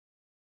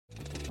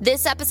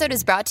This episode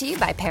is brought to you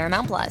by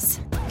Paramount Plus.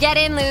 Get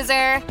in,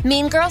 loser!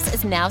 Mean Girls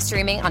is now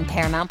streaming on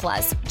Paramount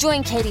Plus.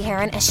 Join Katie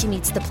Heron as she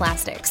meets the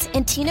plastics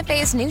in Tina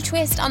Fey's new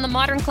twist on the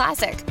modern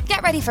classic.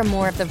 Get ready for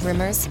more of the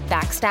rumors,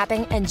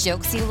 backstabbing, and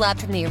jokes you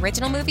loved from the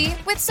original movie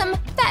with some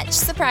fetch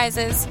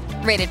surprises.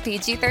 Rated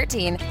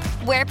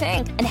PG-13. Wear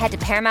pink and head to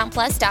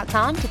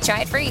ParamountPlus.com to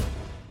try it free.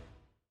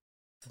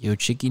 Yo,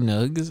 Chicky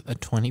Nugs, a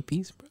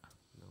 20-piece, bro.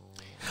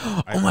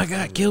 No, oh my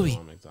God,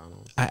 Gilby.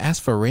 I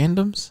asked for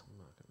randoms.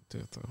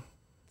 It's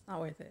not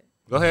worth it.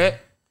 Go ahead.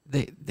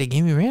 They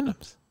gave me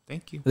randoms.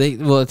 Thank you.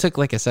 It took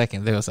like a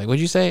second. They was like,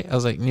 "What'd you say?" I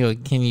was like, "Neil,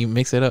 can you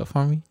mix it up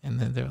for me?" And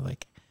then they were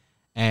like,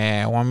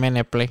 1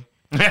 minute, play.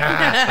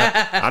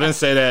 I didn't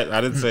say that.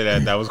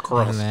 That was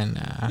gross. And then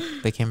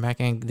they came back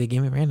and they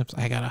gave me randoms.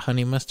 I got a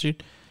honey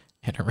mustard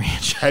and a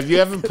ranch. Have you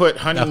ever put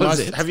honey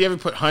mustard? Have you ever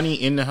put honey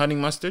in the honey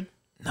mustard?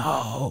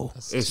 No.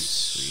 It's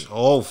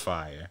so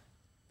fire.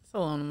 It's a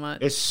little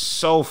much. It's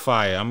so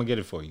fire. I'm gonna get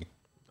it for you.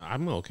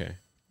 I'm okay.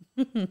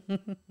 All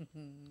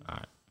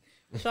right.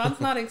 Sean's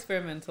not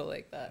experimental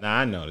like that. Nah,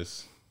 I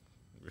noticed.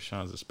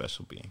 Rashawn's a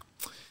special being.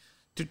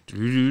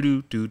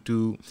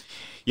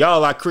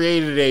 Y'all, I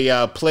created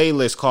a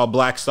playlist called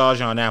Black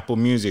Stallion on Apple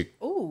Music.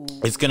 Ooh.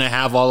 It's going to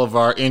have all of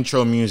our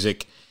intro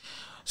music,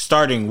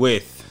 starting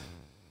with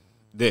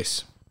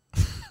this.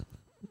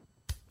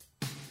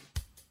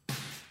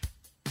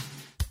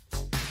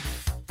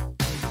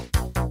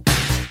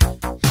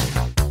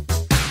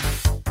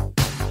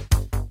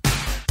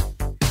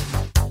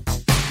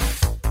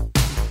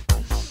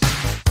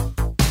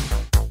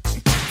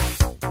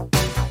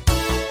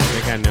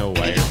 I know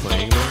why you're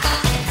playing this.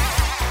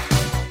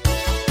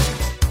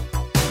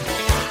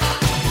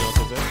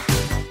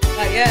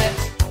 Not yet.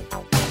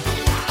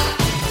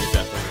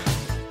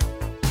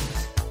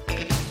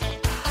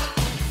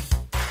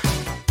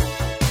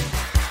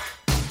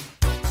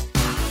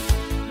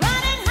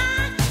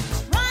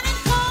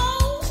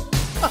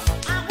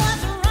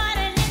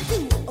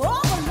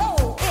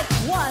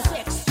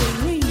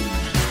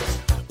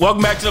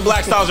 Welcome back to the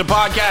Black Stallion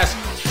Podcast.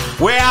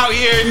 We're out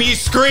here in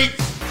these streets.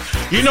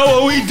 You know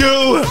what we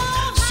do?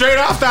 Straight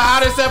off the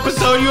hottest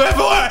episode you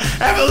ever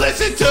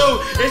listened to.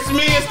 It's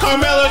me, it's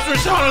Carmelo, it's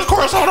Rashawn, of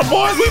course, all the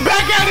boys. We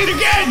back at it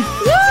again.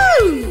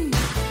 Woo!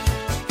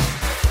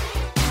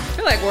 I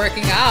feel like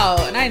working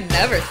out, and I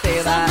never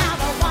say that.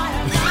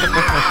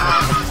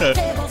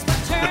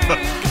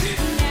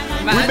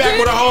 We back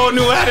with a whole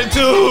new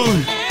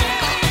attitude.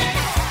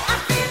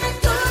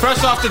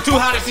 Fresh off the two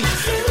hottest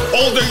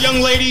older young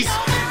ladies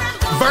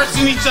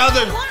versing each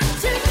other.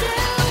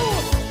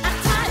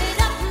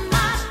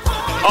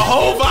 A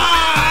whole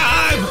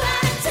vibe.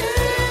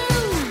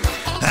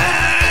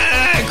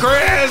 Hey,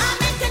 Chris.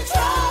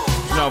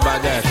 You know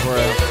about that,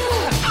 bro.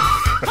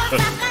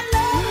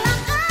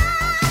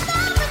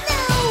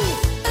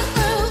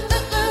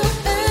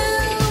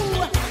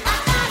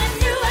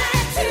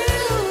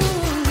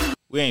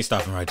 We ain't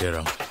stopping right there,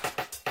 though.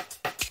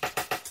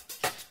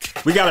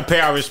 We got to pay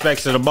our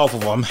respects to the both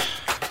of them.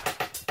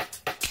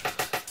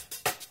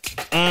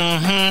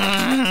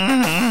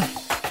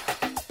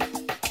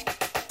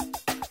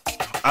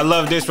 I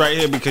love this right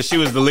here because she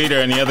was the leader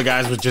and the other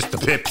guys were just the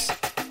pips.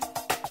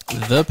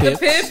 The pips.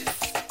 The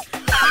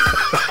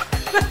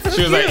pips.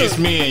 She was like, it's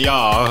me and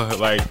y'all.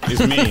 Like,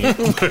 it's me.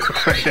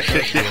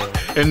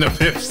 And the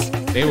pips.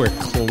 They were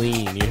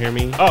clean. You hear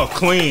me? Oh,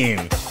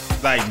 clean.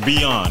 Like,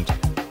 beyond.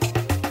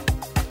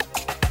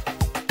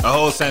 A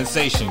whole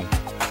sensation.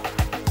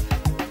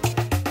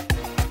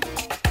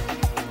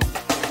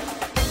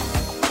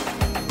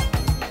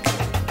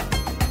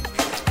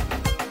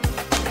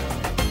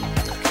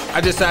 I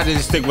decided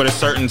to stick with a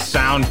certain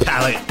sound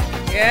palette.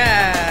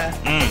 Yeah.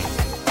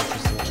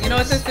 You know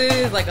what this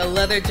is? Like a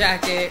leather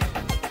jacket,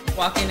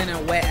 walking in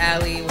a wet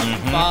alley with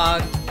some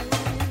fog.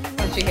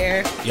 Don't you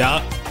hear?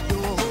 Yeah.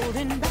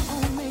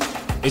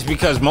 It's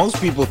because most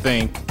people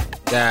think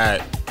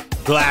that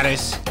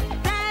Gladys,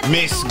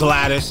 Miss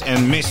Gladys,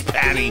 and Miss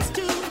Patty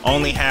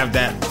only have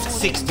that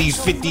 60s,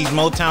 50s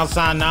Motown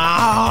sound.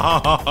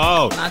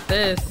 No. Not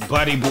this.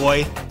 Buddy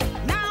boy.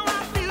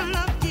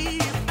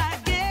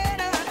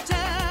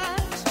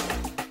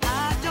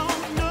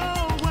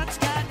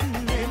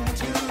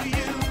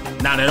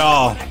 Not at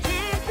all.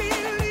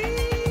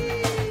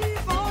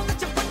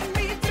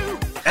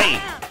 Hey.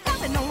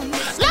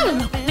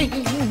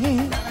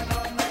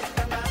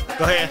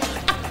 Go ahead.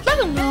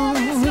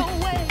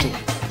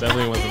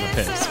 Definitely wasn't the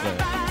pips, but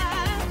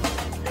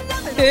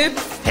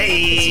Pips.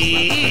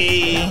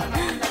 Hey.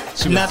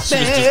 she was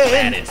just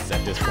Gladys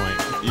at this point.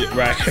 Yeah,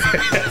 right.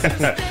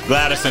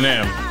 Gladys and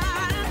M.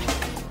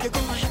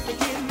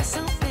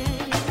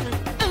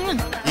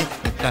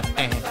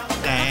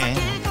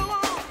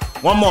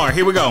 One more.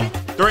 Here we go.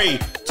 3,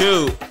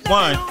 2,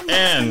 1,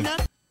 and.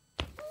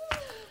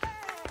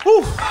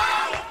 Whew.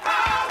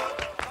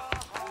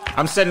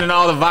 I'm sending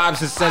all the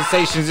vibes and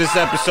sensations this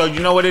episode. You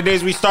know what it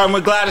is? We starting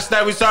with Gladys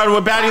Knight. We started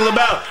with Patti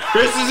LaBelle.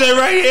 This is it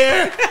right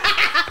here.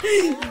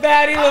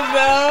 Batty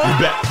LaBelle.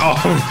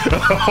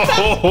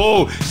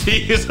 Oh,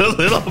 she is a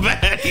little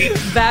baddie.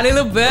 Batty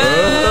LaBelle.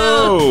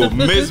 Oh,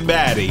 Miss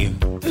Batty.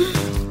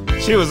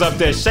 She was up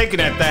there shaking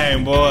that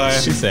thing, boy.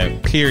 She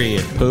said,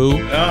 period, poo.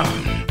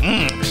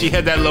 She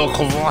had that little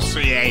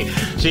Courvoisier.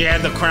 She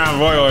had the Crown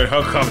Royal in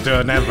her cup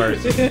during that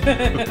verse.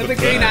 The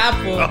green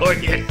apple. Oh,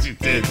 yes, she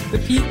did. The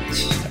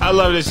peach. I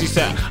love that she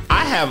said,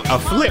 I have a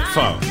flip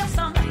phone.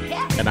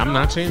 And I'm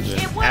not changing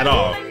it. At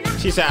all.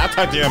 She said, I'll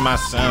talk to you on my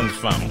son's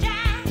phone.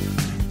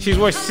 She's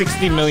worth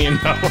 $60 million.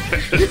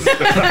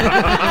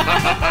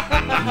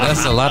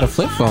 That's a lot of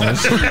flip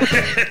phones.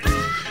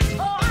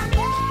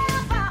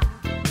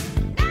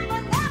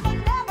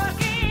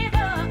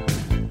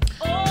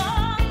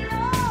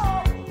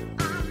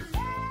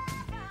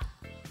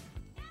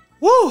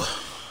 Woo!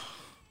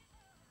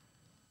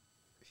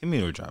 Give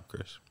me a drop,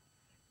 Chris.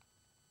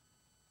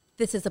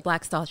 This is the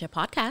Black Stalgia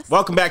podcast.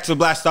 Welcome back to the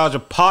Black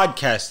Stalgia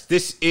podcast.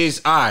 This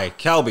is I,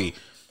 Kelby,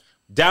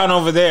 down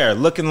over there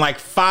looking like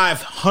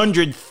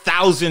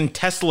 500,000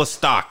 Tesla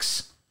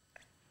stocks.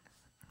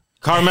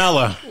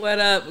 Carmela, What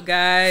up,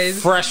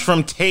 guys? fresh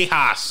from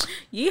Tejas.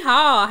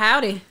 Yeehaw,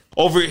 howdy.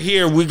 Over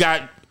here, we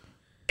got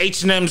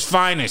H&M's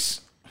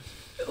finest.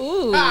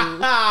 Ooh.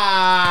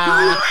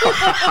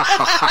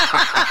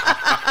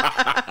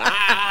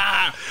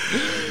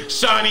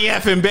 Shawnee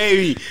F and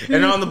baby.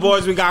 And on the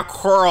boards, we got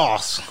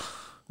Cross.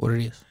 What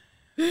it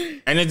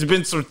is? And it's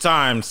been some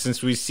time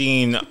since we've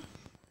seen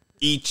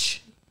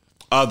each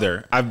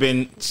other. I've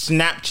been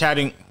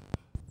Snapchatting. What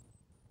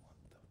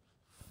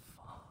the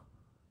fuck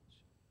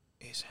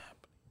is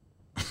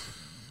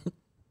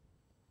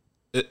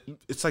happening?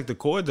 It's like the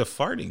cords are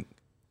farting.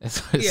 That's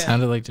what it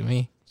sounded like to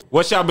me.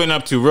 What y'all been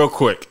up to real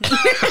quick? As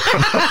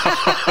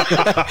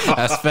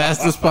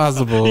fast as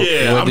possible.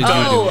 Yeah, What I'm did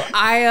done. you do? Oh,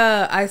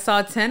 I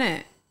saw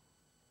Tenet.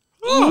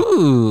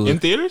 Ooh. In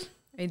theaters?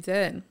 I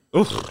did.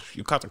 Oof,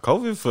 you caught the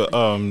COVID for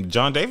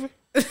John David?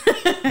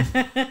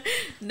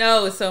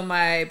 No, so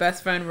my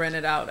best friend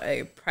rented out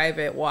a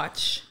private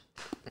watch.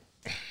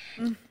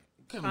 What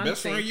kind of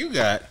best friend you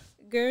got?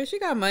 Girl, she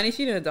got money.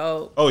 She an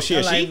adult. Oh, she a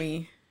Unlike she?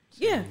 me.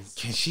 Yeah,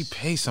 Can she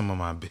pay some of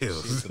my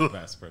bills? She's the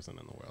best person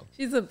in the world.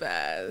 she's the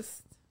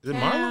best. Is it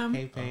Marla?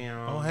 Hey,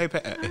 Pam. Oh, hey,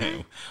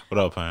 Hey, what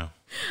up, Pam?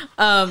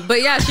 But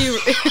yeah, she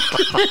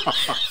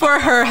for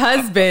her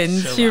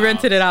husband. She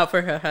rented it out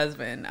for her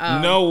husband.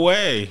 No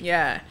way.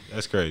 Yeah.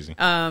 That's crazy.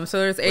 So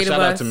there's eight Shout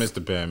of out us. to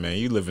Mr. Pam, man.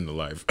 You living the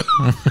life.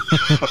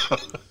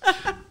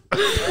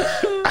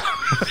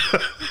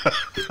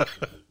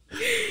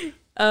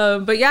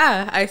 But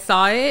yeah, I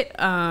saw it.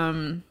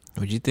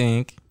 What'd you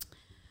think?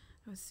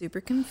 I was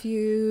super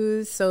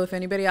confused. So if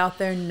anybody out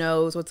there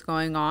knows what's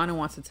going on and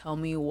wants to tell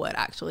me what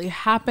actually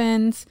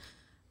happened,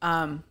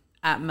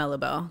 at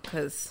Mellabelle,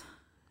 because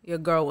your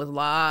girl was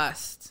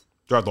lost.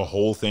 Throughout the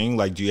whole thing,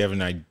 like, do you have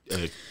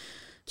a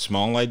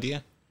small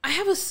idea? I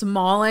have a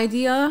small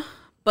idea,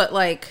 but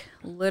like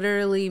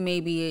literally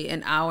maybe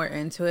an hour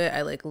into it,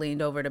 I like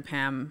leaned over to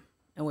Pam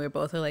and we were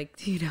both like,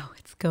 do you know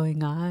what's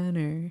going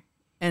on?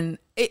 And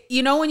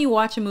you know when you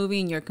watch a movie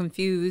and you're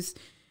confused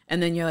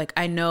and then you're like,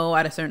 I know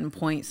at a certain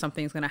point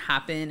something's going to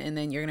happen and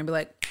then you're going to be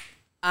like,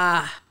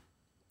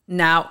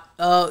 now,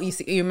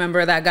 you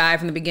remember that guy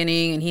from the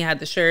beginning and he had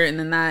the shirt and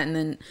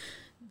then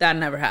that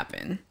never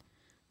happened.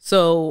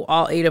 So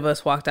all 8 of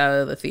us walked out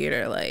of the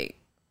theater like,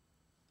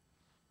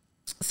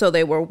 so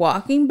they were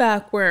walking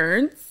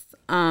backwards.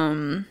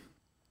 That's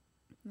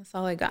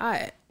all I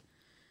got.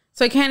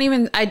 So I can't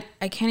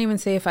even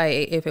say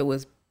if it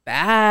was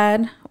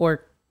bad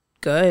or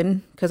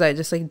good because I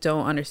just like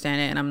don't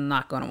understand it and I'm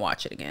not going to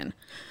watch it again.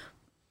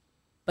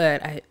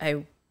 But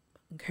I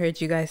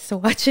encourage you guys to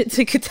watch it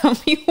so you can tell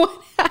me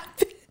what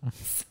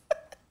happens.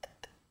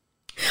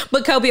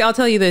 But Kelby, I'll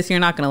tell you this: you're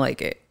not going to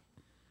like it.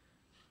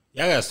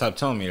 Y'all gotta stop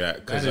telling me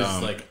that. That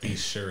is like the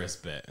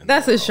surest bet.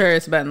 That's the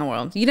surest bet in the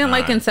world. You didn't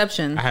like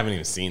Inception. I haven't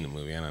even seen the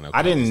movie. I don't know.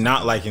 I did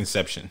not like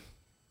Inception.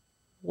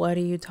 What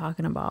are you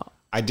talking about?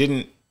 I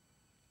didn't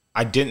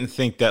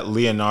think that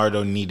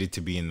Leonardo needed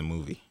to be in the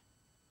movie.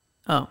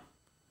 Oh.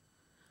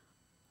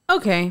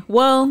 Okay.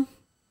 Well,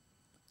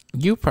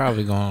 You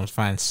probably gonna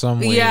find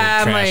some way Yeah,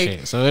 to trash like,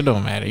 it, so it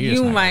don't matter.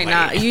 you might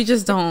not. You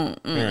just don't.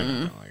 I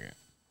don't like it.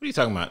 What are you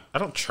talking about? I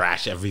don't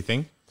trash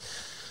everything.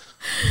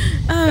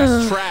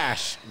 That's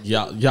trash.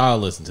 Y'all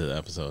listen to the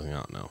episodes.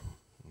 Y'all know.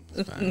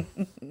 It's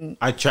fine.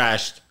 I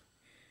trashed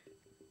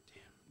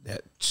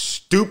that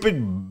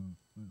stupid.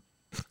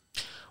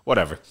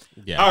 Whatever.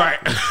 Yeah. All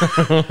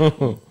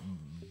right.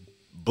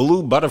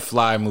 Blue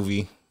Butterfly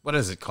movie. What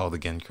is it called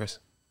again, Chris?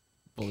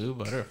 Blue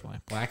Butterfly,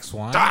 Black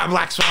Swan.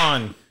 Black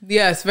Swan.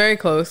 Yes, very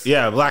close.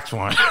 Yeah, Black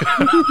Swan.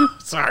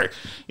 Sorry.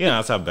 Yeah,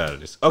 that's how bad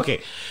it is.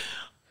 Okay.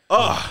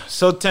 Oh,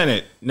 so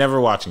Tenet, never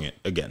watching it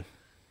again.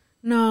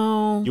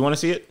 No. You want to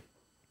see it?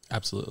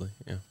 Absolutely.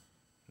 Yeah.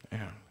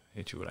 Yeah,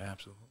 hit you with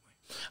absolutely.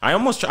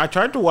 I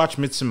tried to watch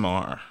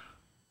Midsommar.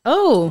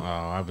 Oh, Oh,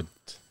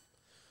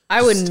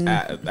 I wouldn't.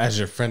 as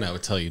your friend, I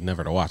would tell you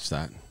never to watch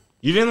that.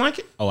 You didn't like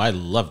it? Oh, I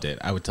loved it.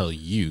 I would tell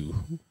you.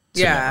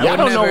 Yeah, Y'all I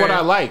don't would know never- what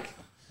I like.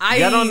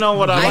 Y'all don't know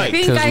what I like.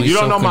 think Because You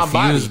don't know my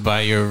body. confused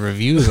by your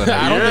reviews on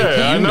I it. don't think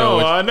Yeah, you I know,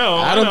 what- I know,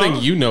 I I don't know.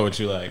 think you know what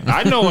you like.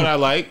 I know what I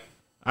like.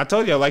 I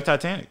told you I like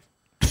Titanic.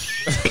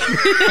 Just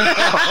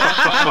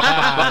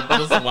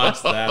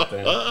watch that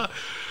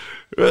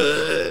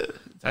then.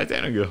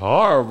 Titanic is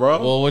hard, bro.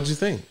 Well, what'd you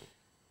think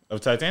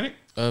Of Titanic?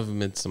 of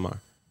Midsommar?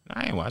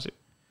 I ain't watch it.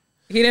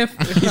 He didn't.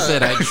 He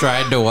said I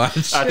tried to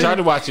watch. I tried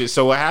to watch it.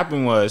 So what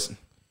happened was,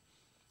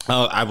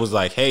 I was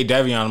like, "Hey,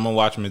 Devion, I'm gonna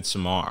watch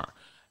Midsommar,"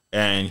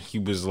 and he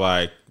was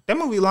like, "That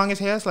movie long as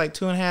hell. It's like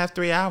 2.5,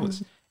 3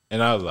 hours."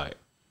 And I was like,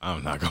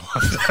 "I'm not gonna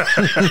watch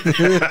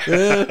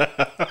that."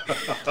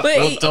 But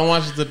Well, don't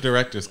watch the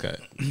director's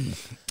cut.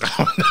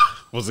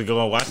 Was it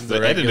gonna watch the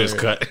regular- editor's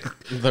cut?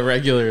 The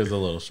regular is a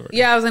little short.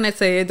 yeah, I was gonna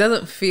say it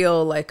doesn't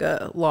feel like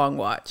a long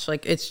watch.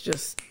 Like it's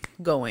just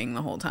going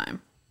the whole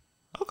time.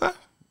 Okay,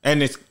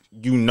 and it's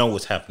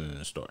what's happening in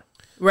the story.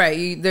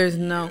 Right. There's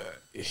no.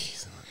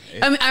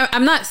 I mean,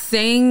 I'm not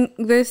saying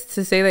this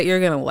to say that you're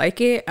gonna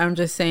like it. I'm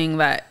just saying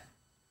that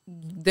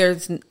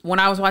when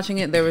I was watching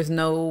it, there was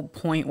no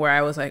point where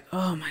I was like,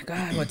 "Oh my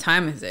god, what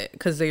time is it?"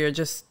 Because you're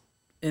just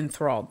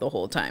enthralled the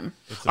whole time.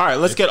 All right,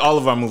 let's get all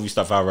of our movie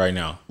stuff out right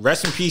now.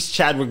 Rest in peace,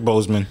 Chadwick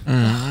Boseman.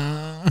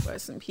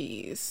 Rest in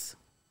peace.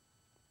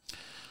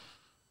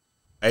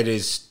 It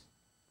is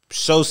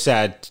so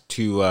sad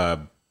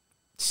to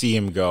see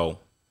him go.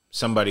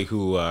 Somebody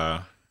who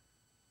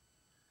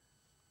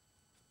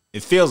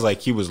it feels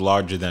like he was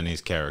larger than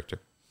his character.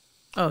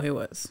 Oh, he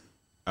was.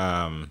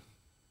 And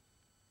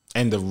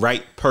the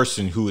right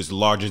person who is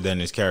larger than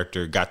his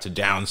character got to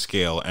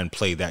downscale and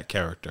play that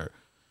character,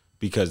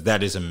 because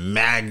that is a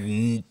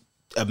magnitude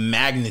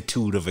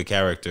of a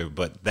character,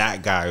 but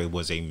that guy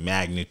was a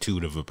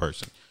magnitude of a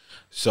person.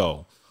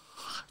 So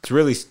it's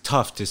really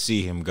tough to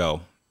see him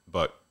go,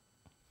 but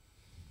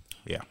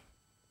yeah.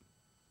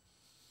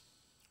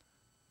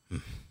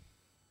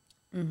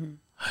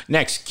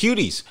 Next,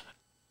 Cuties.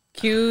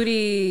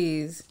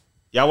 Cuties.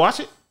 Y'all watch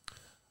it?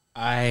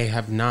 I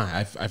have not.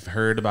 I've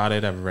heard about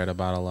it. I've read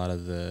about a lot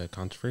of the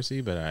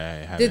controversy, but I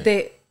haven't.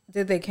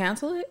 Did they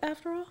cancel it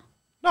after all?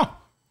 No.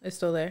 It's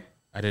still there.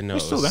 I didn't know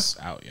It's it still was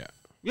out yet.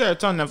 Yeah,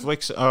 it's on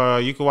Netflix.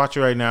 You can watch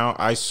it right now.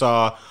 I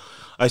saw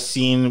a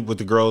scene with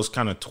the girls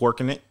kind of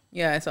twerking it.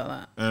 Yeah, I saw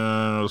that. And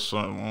I was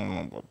like, I don't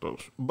know about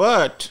those.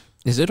 But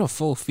Is it a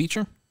full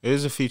feature? it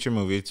is a feature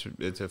movie.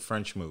 It's a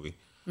French movie.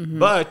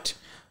 But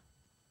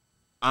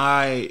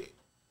I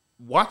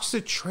watched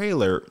the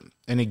trailer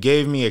and it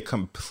gave me a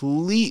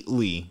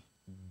completely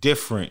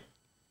different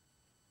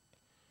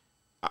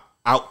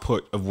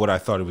output of what I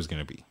thought it was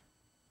going to be.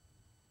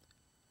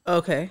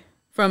 Okay.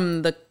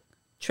 From the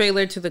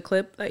trailer to the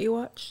clip that you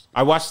watched?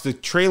 I watched the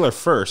trailer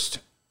first,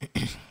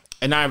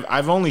 and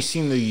I've only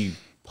seen the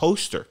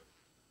poster,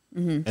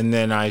 and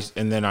then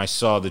I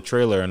saw the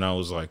trailer, and I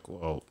was like,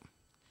 "Well,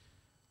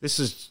 this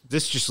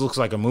just looks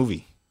like a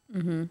movie."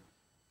 And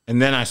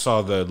then I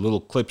saw the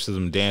little clips of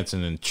them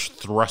dancing and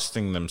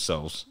thrusting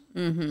themselves,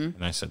 and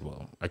I said,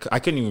 "Well, I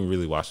couldn't even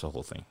really watch the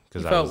whole thing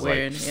because I felt was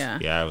weird,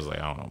 like, yeah. I was like,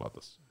 I don't know about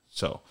this."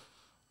 So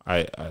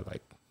I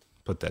like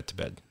put that to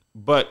bed,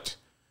 but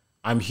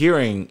I'm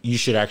hearing you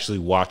should actually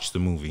watch the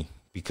movie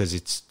because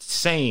it's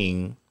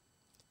saying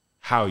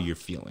how you're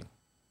feeling.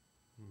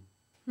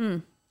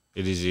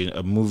 It is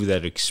a movie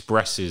that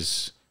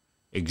expresses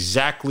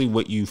exactly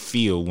what you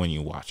feel when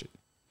you watch it.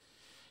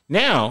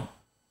 Now,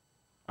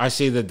 I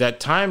say that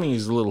timing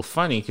is a little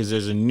funny because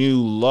there's a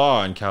new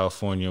law in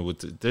California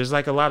there's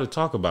like a lot of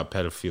talk about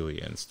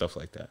pedophilia and stuff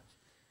like that.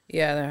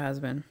 Yeah, there has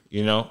been.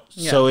 You know?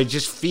 Yeah. So it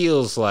just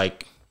feels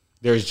like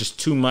there's just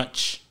too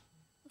much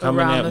coming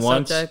Around at the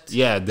once. subject.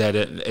 Yeah, that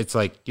it's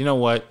like, you know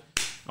what?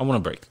 I want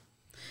a break.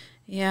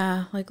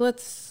 Yeah, like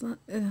let's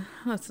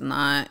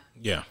not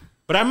Yeah.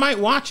 But I might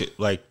watch it,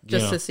 like, you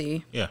just know. to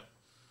see. Yeah.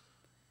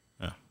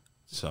 Yeah.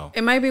 So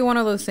It might be one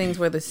of those things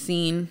where the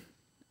scene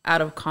out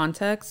of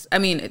context. I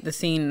mean, the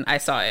scene, I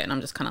saw it and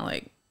I'm just kind of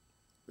like,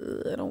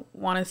 ugh, I don't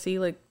want to see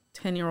like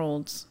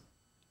 10-year-olds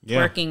yeah.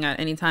 working at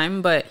any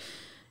time. But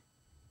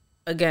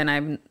again,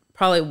 I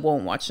probably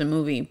won't watch the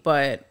movie,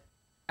 but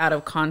out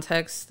of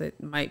context,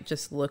 it might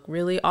just look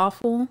really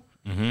awful.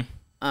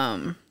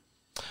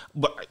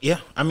 But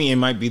yeah, I mean, it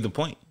might be the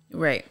point.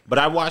 Right. But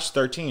I watched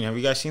 13. Have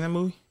you guys seen that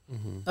movie?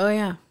 Oh,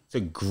 yeah. It's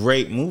a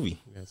great movie.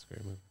 That's a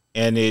great movie.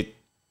 And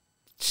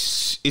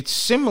it's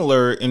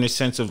similar in the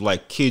sense of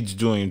like kids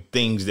doing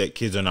things that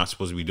kids are not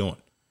supposed to be doing.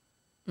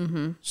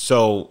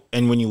 So,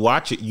 and when you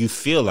watch it, you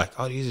feel like,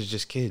 oh, these are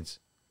just kids.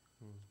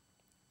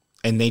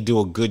 And they do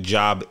a good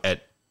job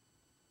at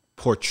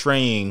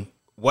portraying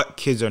what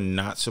kids are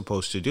not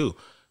supposed to do.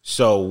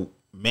 So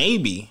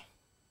maybe,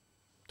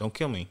 don't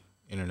kill me,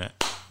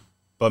 internet,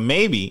 but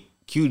maybe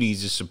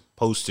Cuties is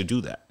supposed to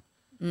do that.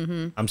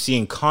 I'm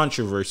seeing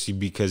controversy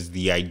because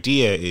the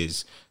idea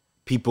is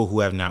people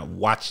who have not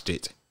watched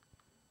it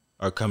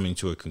are coming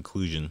to a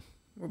conclusion.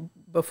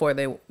 Before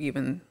they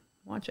even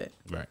watch it.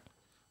 Right.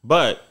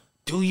 But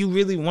do you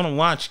really want to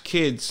watch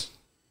kids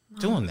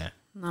doing that?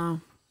 No.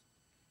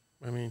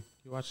 I mean,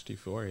 you watched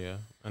Euphoria.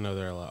 I know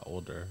they're a lot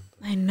older.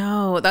 I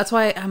know. That's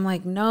why I'm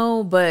like,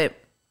 no, but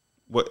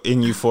What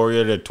in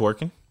Euphoria they're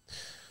twerking?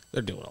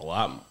 They're doing a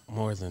lot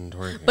more than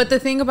twerking. But the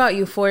thing about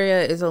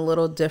Euphoria is a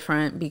little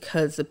different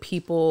because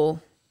the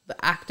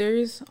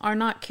actors are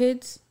not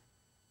kids.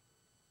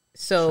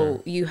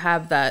 So you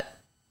have that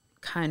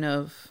kind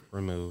of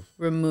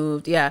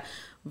removed. Yeah.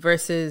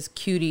 Versus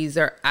Cuties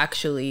are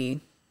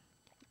actually,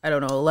 I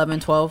don't know,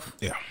 11, 12.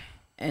 Yeah.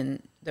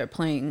 And they're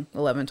playing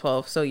 11,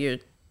 12. So you're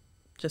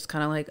just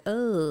kind of like,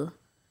 oh,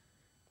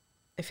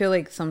 I feel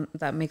like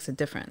that makes a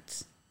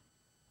difference.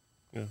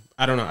 Yeah.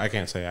 I don't know. I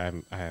can't say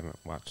I haven't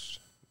watched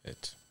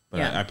it,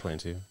 but I plan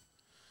to.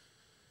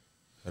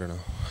 I don't know.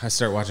 I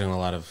start watching a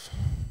lot of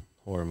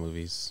horror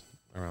movies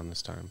around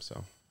this time,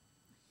 so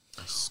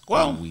I'll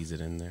squeeze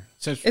it in there.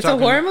 It's a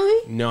horror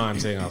movie? No, I'm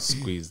saying I'll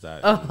squeeze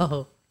that.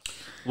 Oh.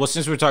 Well,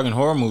 since we're talking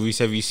horror movies,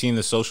 have you seen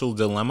The Social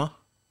Dilemma?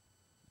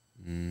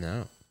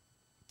 No.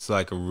 It's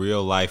like a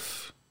real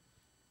life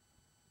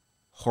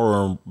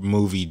horror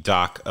movie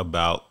doc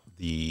about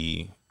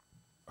the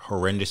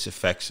horrendous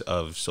effects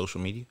of social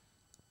media.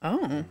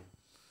 Oh.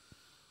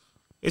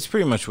 It's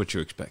pretty much what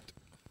you expect.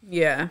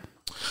 Yeah.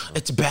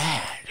 It's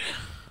bad.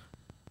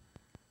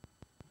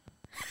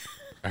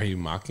 Are you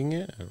mocking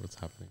it, or what's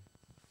happening?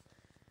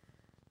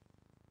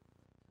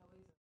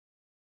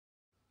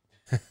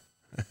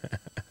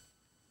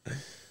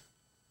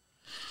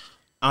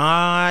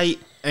 I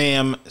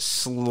am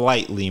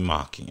slightly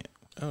mocking it.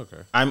 Okay.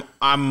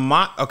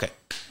 Okay.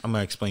 I'm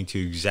gonna explain to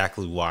you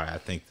exactly why I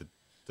think that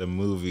the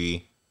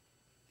movie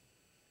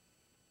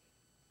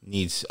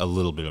needs a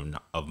little bit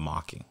of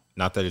mocking.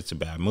 Not that it's a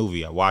bad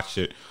movie. I watched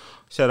it.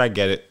 Said I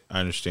get it.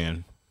 I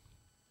understand.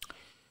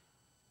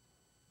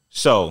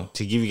 So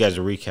to give you guys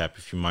a recap,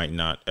 if you might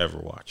not ever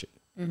watch it,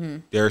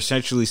 they're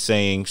essentially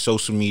saying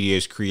social media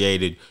is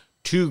created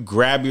to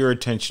grab your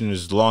attention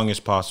as long as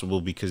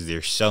possible because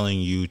they're selling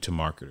you to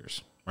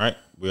marketers, right?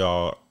 We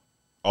are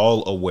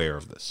all aware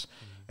of this.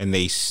 And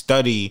they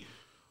study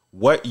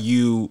what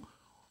you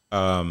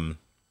like,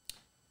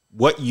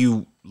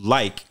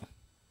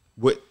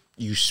 what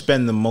you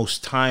spend the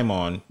most time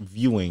on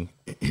viewing,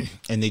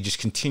 and they just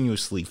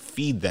continuously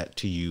feed that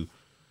to you,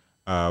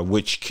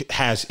 which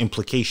has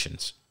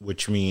implications,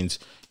 which means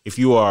if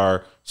you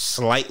are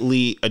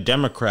slightly a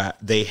Democrat,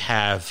 they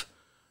have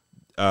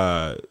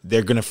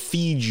they're going to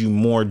feed you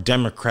more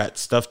Democrat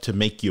stuff to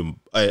make you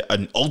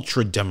an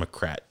ultra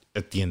Democrat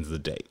at the end of the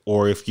day.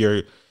 Or if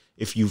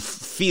you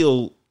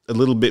feel a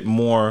little bit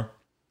more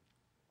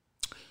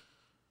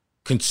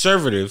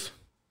conservative,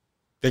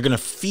 they're going to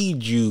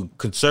feed you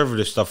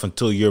conservative stuff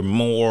until you're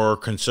more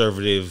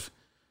conservative.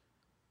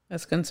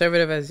 As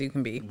conservative as you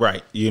can be.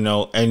 Right.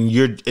 And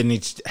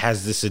it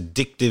has this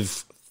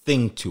addictive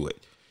thing to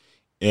it.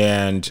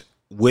 And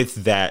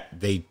with that,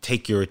 they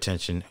take your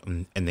attention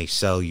and they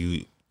sell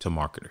you to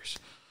marketers.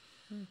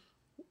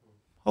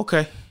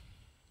 Okay.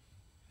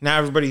 Now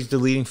everybody's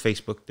deleting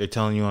Facebook. They're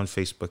telling you on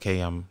Facebook,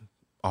 hey, I'm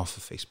off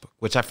of Facebook,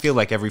 which I feel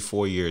like every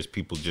 4 years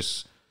people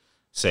just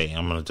say,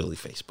 I'm going to delete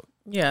Facebook.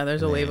 Yeah,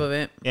 there's a wave of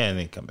it. Yeah, and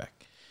then come back.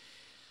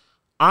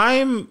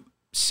 I'm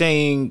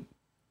saying,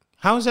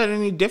 how is that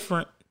any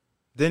different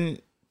than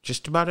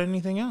just about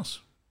anything else?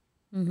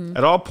 Mm-hmm.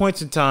 At all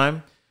points in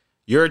time,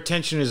 your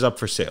attention is up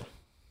for sale.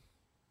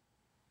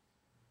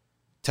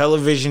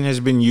 Television has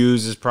been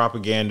used as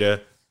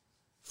propaganda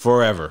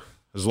forever,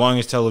 as long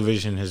as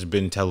television has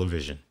been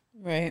television.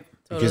 Right.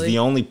 Totally. Because the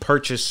only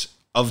purchase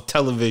of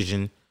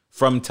television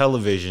from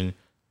television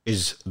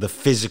is the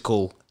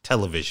physical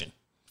television.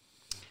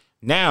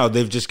 Now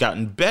they've just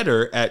gotten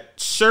better at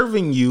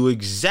serving you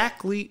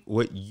exactly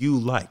what you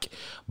like.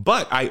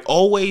 But I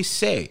always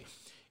say,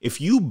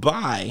 if you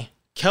buy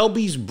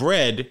Kelby's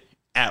bread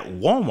at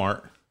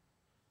Walmart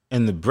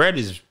and the bread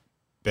is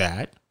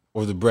bad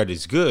or the bread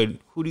is good,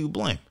 who do you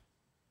blame?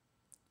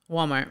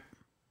 Walmart.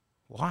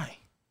 Why?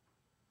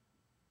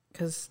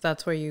 Because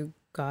that's where you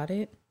got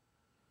it.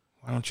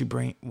 Why don't you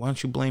blame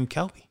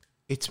Kelby?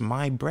 It's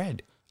my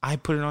bread. I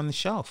put it on the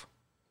shelf.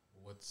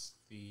 What's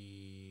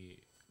the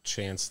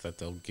chance that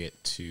they'll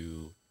get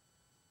to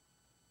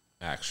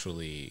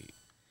actually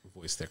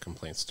voice their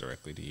complaints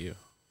directly to you?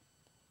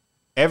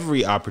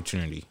 Every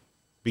opportunity.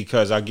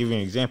 Because I'll give you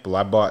an example.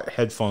 I bought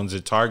headphones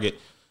at Target,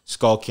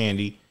 Skull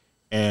Candy,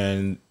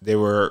 and they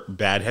were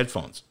bad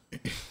headphones.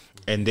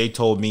 And they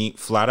told me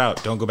flat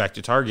out, don't go back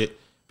to Target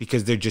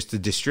because they're just a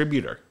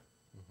distributor.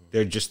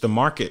 They're just the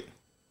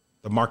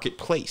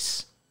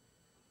marketplace.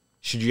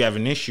 Should you have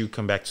an issue,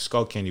 come back to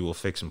Skull Candy, we'll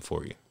fix them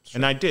for you. Sure.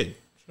 And I did.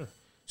 Sure.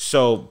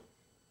 So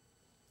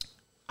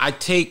I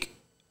take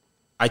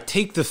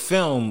the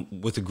film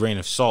with a grain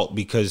of salt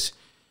because,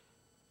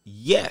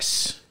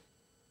 yes,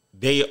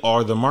 they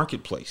are the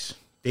marketplace.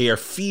 They are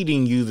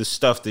feeding you the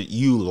stuff that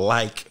you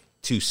like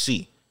to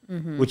see,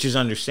 which is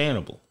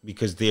understandable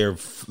because they're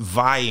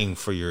vying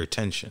for your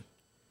attention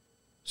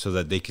so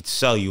that they could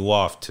sell you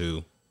off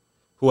to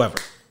whoever.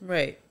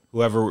 Right.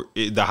 Whoever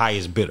the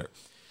highest bidder.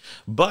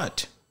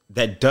 But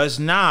that does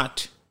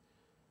not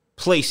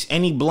place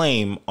any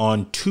blame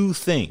on two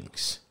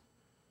things: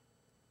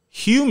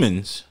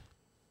 humans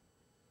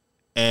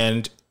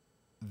and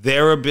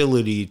their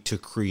ability to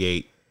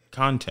create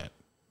content.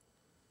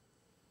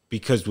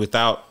 because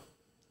without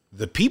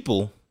the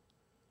people,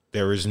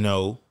 there is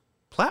no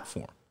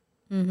platform.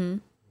 Mm-hmm.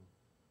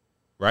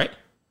 Right?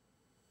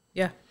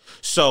 Yeah.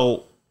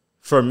 So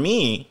for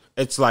me,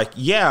 it's like,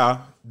 yeah,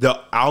 the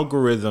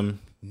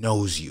algorithm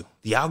knows you.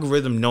 The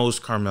algorithm knows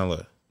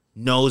Carmela,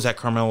 knows that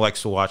Carmela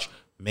likes to watch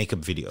makeup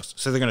videos.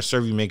 So they're going to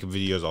serve you makeup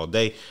videos all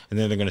day, and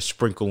then they're going to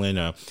sprinkle in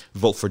a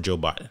vote for Joe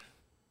Biden.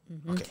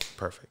 Mm-hmm. Okay,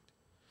 perfect.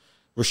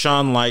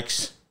 Rashawn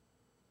likes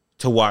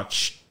to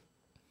watch,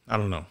 I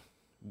don't know,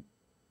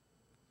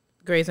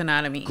 Grey's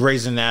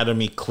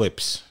Anatomy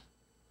clips.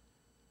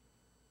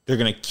 They're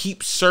going to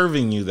keep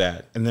serving you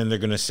that, and then they're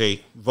going to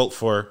say, vote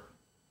for,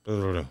 blah,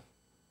 blah, blah,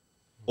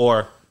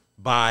 or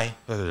buy,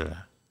 blah, blah, blah.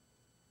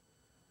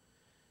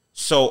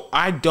 So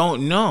I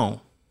don't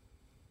know.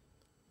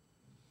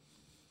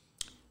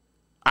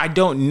 I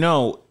don't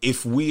know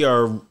if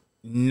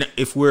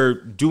we're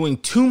doing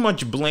too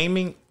much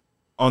blaming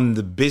on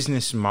the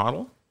business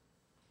model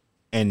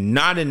and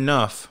not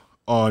enough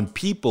on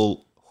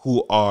people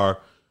who are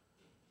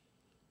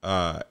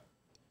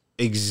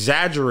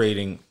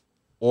exaggerating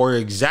or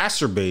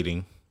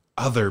exacerbating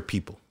other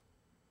people.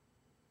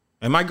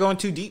 Am I going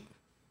too deep?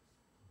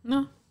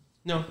 No.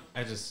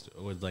 I just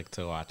would like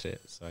to watch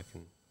it so I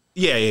can.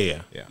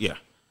 Yeah.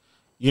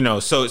 You know,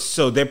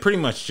 so they're pretty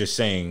much just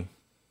saying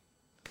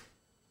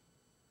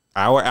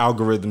our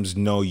algorithms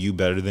know you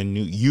better than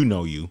you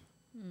know you.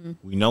 Mm.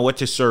 We know what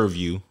to serve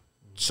you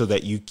so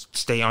that you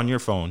stay on your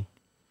phone.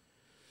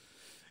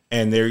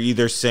 And they're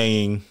either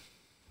saying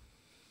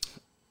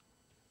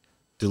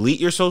delete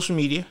your social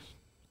media,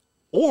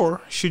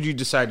 or should you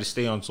decide to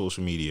stay on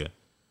social media,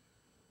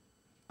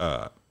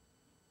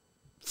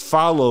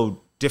 follow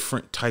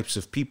different types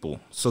of people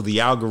so the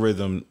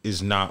algorithm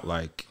is not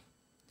like.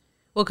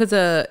 Well, because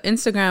the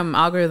Instagram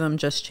algorithm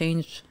just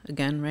changed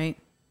again, right?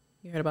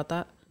 You heard about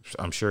that?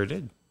 I'm sure it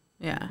did.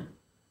 Yeah.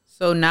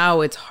 So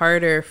now it's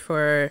harder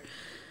for,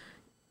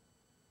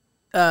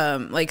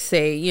 like,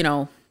 say, you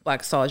know, Black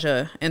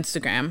Nostalgia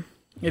Instagram.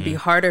 It'd be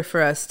harder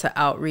for us to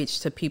outreach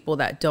to people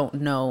that don't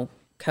know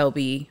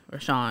Kelby,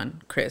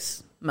 Rashawn,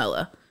 Chris,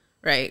 Mela,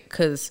 right?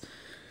 Because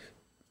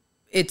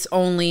it's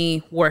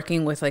only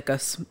working with like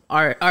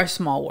our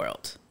small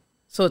world.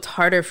 So it's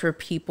harder for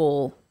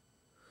people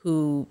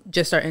who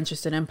just are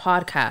interested in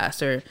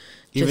podcasts or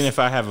even if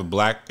I have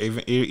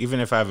even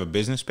if I have a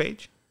business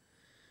page.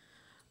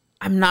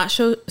 I'm not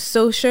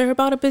so sure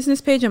about a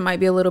business page. It might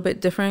be a little bit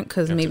different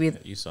because maybe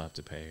you still have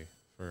to pay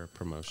for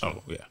promotion.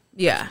 Oh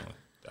yeah, definitely.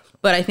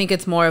 But I think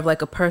it's more of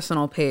like a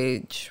personal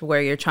page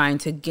where you're trying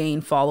to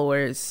gain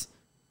followers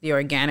the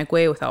organic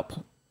way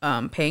without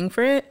paying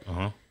for it.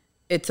 Uh-huh.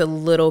 It's a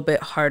little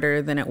bit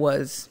harder than it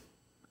was.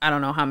 I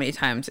don't know how many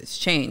times it's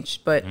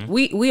changed, but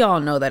we all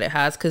know that it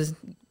has because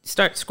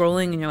start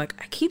scrolling and you're like,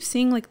 I keep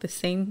seeing like the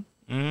same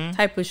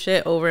type of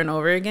shit over and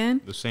over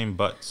again. The same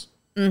butts.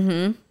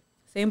 Mm-hmm.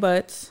 Same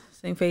butts,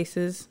 same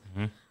faces.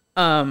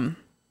 Mm-hmm.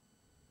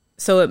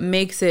 So it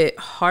makes it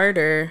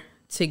harder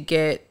to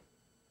get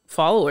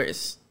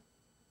followers.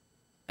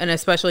 And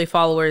especially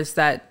followers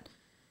that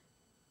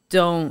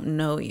don't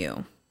know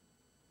you.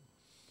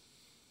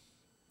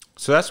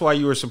 So that's why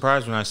you were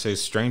surprised when I say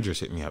strangers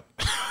hit me up.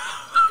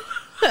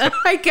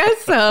 I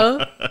guess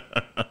so.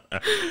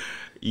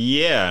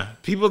 Yeah.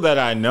 People that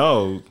I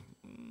know,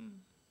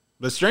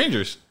 but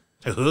strangers.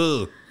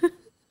 You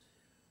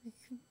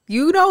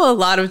know a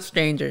lot of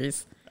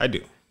strangers. I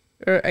do.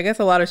 Or I guess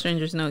a lot of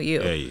strangers know you.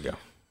 There you go.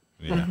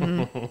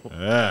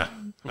 Yeah.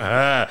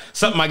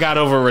 Something I got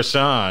over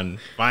Rashawn,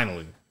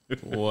 finally.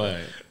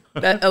 What?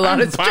 That a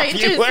lot of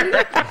strangers.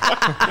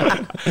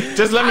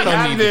 Just let me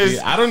have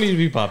this. I don't need to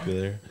be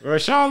popular.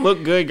 Rashawn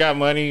looked good, got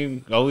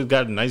money, always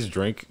got a nice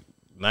drink,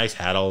 nice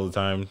hat all the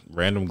time,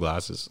 random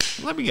glasses.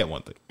 Let me get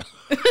one thing.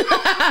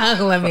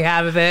 Let me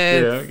have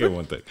this. Yeah, let me get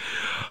one thing.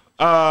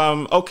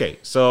 Okay,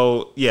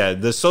 so yeah,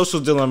 The Social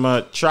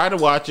Dilemma. Try to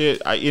watch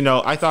it.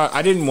 I thought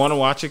I didn't want to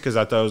watch it because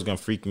I thought it was gonna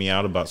freak me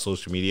out about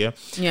social media.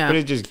 Yeah, but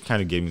it just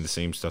kind of gave me the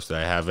same stuff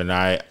that I have, and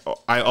I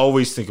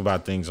always think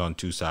about things on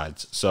two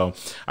sides. So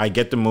I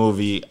get the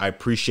movie. I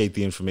appreciate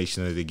the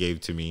information that they gave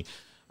to me,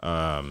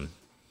 and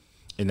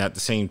at the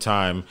same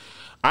time,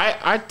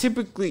 I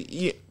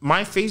typically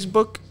my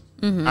Facebook.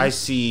 Mm-hmm. I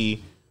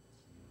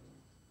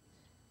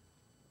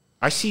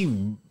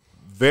see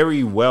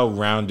very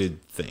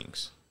well-rounded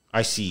things.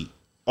 I see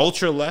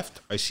ultra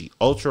left, I see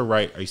ultra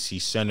right, I see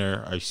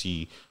center, I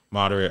see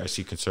moderate, I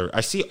see conservative.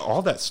 I see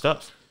all that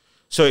stuff.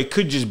 So it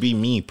could just be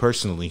me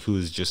personally who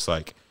is just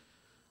like,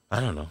 I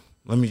don't know.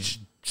 Let me just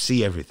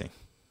see everything.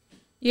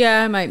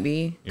 Yeah, it might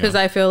be. Because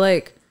I feel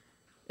like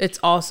it's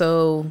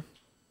also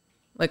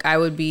like I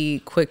would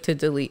be quick to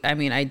delete. I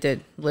mean, I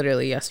did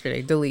literally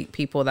yesterday delete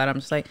people that I'm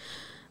just like,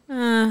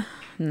 nah.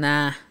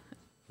 Yeah.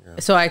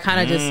 So I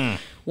kind of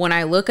just, when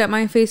I look at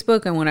my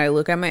Facebook and when I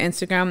look at my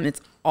Instagram,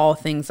 it's all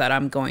things that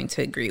I'm going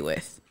to agree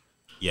with.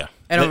 Yeah.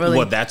 I don't really.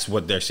 Well, that's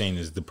what they're saying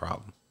is the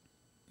problem.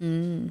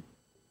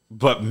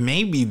 But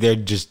maybe they're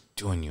just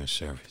doing you a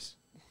service.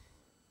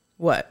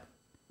 What?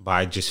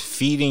 By just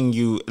feeding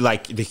you,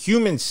 like the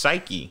human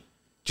psyche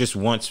just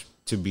wants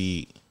to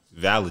be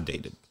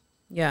validated.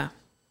 Yeah.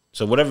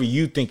 So whatever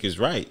you think is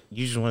right,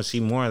 you just want to see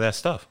more of that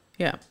stuff.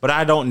 Yeah. But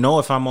I don't know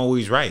if I'm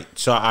always right.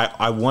 So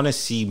I want to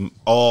see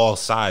all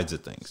sides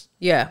of things.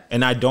 Yeah.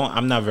 And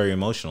I'm not very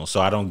emotional, so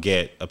I don't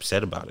get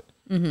upset about it.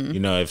 Mm-hmm. You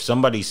know, if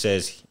somebody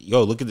says,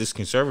 yo, look at this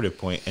conservative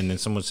point, and then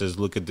someone says,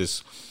 look at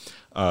this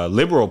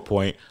liberal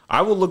point,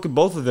 I will look at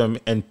both of them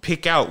and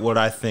pick out what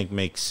I think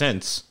makes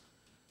sense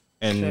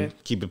and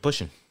keep it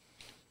pushing.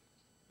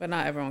 But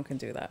not everyone can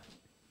do that.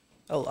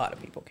 A lot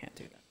of people can't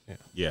do that.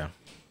 Yeah.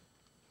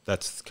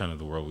 That's kind of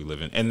the world we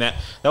live in. And that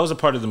was a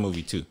part of the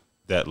movie, too.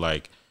 That,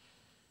 like,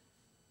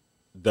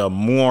 the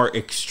more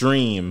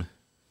extreme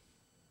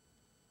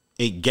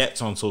it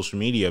gets on social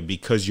media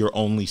because you're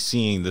only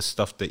seeing the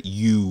stuff that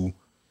you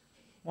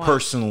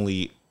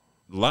personally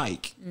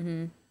like,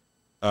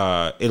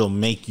 it'll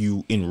make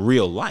you in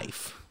real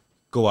life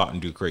go out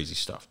and do crazy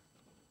stuff.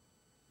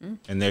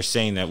 And they're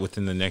saying that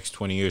within the next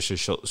 20 years,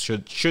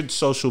 should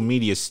social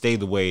media stay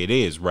the way it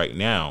is right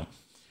now,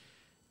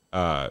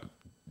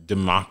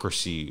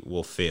 democracy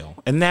will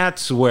fail. And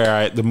that's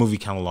where the movie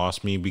kind of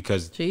lost me,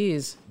 because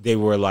they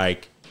were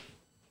like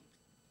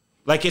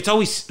it's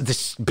always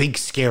this big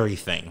scary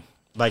thing.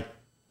 Like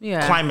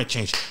climate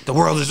change. The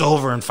world is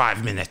over in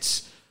 5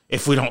 minutes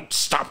if we don't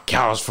stop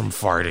cows from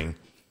farting.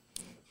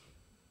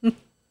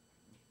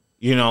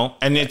 You know,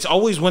 and it's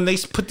always when they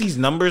put these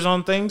numbers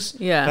on things.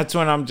 Yeah, that's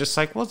when I'm just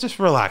like, well, just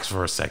relax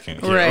for a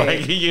second, right?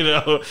 Like, you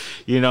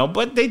know.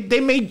 But they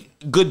made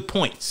good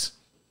points.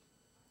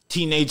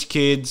 Teenage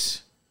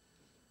kids,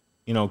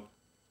 you know,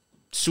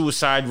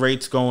 suicide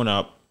rates going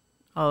up,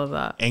 all of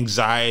that,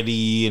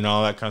 anxiety and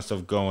all that kind of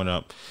stuff going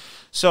up.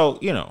 So,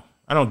 you know,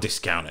 I don't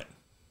discount it,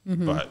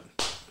 but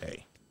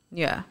hey,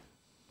 yeah.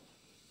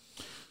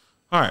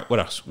 All right, what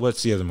else?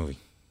 What's the other movie?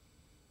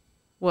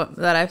 What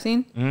that I've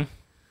seen? Mm-hmm.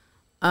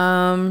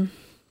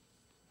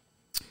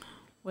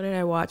 What did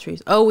I watch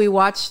recently? Oh, we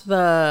watched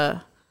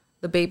the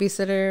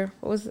Babysitter.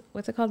 What's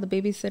it called?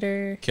 The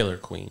Babysitter? Killer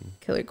Queen.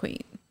 Killer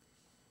Queen.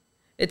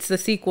 It's the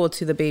sequel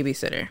to The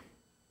Babysitter.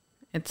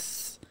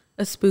 It's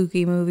a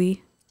spooky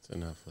movie. It's a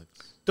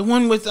Netflix. The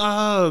one with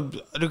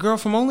the girl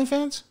from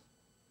OnlyFans?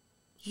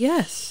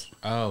 Yes.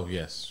 Oh,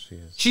 yes, she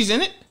is. She's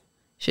in it?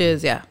 She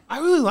is, yeah. I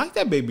really like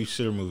that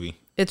Babysitter movie.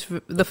 It's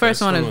the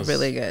first one is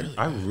really good.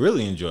 I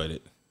really enjoyed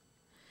it.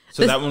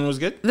 So that one was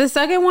good? The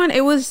second one,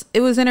 it was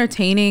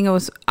entertaining.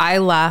 I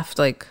laughed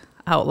like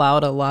out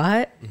loud a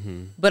lot.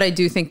 Mm-hmm. But I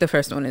do think the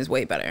first one is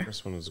way better. The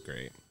first one was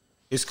great.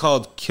 It's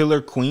called Killer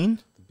Queen?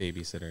 The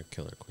Babysitter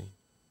Killer Queen.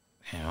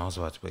 Man, I was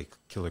about to play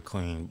Killer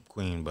Queen,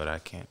 but I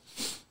can't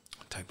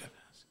type that.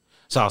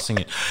 So I'll sing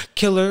it.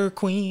 Killer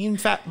Queen,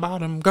 fat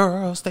bottom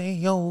girl,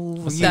 stay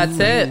over you. That's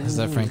it. Is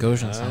that Frank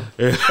Ocean song?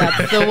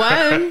 That's the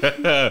one.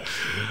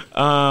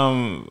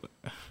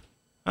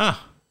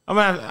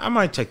 I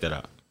might check that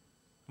out.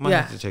 I might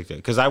have to check that,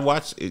 because I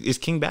watched. Is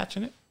King Batch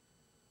in it?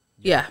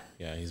 Yeah.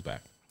 Yeah, he's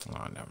back.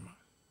 Oh, never mind.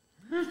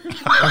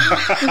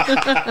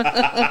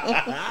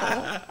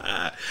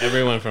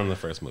 Everyone from the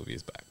first movie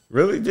is back.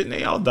 Really? Didn't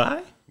they all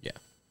die? Yeah.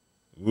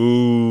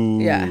 Ooh.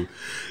 Yeah.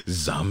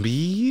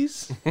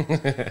 Zombies?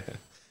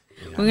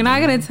 We're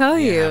not going to tell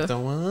you. You have to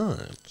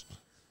watch.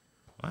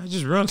 I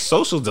just ruined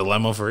Social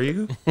Dilemma for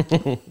you.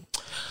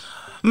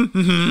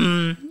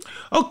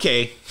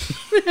 Okay.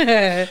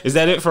 Is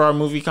that it for our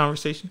movie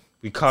conversation?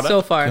 We caught up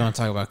so far. You want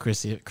to talk about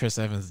Chris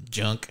Evans'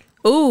 junk?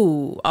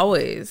 Ooh,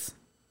 always.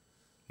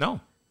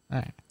 No. All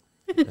right.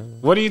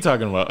 What are you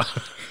talking about?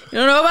 You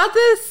don't know about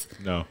this?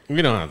 No.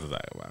 We don't have to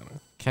talk about it.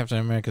 Captain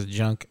America's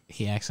junk.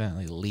 He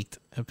accidentally leaked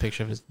a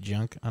picture of his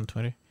junk on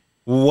Twitter.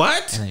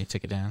 What? And then he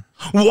took it down.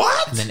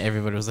 What? And then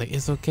everybody was like,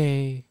 it's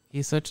okay.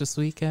 He's such a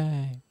sweet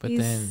guy. But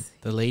then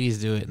the ladies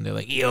do it and they're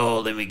like,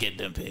 yo, let me get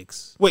them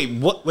pics. Wait,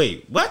 what?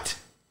 Wait, what?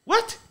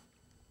 What?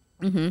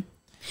 Mm-hmm.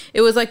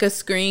 It was like a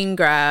screen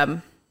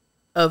grab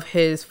of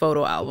his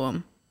photo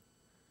album.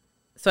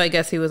 So I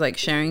guess he was like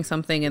sharing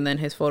something and then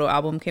his photo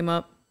album came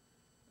up.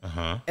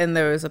 Uh-huh. And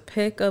there was a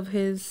pic of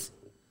his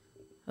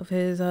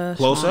close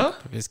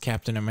up of his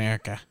Captain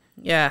America.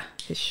 Yeah,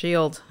 his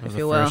shield, if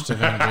you will. First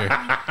Avenger.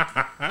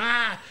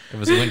 It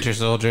was Winter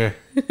Soldier.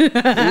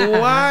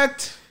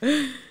 What?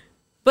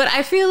 But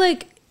I feel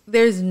like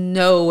there's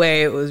no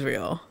way it was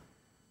real.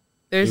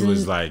 He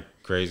was like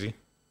crazy.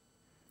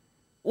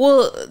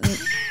 Well,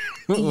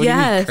 What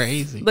yes,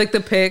 crazy. Like the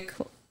pic.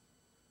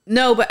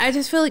 No, but I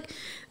just feel like,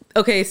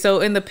 okay, so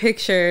in the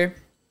picture,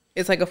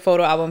 it's like a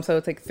photo album, so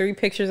it's like 3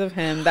 pictures of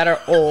him that are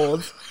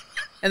old,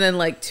 and then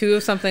like 2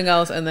 of something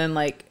else, and then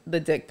like the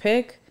dick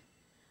pic.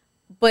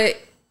 But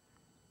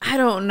I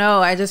don't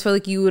know. I just feel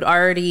like you would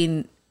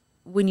already,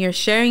 when you're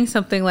sharing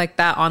something like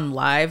that on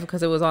live,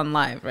 because it was on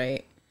live,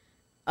 right?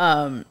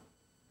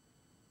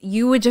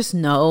 You would just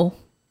know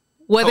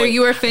whether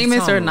you were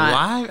famous or not.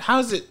 Live? How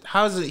is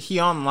it he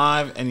on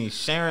live and he's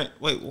sharing?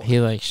 Wait, what?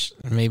 He like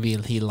maybe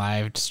he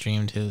live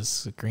streamed his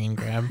screen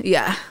grab.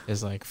 Yeah.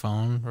 His like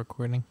phone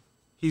recording.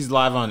 He's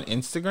live on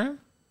Instagram?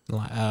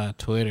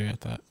 Twitter, I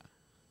thought.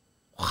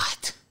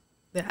 What?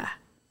 Yeah.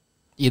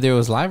 Either it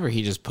was live or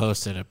he just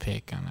posted a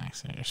pic on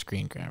accident or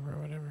screen grab or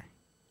whatever.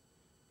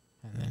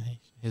 And then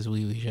his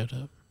wee showed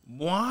up.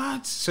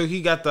 What? So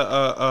he got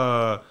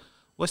the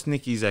what's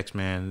Nikki's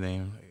ex-man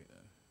name?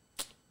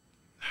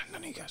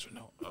 None of you guys would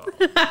know.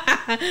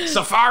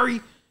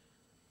 Safari.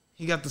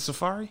 He got the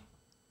Safari.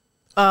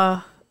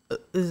 The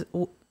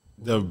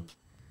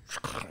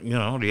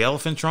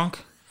elephant trunk.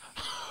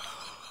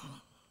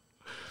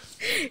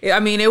 I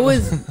mean, it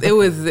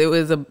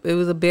was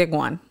a big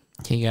one.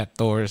 He got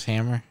Thor's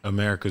hammer.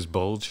 America's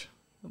bulge.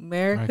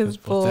 America's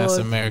bulge. That's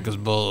America's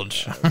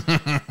bulge.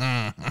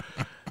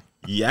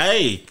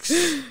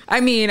 Yikes.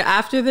 I mean,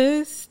 after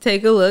this,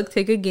 take a look,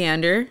 take a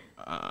gander.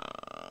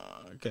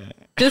 Okay.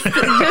 Just to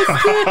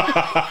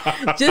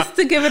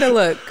give it a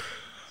look,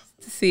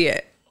 to see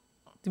it,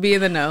 to be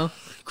in the know.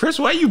 Chris,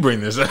 why you bring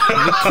this up?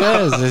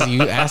 Because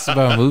you asked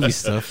about movie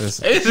stuff. It's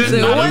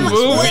not a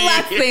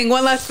movie.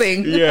 One last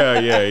thing.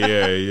 Yeah.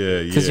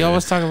 Because you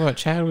always talk about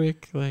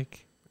Chadwick,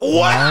 like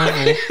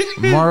what?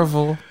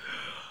 Marvel.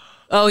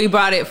 Oh, he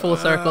brought it full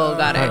circle.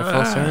 Got it.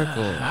 Full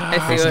circle. I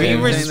see what Be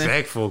you're saying there.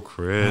 respectful,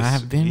 Chris. I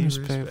have been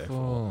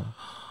respectful.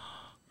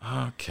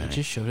 Okay. He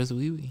just showed us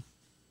wee.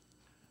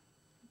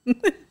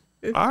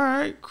 All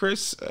right,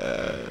 Chris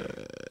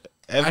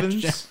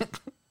Evans.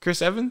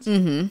 Chris Evans?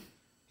 Mm-hmm.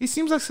 He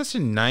seems like such a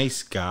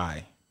nice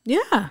guy.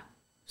 Yeah.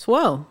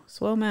 Swell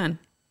man.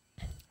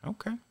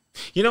 Okay.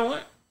 You know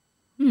what?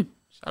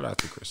 Shout out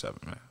to Chris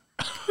Evans,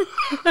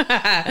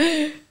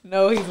 man.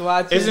 No, he's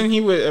watching. Isn't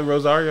he with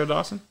Rosario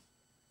Dawson?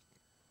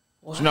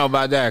 What you know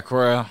about that,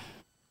 Corel?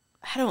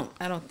 I don't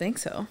think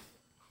so.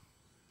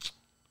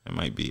 It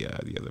might be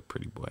the other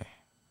pretty boy.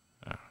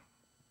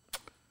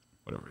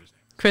 Whatever his name.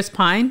 Chris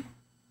Pine?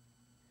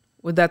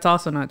 Well, that's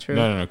also not true.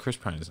 No. Chris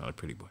Pine is not a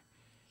pretty boy.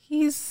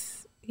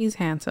 He's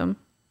handsome.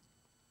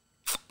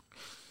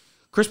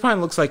 Chris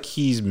Pine looks like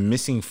he's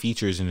missing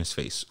features in his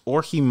face,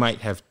 or he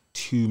might have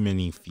too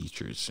many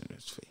features in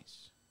his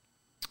face.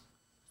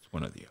 It's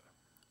one or the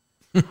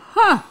other.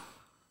 Huh.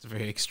 It's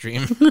very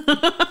extreme.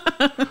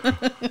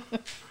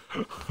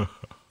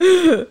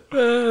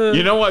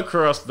 You know what,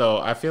 Cross,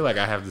 though? I feel like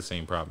I have the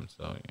same problem,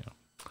 so,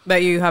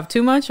 That you have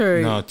too much, or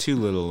No, too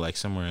little, like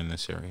somewhere in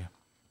this area.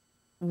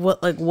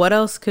 what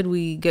else could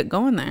we get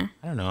going there?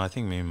 I don't know. I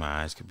think maybe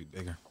my eyes could be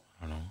bigger.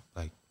 I don't know.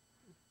 Like,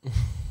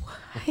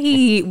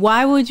 Hey,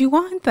 why would you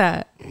want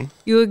that?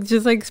 You look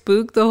just like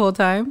spooked the whole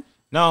time.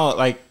 no,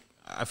 like,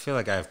 I feel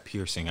like I have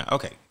piercing.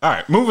 Okay. All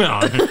right, moving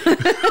on.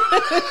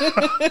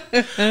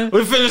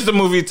 We finished the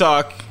movie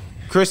talk.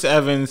 Chris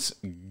Evans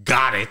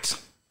got it.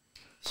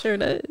 Sure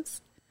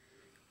does.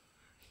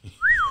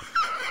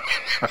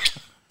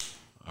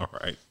 All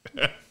right.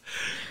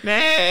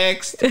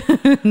 Next.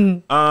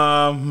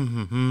 I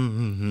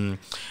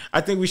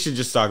think we should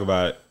just talk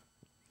about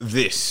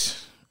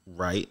this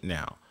right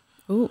now.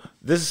 Ooh.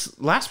 This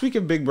last week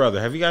of Big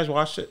Brother, have you guys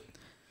watched it?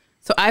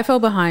 So I fell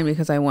behind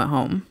because I went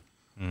home.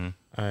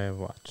 I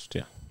watched,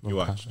 yeah. You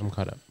watched? I'm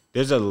caught up.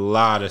 There's a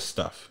lot of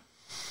stuff.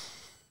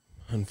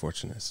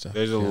 Unfortunate stuff.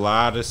 There's a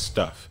lot of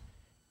stuff.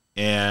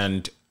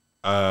 And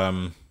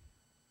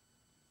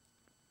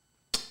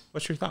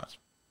what's your thoughts?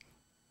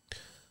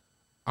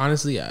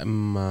 Honestly,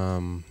 I'm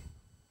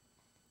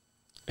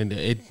and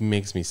it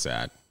makes me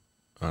sad,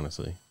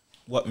 honestly.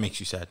 What makes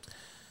you sad?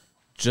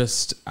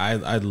 Just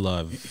I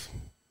love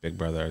Big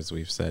Brother, as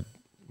we've said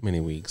many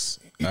weeks.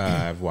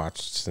 I've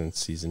watched since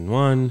season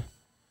 1,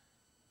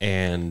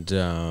 and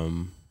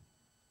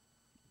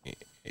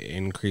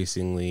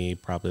increasingly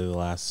probably the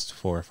last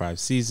 4 or 5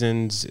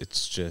 seasons,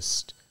 it's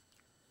just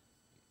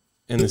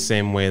in the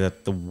same way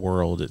that the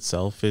world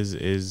itself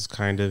is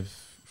kind of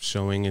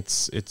showing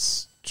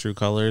its true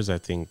colors. I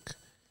think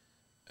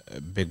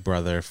Big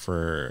Brother,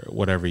 for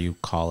whatever you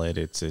call it,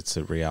 it's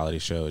a reality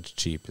show, it's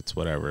cheap, it's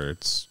whatever,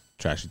 it's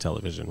trashy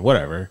television,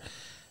 whatever.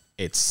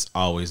 It's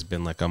always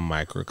been like a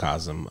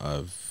microcosm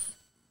of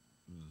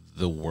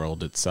the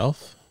world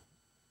itself.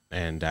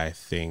 And I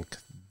think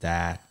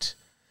that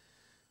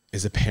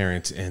is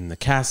apparent in the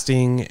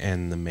casting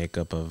and the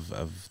makeup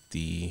of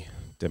the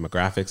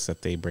demographics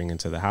that they bring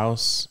into the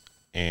house.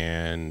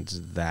 And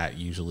that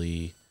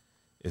usually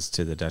is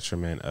to the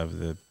detriment of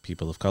the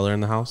people of color in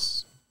the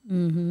house,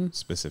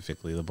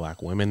 specifically the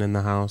black women in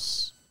the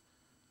house.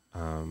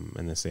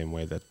 In the same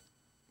way that,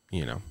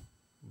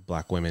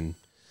 black women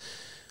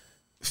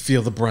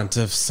feel the brunt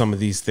of some of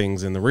these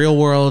things in the real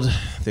world,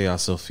 they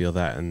also feel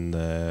that in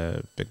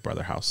the Big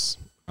Brother house.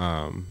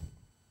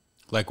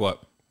 Like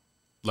what?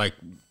 Like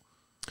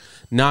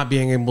not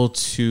being able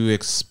to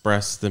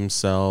express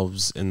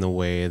themselves in the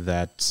way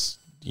that,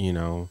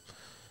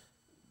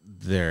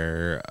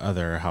 their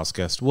other house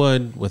guest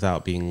would,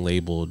 without being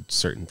labeled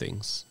certain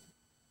things.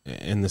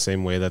 In the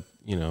same way that,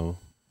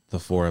 the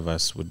 4 of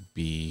us would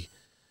be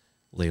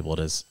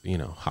labeled as,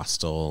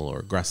 hostile or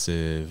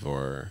aggressive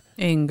or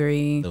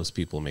Angry. those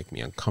people make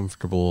me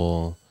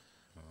uncomfortable.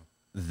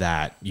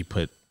 That you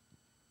put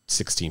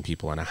 16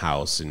 people in a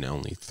house and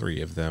only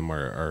 3 of them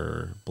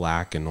are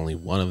black and only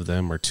 1 of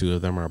them or 2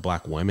 of them are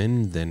black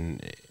women, then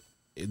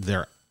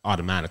they're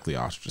automatically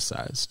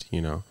ostracized,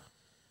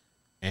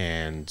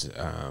 And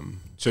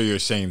so you're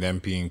saying them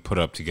being put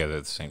up together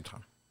at the same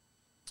time?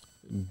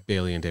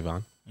 Bailey and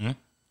Devon. Mm-hmm.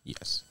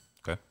 Yes.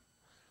 Okay.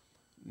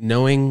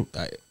 Knowing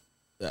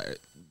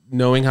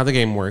how the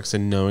game works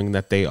and knowing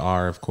that they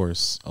are, of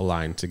course,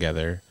 aligned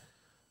together,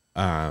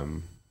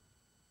 there's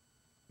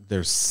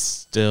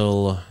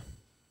still,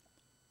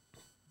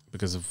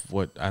 because of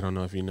what, I don't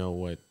know if you know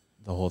what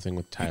the whole thing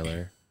with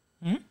Tyler.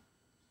 Mm-hmm.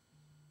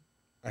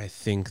 I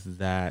think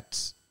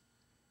that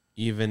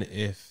even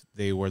if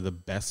they were the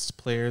best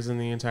players in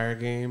the entire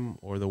game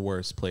or the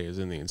worst players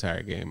in the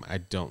entire game, I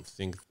don't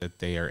think that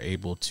they are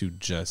able to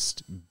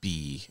just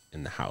be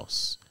in the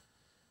house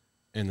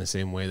in the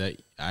same way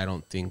that I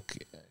don't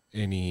think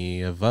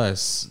any of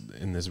us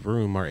in this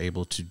room are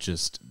able to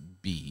just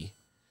be.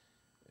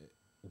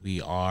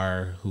 We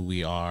are who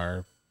we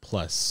are,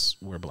 plus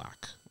we're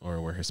black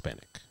or we're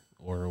Hispanic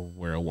or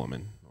we're a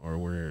woman or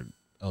we're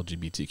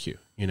LGBTQ,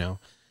 you know?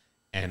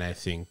 And I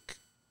think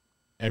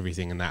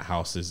everything in that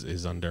house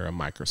is under a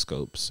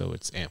microscope, so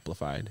it's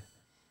amplified.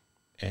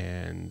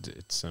 And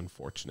it's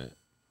unfortunate.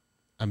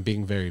 I'm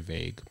being very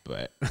vague,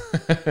 but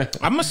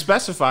I'm gonna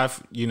specify.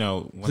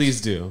 Please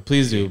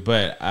do.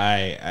 But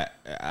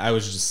I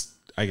was just,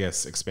 I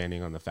guess,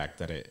 expanding on the fact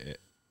that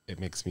it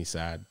makes me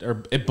sad,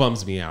 or it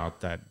bums me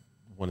out that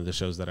one of the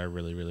shows that I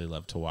really, really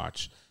love to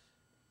watch,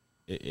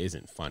 it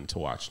isn't fun to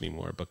watch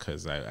anymore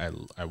because I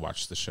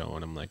watch the show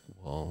and I'm like,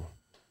 well,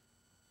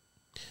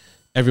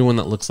 everyone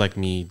that looks like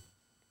me,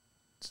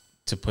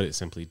 to put it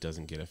simply,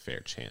 doesn't get a fair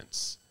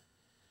chance.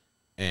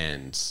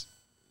 And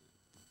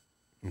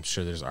I'm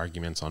sure there's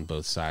arguments on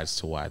both sides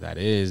to why that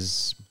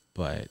is,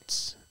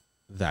 but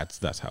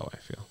that's how I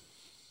feel.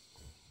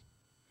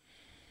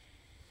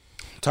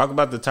 Talk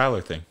about the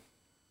Tyler thing.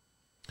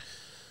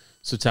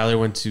 So Tyler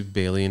went to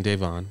Bailey and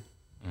Devon.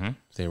 Mm-hmm.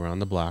 They were on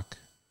the block.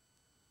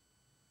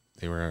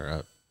 They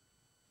were,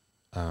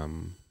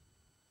 I'm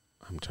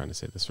trying to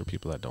say this for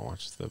people that don't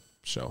watch the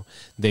show.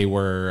 They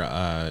were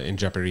in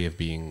jeopardy of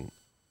being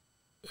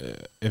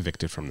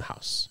evicted from the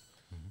house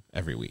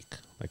every week,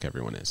 like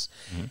everyone is.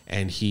 Mm-hmm.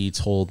 And he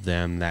told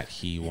them that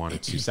he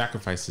wanted to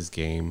sacrifice his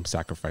game,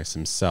 sacrifice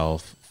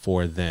himself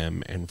for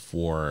them and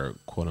for,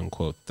 quote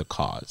unquote, the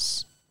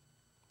cause.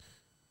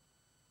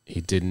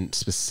 He didn't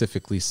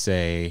specifically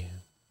say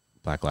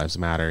Black Lives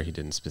Matter. He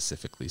didn't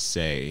specifically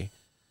say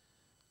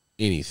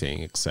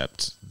anything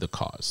except the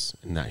cause,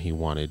 and that he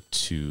wanted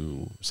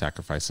to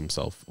sacrifice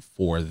himself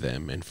for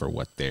them and for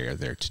what they are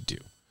there to do.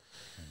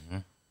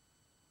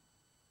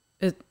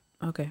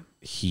 Okay.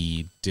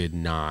 He did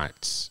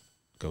not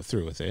go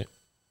through with it.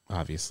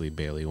 Obviously,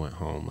 Bailey went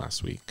home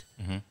last week.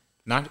 Mm-hmm.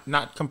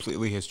 Not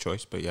completely his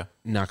choice, but yeah.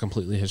 Not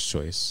completely his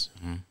choice.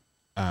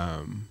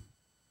 Mm-hmm.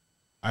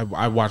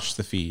 I watch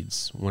the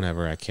feeds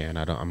whenever I can.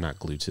 I'm not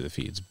glued to the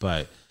feeds,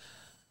 but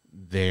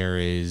there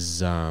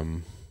is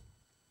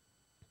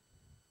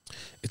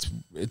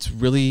it's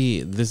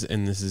really this,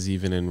 and this is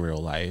even in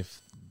real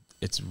life.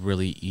 It's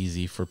really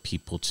easy for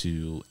people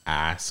to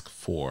ask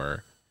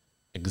for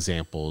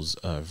examples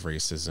of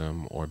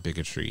racism or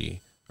bigotry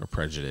or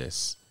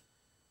prejudice,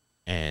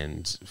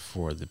 and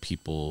for the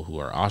people who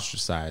are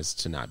ostracized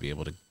to not be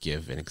able to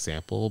give an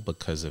example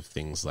because of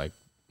things like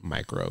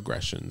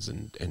microaggressions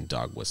and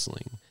dog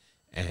whistling.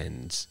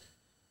 And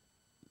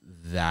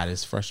that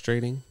is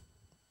frustrating,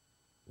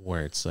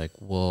 where it's like,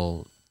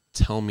 well,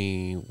 tell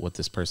me what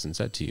this person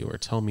said to you, or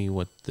tell me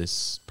what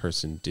this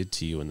person did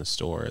to you in the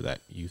store that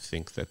you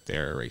think that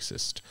they're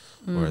racist,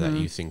 or that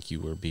you think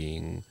you were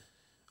being,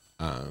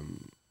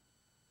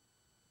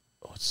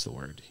 what's the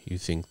word? You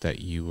think that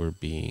you were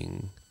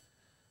being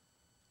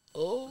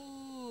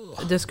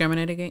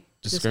discriminated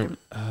against?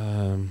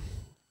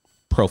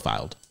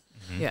 Profiled.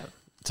 Mm-hmm. Yeah.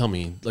 Tell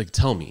me.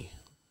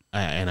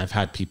 And I've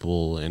had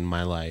people in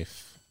my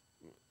life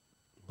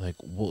like,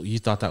 well, you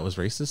thought that was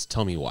racist?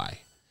 Tell me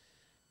why.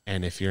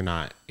 And if you're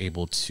not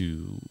able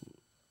to,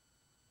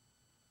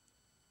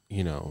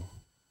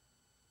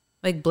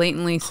 like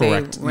blatantly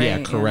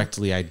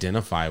correctly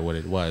identify what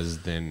it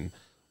was, then,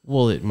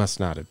 well, it must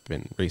not have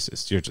been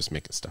racist. You're just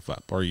making stuff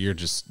up, or you're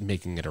just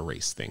making it a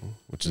race thing,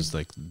 which is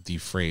like the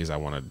phrase I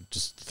want to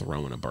just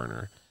throw in a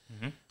burner.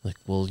 Mm-hmm. Like,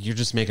 well, you're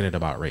just making it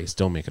about race.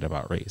 Don't make it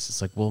about race.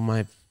 It's like, well,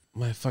 my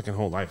fucking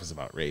whole life is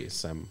about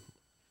race. I'm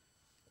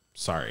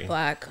sorry.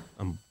 Black.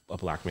 I'm a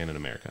black man in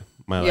America.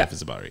 My life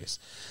is about race.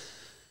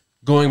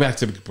 Going back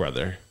to Big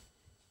Brother,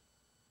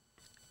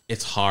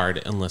 it's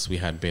hard unless we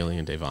had Bailey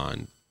and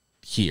Devon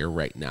here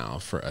right now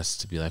for us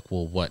to be like,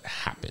 well, what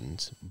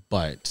happened?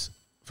 But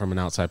from an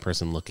outside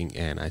person looking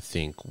in, I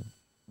think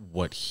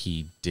what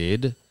he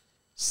did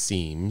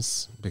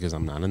seems, because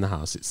I'm not in the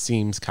house, it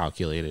seems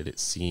calculated, it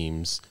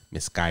seems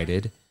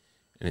misguided,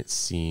 and it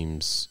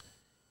seems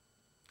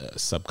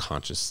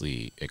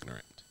subconsciously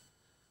ignorant.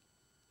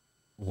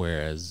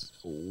 Where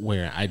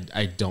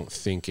I don't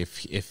think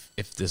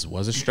if this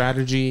was a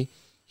strategy,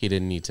 he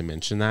didn't need to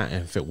mention that.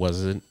 And if it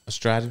wasn't a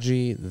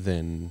strategy,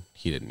 then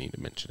he didn't need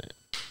to mention it.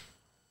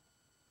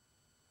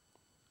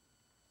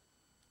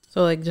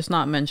 So like, just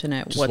not mention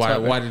it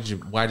whatsoever.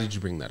 Why did you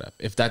bring that up?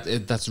 If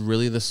that's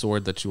really the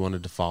sword that you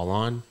wanted to fall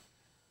on,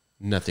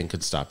 nothing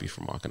could stop you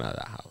from walking out of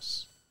that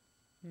house.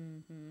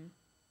 Mm-hmm.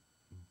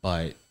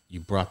 but you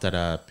brought that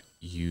up.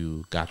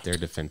 You got their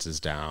defenses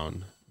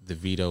down. The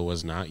veto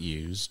was not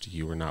used.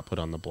 You were not put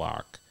on the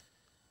block.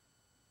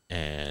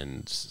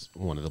 And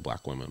one of the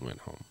black women went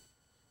home.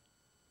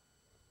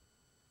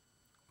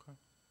 Okay.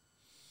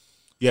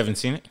 You haven't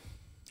seen it?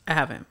 I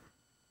haven't.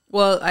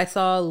 Well, I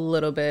saw a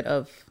little bit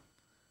of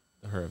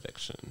her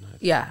eviction.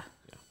 Yeah.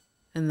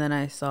 And then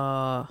I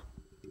saw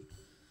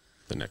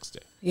the next day.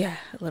 Yeah,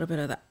 a little bit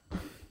of that.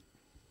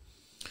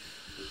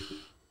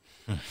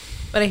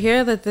 But I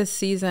hear that this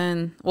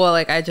season, well,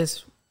 like I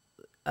just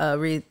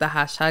read the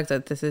hashtags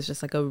that this is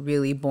just like a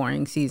really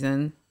boring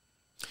season.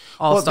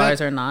 All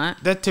stars or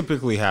not. That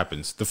typically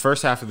happens. The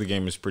first half of the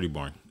game is pretty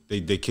boring.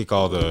 They kick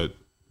all the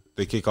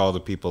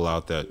people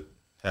out that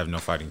have no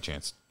fighting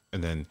chance,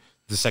 and then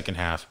the second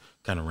half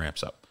kind of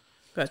ramps up.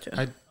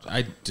 Gotcha.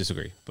 I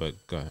disagree, but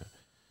go ahead.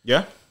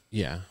 Yeah?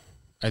 Yeah.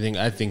 I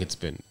think it's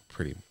been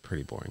pretty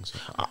boring so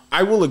far.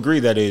 I will agree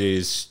that it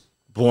is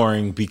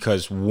boring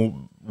because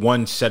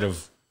one set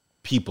of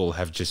people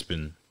have just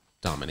been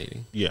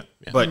dominating. Yeah.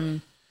 But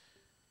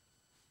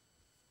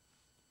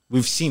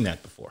we've seen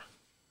that before.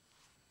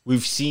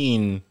 We've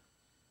seen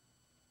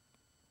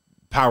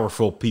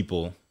powerful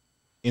people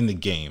in the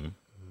game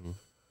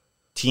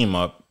team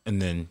up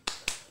and then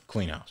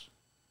clean house.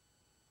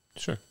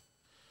 Sure.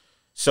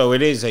 So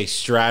it is a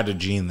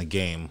strategy in the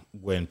game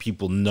when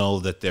people know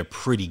that they're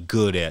pretty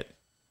good at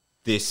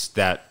this,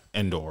 that,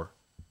 and/or,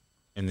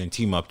 and then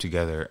team up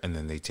together, and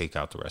then they take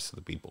out the rest of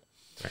the people.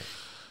 Right.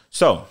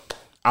 So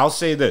I'll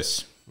say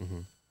this. Mm-hmm.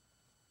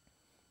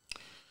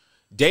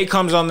 Day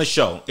comes on the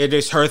show. It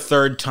is her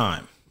third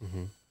time.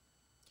 Mm-hmm.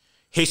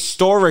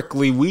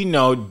 Historically, we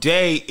know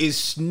Day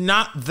is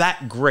not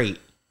that great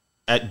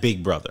at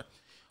Big Brother.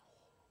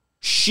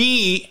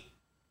 She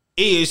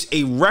is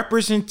a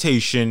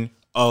representation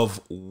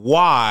of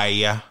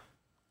why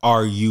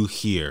are you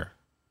here?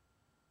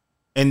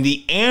 And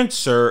the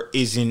answer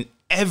is in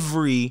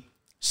every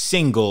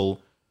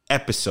single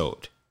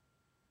episode.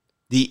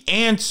 The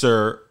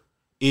answer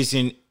is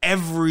in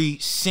every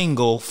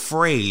single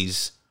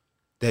phrase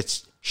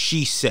that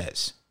she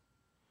says.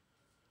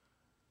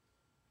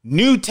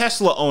 New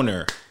Tesla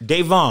owner,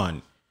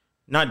 Bailey,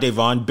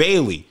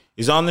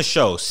 is on the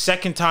show.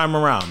 Second time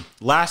around.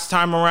 Last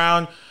time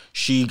around,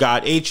 she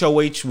got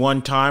HOH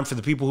one time. For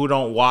the people who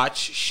don't watch,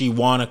 she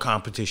won a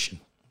competition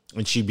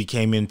and she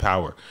became in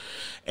power.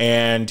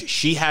 And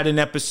she had an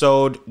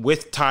episode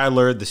with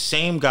Tyler, the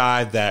same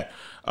guy that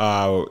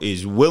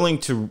is willing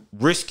to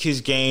risk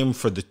his game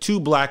for the two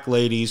black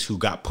ladies who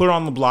got put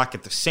on the block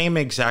at the same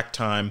exact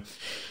time.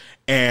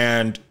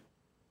 And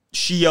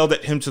she yelled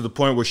at him to the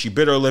point where she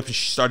bit her lip and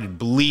she started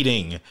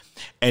bleeding.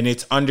 And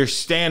it's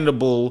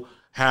understandable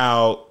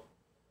how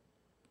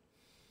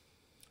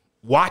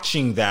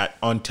watching that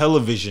on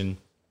television,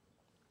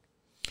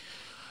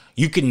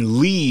 you can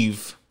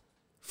leave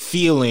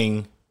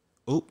feeling,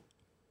 oh,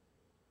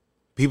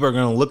 people are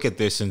going to look at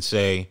this and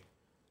say,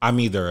 I'm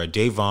either a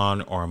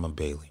Da'Vonne or I'm a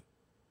Bailey.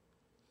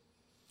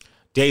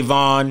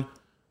 Da'Vonne,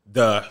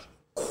 the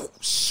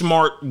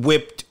smart,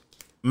 whipped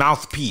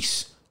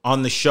mouthpiece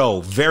on the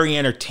show, very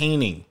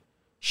entertaining.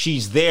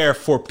 She's there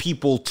for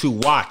people to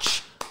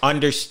watch,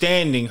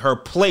 understanding her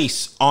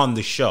place on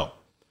the show.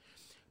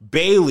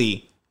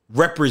 Bailey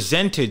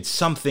represented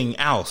something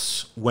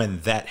else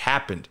when that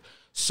happened.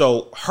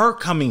 So her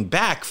coming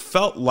back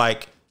felt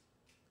like,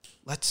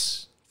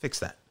 let's fix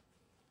that.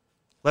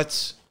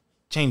 Let's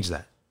change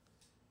that.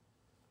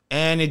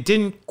 And it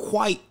didn't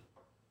quite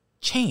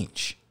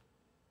change.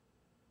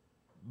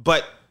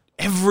 But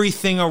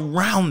everything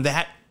around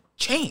that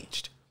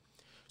changed.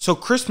 So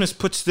Christmas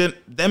puts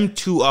them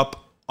two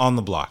up on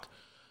the block.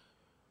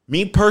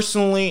 Me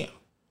personally,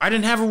 I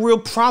didn't have a real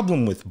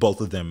problem with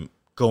both of them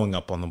going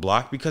up on the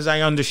block because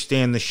I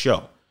understand the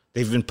show.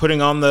 They've been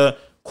putting on the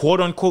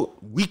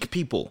quote-unquote weak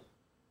people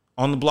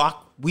on the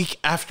block week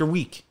after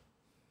week.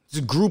 It's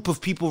a group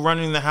of people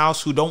running the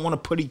house who don't want to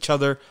put each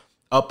other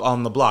up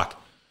on the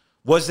block.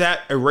 Was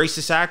that a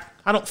racist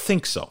act? I don't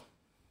think so.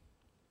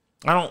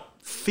 I don't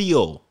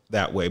feel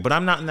that way, but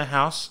I'm not in the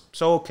house,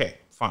 so okay,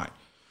 fine.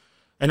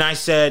 And I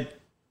said,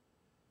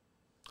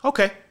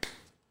 okay,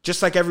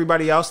 just like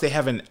everybody else, they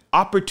have an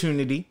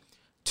opportunity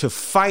to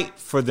fight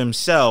for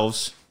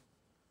themselves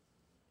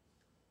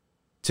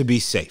to be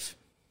safe.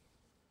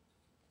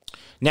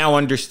 Now,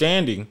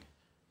 understanding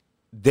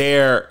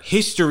their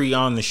history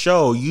on the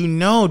show, you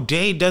know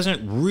Day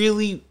doesn't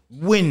really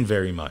win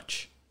very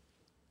much.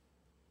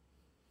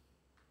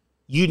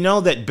 You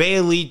know that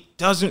Bailey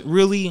doesn't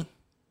really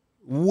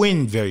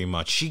win very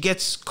much. She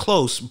gets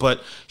close,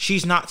 but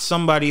she's not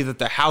somebody that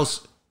the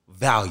house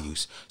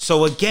values.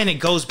 So again, it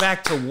goes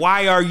back to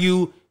why are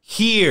you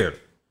here?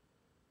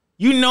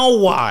 You know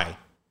why.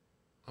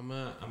 I'm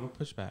gonna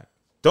push back.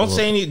 Don't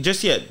say any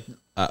just yet.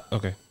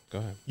 Okay, go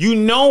ahead. You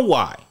know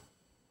why.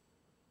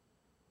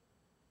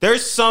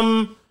 There's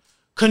some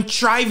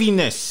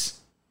contriviness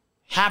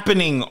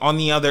happening on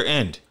the other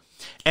end.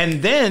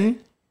 And then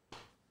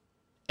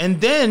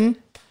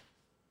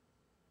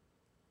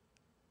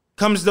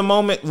comes the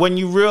moment when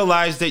you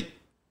realize that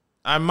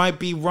I might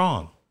be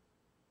wrong.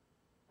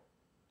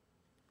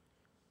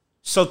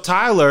 So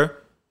Tyler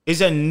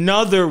is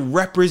another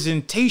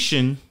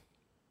representation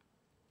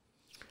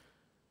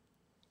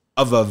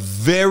of a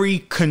very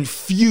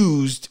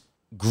confused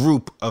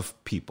group of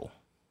people.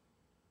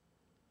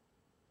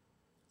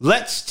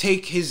 Let's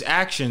take his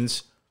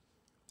actions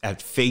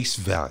at face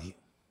value.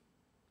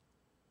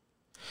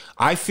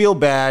 I feel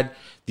bad.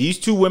 These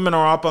two women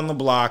are up on the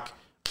block.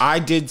 I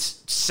did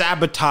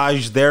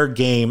sabotage their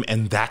game,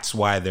 and that's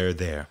why they're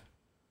there.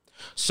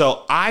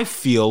 So I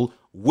feel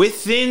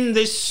within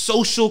this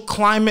social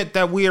climate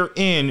that we are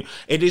in,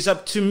 it is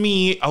up to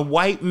me, a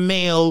white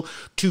male,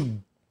 to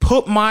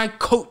put my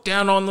coat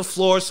down on the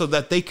floor so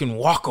that they can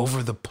walk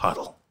over the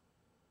puddle.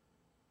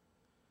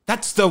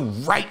 That's the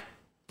right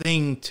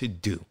thing to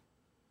do.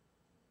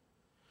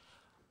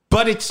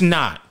 But it's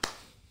not.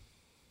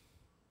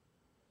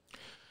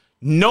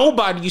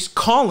 Nobody's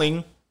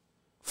calling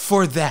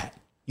for that.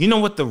 You know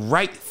what the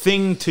right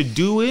thing to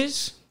do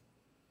is?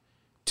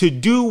 To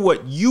do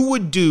what you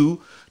would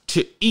do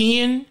to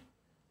Ian,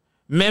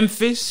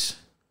 Memphis,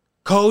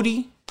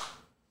 Cody,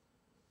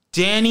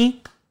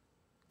 Danny,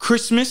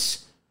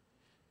 Christmas.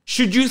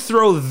 Should you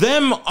throw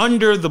them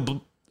under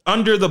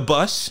the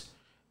bus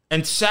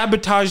and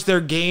sabotage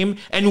their game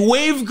and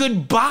wave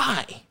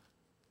goodbye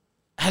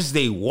as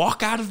they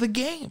walk out of the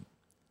game?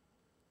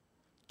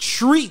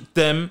 Treat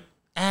them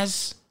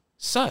as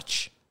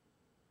such.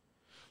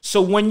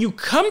 So when you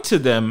come to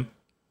them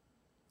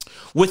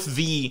with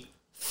the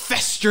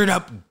festered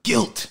up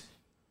guilt,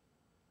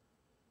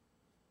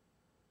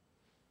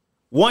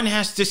 one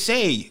has to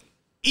say,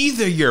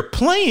 either you're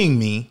playing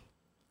me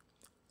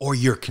or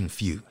you're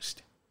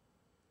confused.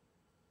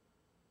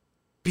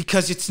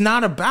 Because it's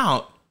not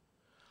about,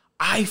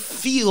 I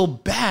feel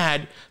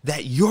bad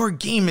that your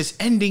game is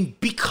ending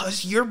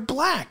because you're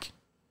black.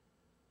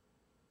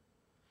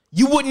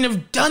 You wouldn't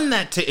have done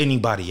that to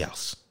anybody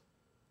else.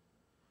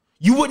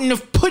 You wouldn't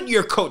have put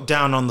your coat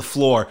down on the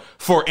floor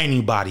for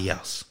anybody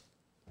else.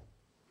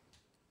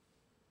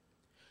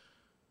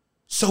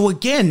 So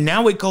again,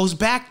 now it goes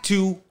back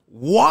to,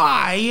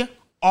 why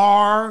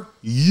are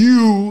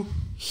you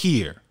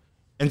here?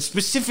 And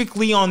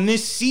specifically on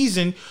this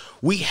season,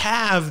 we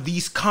have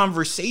these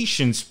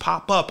conversations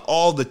pop up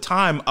all the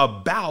time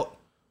about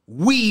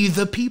we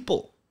the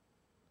people.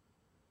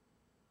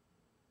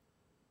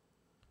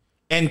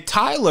 And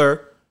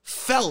Tyler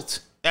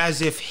felt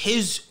as if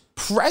his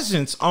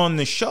presence on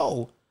the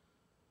show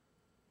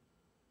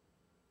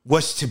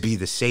was to be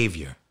the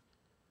savior.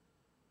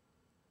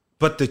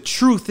 But the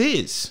truth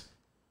is,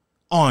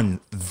 on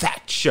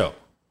that show,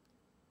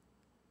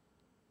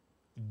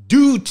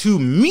 do to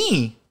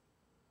me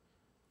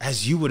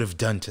as you would have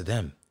done to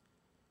them.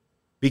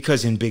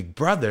 Because in Big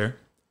Brother,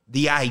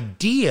 the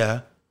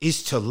idea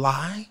is to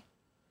lie,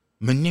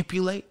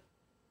 manipulate,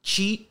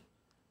 cheat,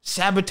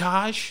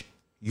 sabotage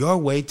your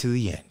way to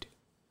the end.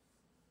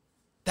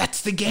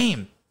 That's the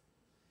game.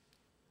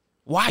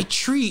 Why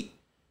treat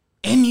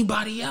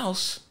anybody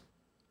else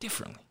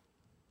differently?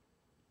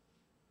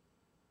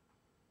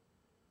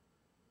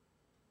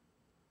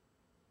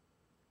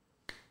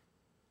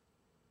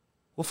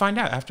 We'll find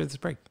out after this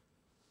break.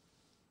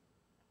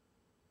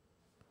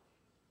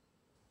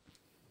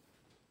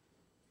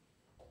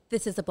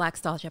 This is a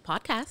Blackstalgia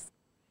podcast.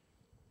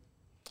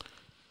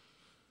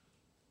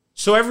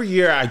 So every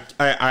year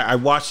I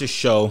watch this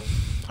show.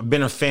 I've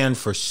been a fan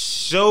for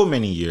so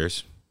many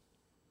years.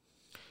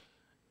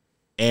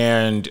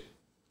 And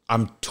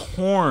I'm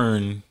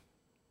torn.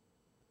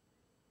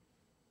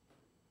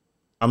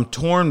 I'm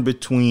torn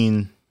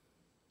between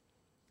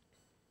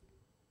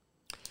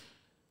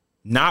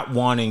not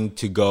wanting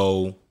to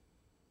go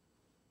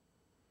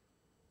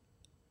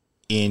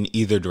in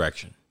either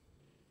direction.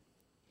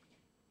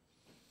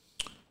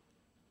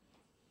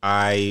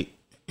 I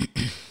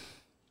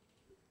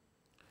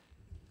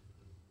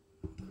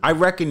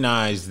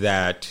recognize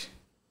that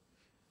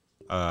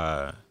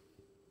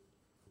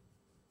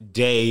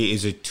Day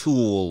is a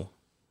tool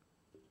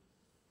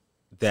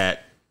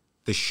that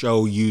the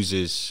show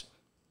uses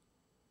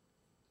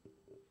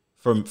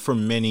for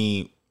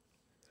many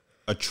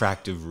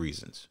attractive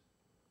reasons.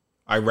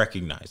 I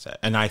recognize that.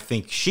 And I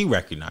think she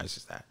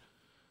recognizes that.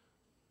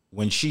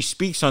 When she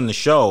speaks on the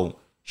show,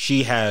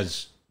 she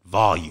has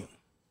volume.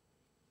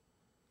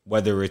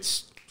 Whether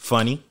it's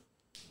funny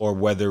or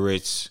whether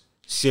it's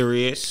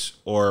serious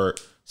or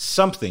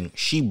something,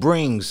 she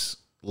brings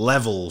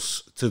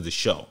levels to the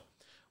show.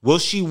 Will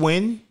she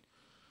win?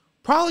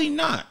 Probably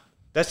not.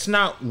 That's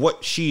not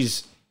what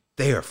she's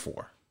there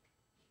for.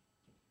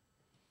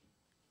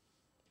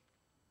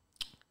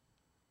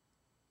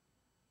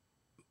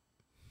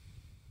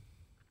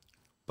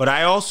 But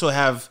I also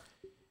have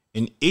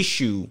an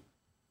issue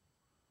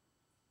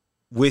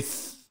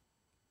with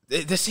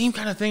the same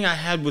kind of thing I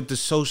had with the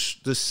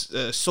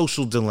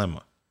social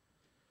dilemma.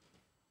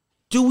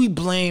 Do we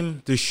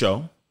blame the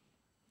show,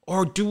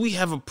 or do we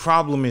have a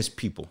problem as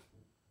people?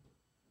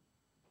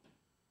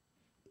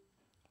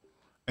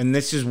 And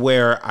this is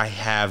where I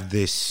have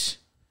this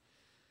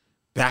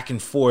back and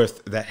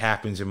forth that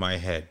happens in my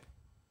head,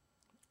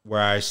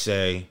 where I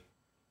say,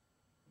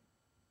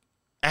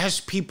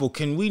 as people,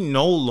 can we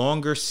no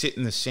longer sit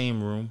in the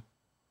same room?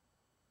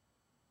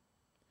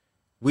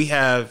 We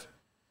have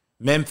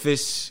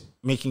Memphis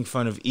making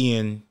fun of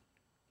Ian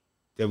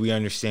that we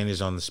understand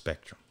is on the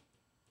spectrum.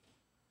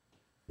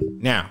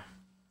 Now,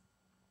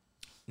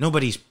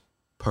 nobody's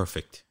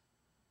perfect,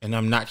 and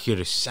I'm not here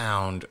to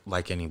sound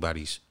like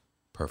anybody's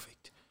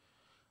perfect.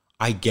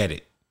 I get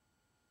it.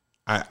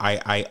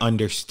 I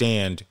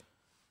understand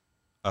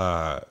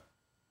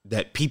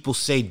that people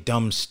say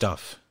dumb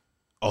stuff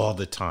all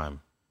the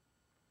time.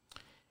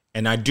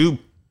 And I do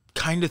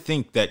kind of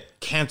think that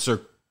cancel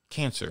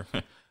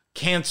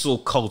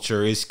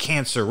culture is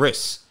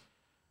cancerous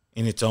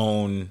in its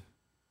own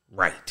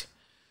right.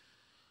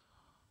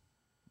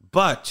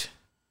 But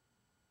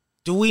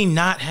do we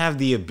not have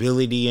the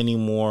ability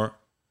anymore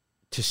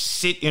to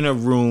sit in a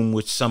room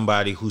with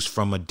somebody who's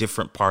from a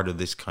different part of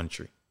this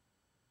country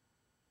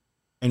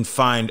and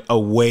find a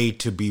way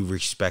to be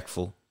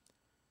respectful?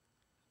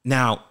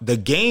 Now, the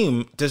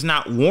game does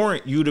not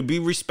warrant you to be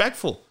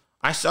respectful.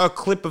 I saw a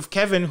clip of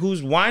Kevin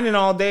who's whining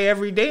all day,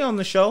 every day on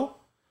the show,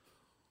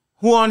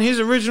 who on his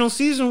original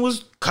season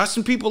was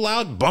cussing people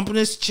out, bumping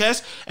his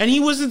chest, and he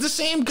wasn't the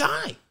same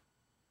guy.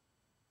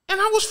 And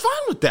I was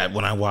fine with that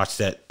when I watched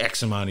that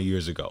X amount of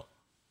years ago.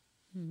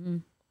 Mm-hmm.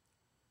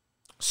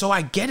 So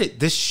I get it.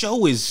 The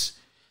show is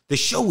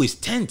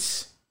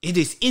tense. It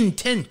is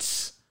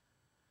intense.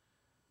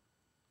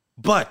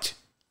 But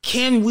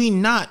can we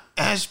not,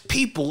 as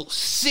people,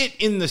 sit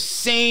in the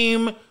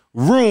same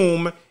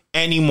room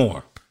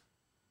anymore?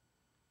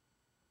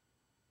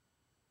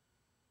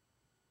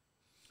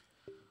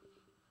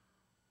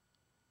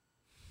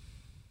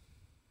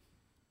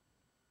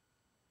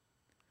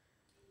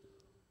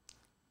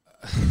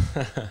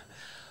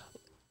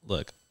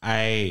 Look,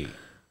 I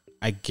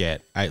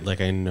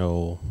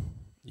know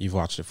you've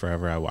watched it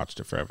forever. I watched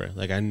it forever.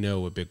 Like, I know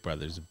what Big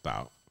Brother's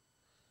about.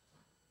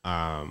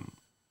 I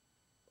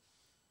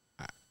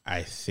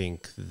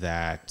think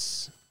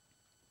that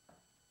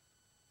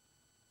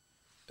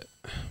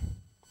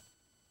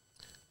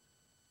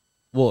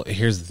well,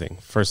 here's the thing.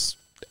 First,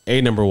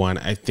 number one,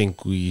 I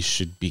think we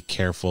should be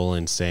careful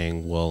in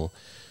saying, well,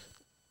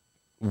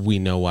 we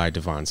know why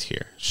Devon's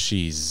here.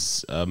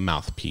 She's a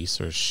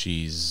mouthpiece, or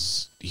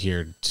she's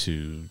here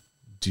to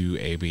do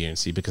A, B, and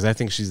C, because I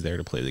think she's there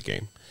to play the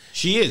game.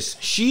 She is.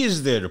 She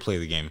is there to play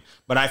the game,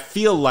 but I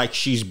feel like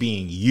she's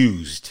being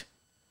used.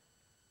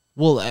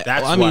 Well,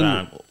 that's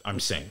what I'm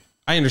saying.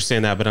 I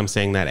understand that, but I'm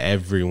saying that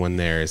everyone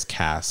there is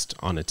cast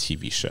on a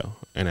TV show.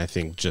 And I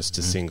think just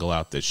to single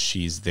out that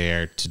she's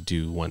there to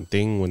do one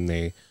thing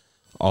when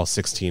all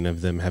 16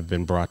 of them have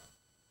been brought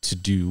to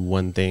do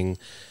one thing,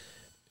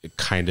 it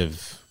kind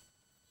of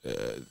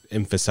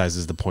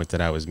emphasizes the point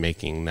that I was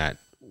making, that,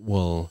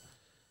 well,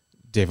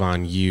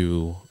 Devon,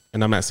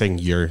 and I'm not saying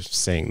you're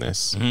saying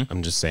this. Mm-hmm.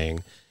 I'm just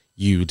saying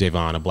you,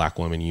 Devon, a black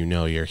woman,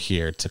 you're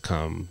here to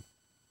come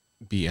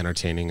be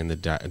entertaining in the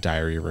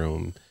diary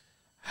room,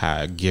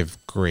 give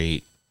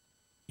great,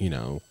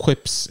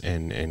 quips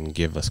and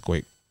give us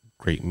great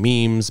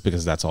memes,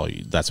 because that's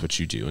what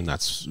you do, and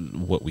that's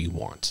what we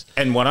want.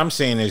 And what I'm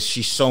saying is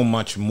she's so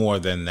much more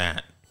than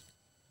that.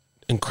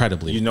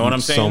 Incredibly. You know what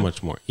I'm saying? So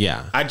much more.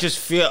 Yeah. I just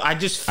feel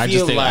like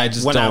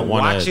when I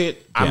watch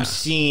it, I'm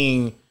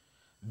seeing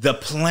the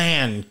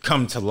plan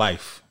come to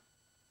life.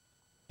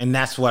 And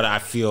that's what I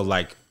feel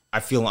like. I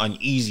feel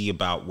uneasy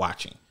about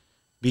watching,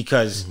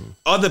 because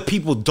other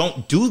people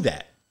don't do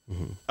that.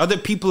 Mm-hmm. Other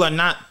people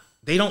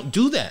they don't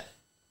do that.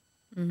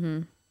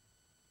 Mm-hmm.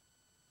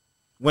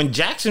 When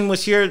Jackson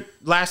was here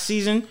last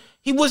season,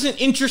 he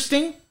wasn't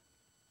interesting.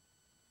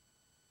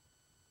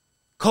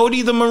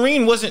 Cody the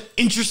Marine wasn't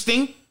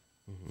interesting.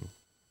 Mm-hmm.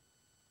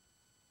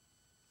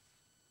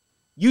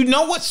 You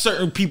know what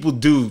certain people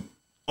do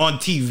on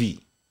TV.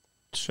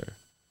 Sure.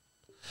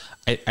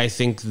 I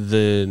think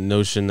the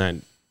notion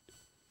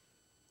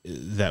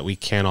that we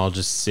can't all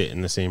just sit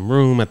in the same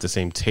room at the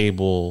same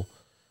table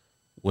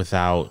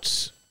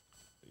without,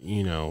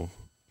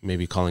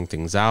 maybe calling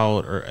things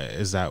out, or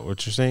is that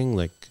what you're saying?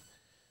 Like,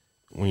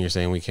 when you're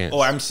saying we can't?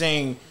 Oh, I'm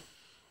saying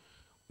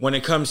when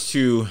it comes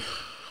to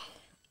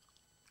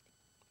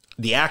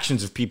the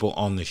actions of people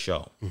on the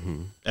show,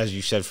 as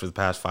you said, for the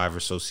past 5 or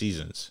so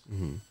seasons,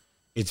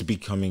 it's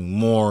becoming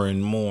more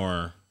and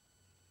more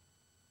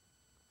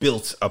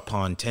built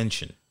upon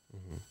tension,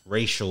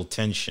 racial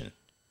tension,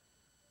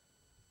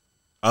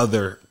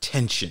 other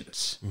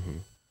tensions.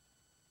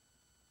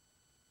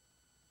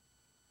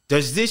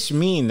 Does this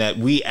mean that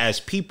we as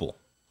people,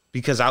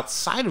 because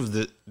outside of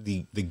the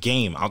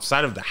game,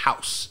 outside of the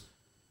house,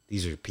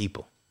 these are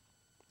people.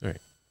 Right.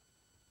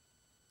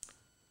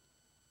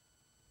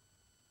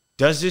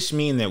 Does this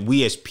mean that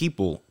we as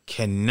people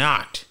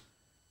cannot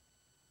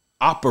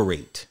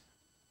operate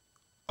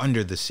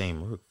under the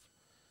same roof?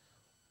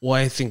 Well,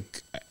 I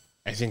think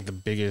the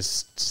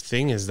biggest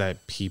thing is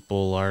that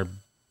people are,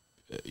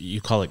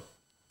 you call it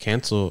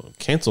cancel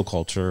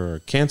culture or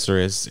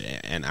cancerous,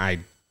 and I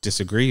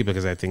disagree,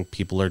 because I think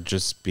people are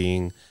just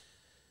being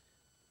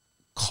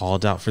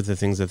called out for the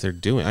things that they're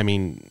doing. I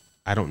mean,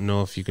 I don't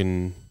know if you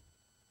can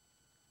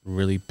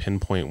really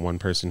pinpoint one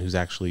person who's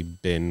actually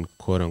been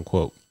quote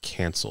unquote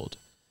canceled.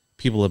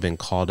 People have been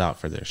called out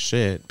for their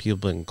shit. People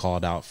have been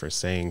called out for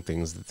saying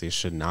things that they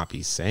should not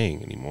be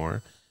saying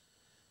anymore.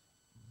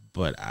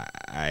 But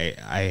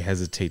I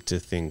hesitate to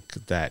think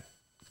that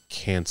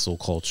cancel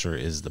culture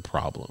is the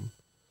problem.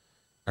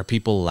 Are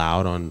people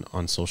loud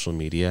on social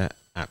media?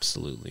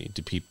 Absolutely.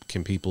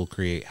 Can people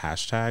create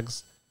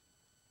hashtags?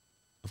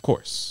 Of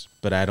course.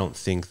 But I don't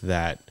think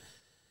that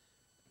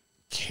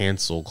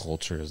cancel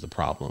culture is the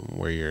problem,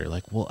 where you're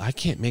like, well, I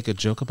can't make a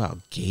joke about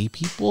gay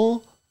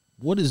people.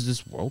 What is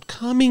this world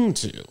coming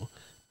to?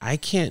 I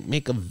can't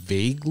make a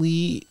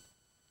vaguely,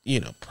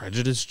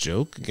 prejudiced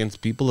joke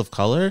against people of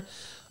color.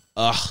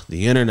 Ugh,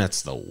 the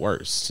internet's the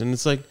worst. And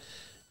it's like,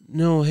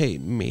 no, hey,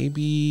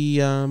 maybe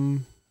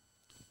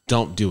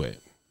don't do it.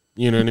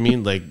 You know what I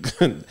mean? Like,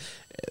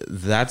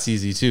 that's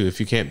easy too. If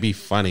you can't be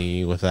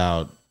funny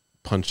without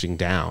punching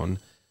down,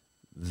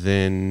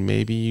 then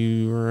maybe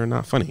you are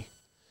not funny.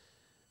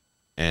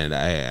 And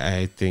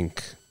I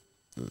think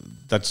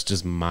that's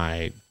just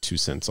my 2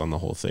 cents on the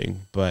whole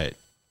thing. But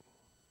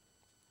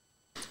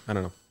I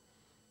don't know.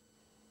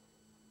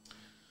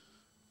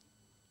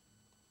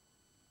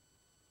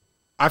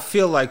 I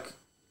feel like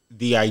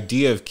the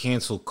idea of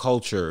cancel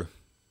culture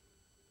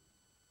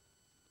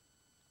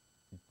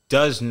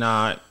does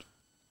not,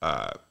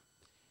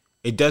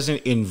 it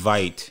doesn't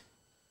invite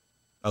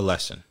a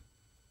lesson.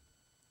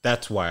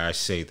 That's why I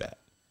say that.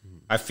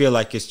 I feel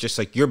like it's just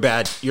like, you're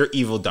bad, you're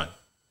evil, done.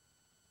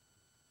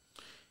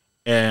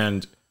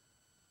 And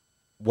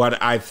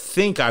what I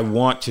think I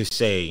want to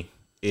say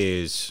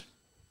is,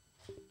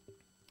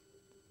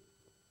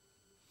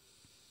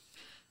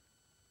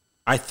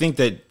 I think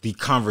that the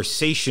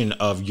conversation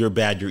of you're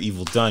bad, you're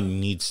evil, done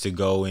needs to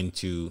go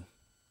into,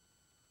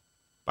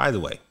 by the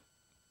way,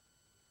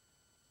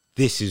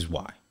 this is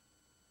why.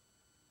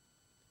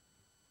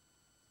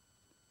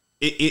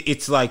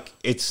 It's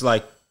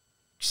like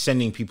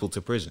sending people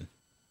to prison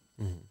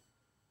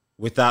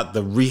without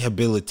the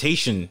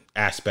rehabilitation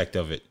aspect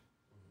of it.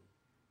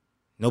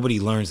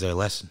 Nobody learns their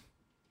lesson.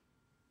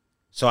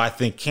 So I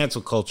think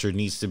cancel culture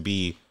needs to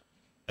be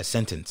a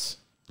sentence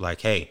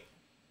like, hey,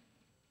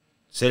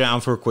 sit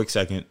down for a quick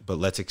second, but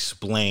let's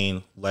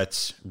explain,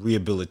 let's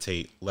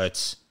rehabilitate,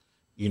 let's,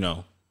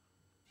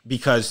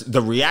 because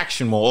the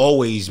reaction will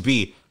always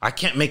be, I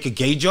can't make a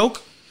gay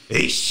joke?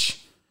 Eesh.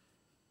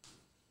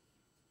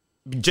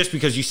 Just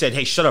because you said,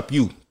 hey, shut up,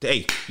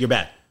 hey, you're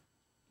bad.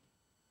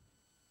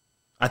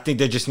 I think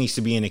there just needs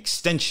to be an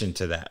extension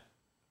to that.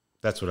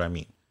 That's what I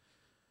mean.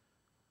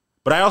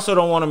 But I also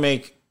don't want to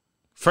make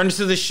friends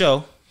of the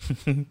show,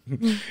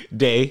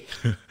 Day,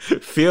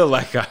 feel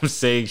like I'm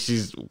saying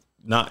she's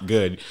not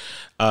good.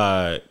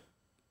 But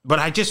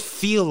I just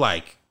feel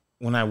like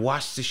when I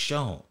watch the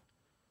show,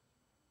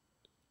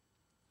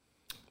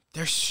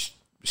 there's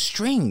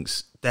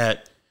strings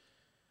that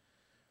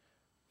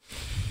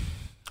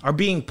are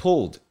being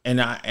pulled. And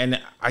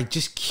I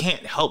just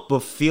can't help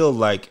but feel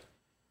like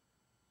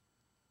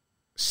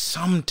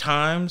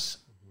sometimes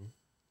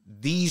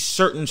these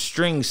certain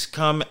strings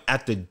come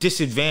at the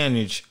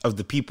disadvantage of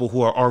the people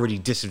who are already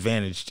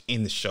disadvantaged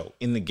in the show,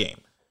 in the game,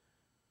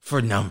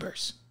 for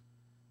numbers.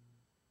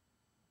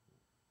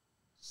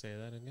 Say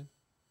that again.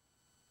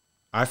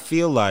 I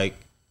feel like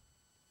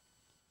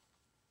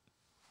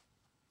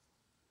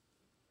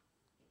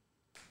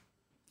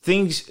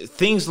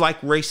things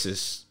like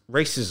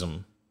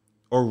racism,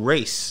 or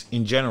race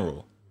in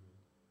general,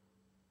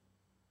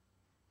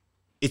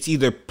 it's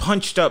either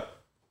punched up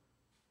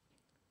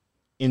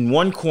in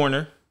one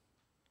corner.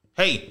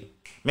 Hey,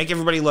 make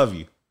everybody love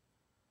you.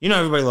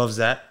 Everybody loves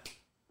that.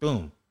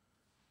 Boom.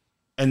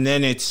 And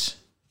then it's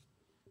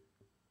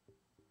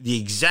the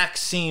exact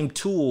same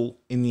tool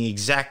in the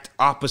exact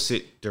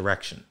opposite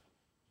direction,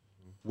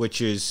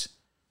 which is,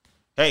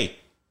 hey,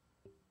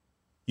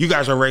 you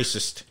guys are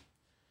racist.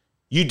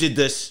 You did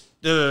this.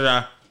 Da, da,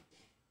 da.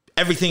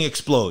 Everything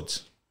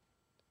explodes.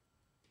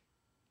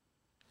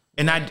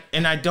 And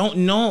I don't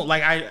know,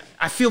 like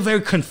I feel very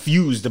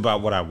confused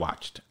about what I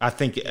watched. I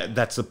think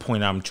that's the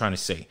point I'm trying to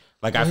say.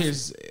 Like, well,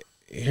 here's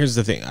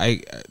the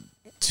thing.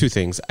 Two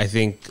things. I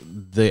think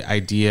the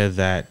idea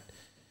that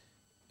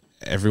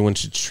everyone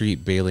should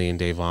treat Bailey and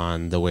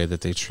Davon the way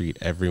that they treat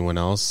everyone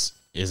else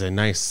is a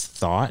nice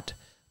thought,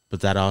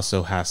 but that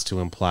also has to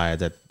imply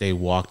that they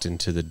walked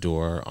into the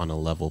door on a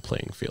level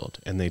playing field,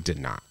 and they did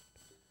not.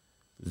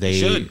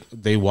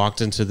 They walked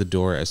into the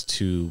door as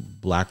two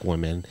black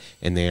women,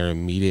 and they are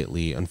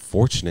immediately,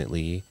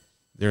 unfortunately,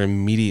 they're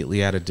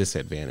immediately at a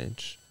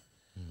disadvantage.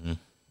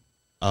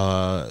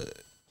 Mm-hmm.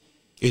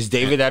 Is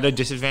David at a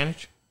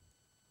disadvantage?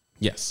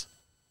 Yes.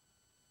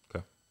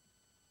 Okay.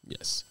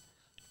 Yes.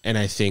 And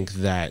I think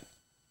that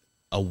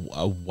a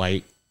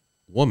white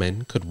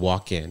woman could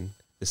walk in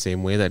the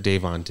same way that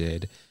Davon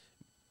did,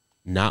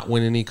 not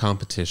win any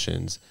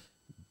competitions,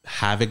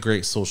 have a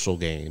great social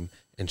game,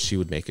 and she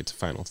would make it to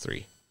Final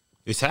Three.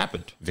 It's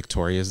happened.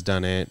 Victoria's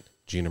done it.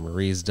 Gina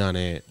Marie's done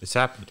it. It's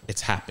happened.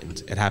 It's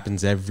happened. It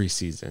happens every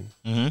season.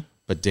 Mm-hmm.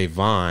 But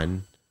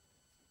Davon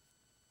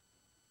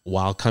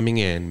while coming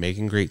in,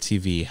 making great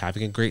TV,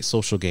 having a great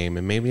social game,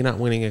 and maybe not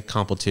winning a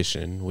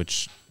competition,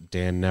 which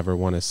Dan never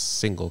won a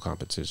single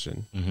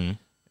competition,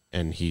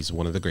 and he's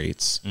one of the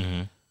greats.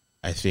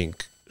 I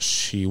think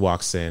she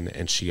walks in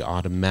and she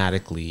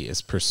automatically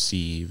is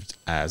perceived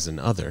as an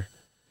other.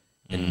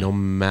 And no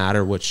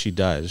matter what she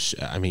does,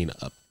 I mean,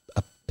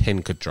 a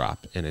pin could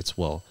drop and it's,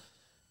 well,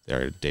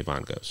 there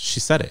Da'Vonne goes. She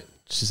said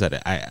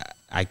it.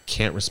 I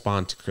can't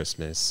respond to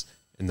Christmas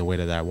in the way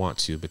that I want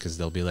to, because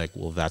they'll be like,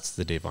 well, that's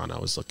the Da'Vonne I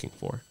was looking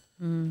for.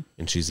 And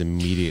she's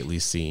immediately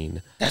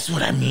seen. That's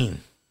what I mean.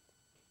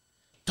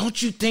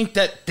 Don't you think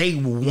that they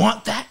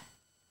want that?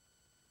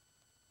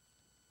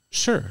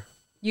 Sure.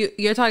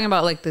 You're talking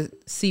about like the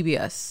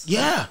CBS.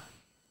 Yeah.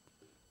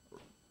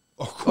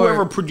 Or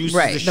whoever produces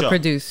the show.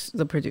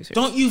 The producers.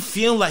 Don't you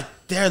feel like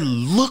they're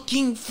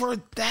looking for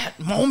that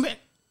moment?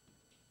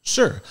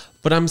 Sure.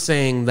 But I'm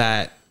saying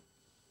that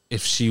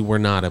if she were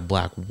not a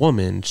black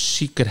woman,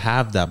 she could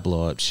have that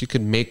blow up. She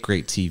could make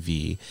great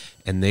TV,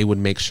 and they would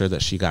make sure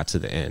that she got to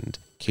the end.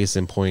 Case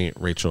in point,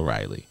 Rachel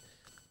Riley.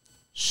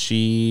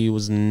 She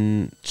was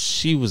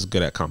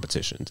good at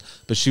competitions,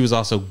 but she was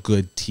also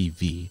good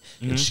TV,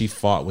 and she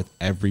fought with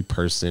every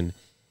person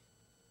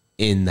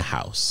in the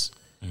house.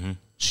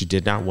 She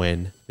did not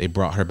win. They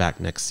brought her back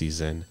next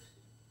season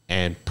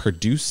and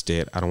produced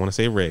it. I don't want to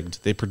say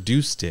rigged. They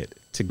produced it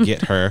to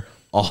get her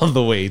all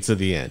the way to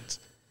the end.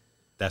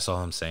 That's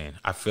all I'm saying.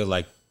 I feel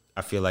like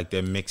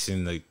they're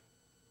mixing the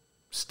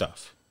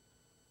stuff.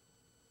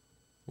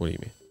 What do you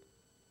mean?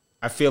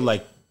 I feel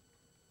like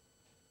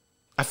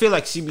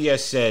CBS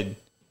said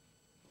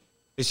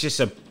it's just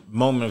a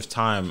moment of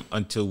time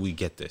until we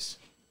get this.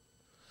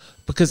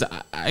 Because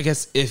I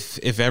guess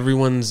if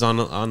everyone's on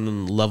a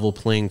level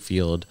playing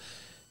field,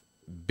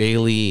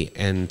 Bailey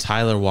and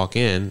Tyler walk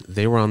in,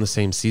 they were on the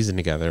same season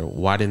together.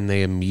 Why didn't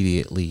they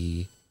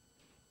immediately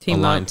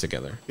align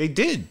together? They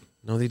did.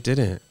 No, they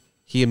didn't.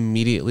 He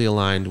immediately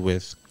aligned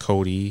with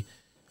Cody,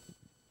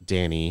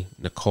 Danny,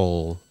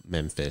 Nicole,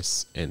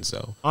 Memphis,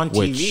 Enzo. On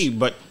TV,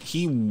 but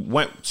he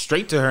went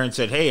straight to her and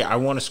said, hey, I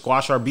want to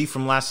squash our beef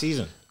from last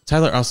season.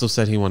 Tyler also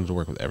said he wanted to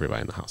work with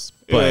everybody in the house.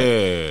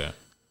 But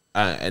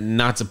and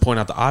not to point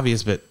out the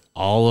obvious, but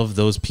all of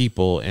those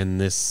people in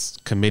this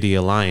committee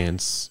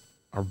alliance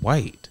are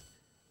white.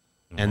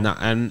 And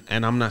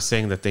I'm not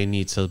saying that they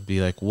need to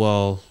be like,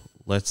 well,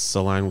 let's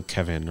align with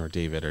Kevin or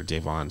David or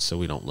Da'Vonne so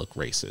we don't look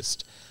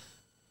racist.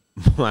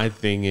 My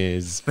thing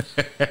is,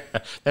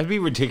 that'd be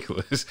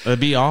ridiculous. That'd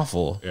be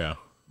awful. Yeah.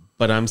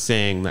 But I'm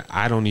saying that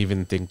I don't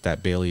even think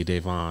that Bailey,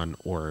 Da'Vonne,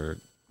 or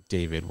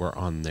David were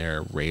on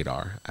their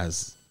radar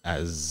as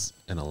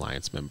an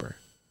alliance member.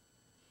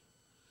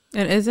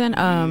 And isn't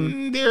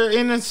they're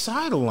in a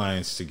side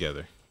alliance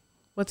together.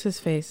 What's his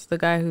face? The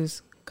guy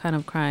who's kind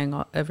of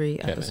crying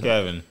every episode.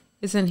 Kevin.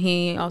 Isn't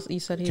he also? You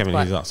said he's Kevin,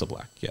 black. He's also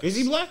black. Yes. Is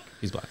he black?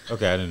 He's black.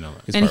 Okay, I didn't know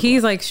that. And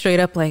he's like straight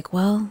up like,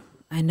 well,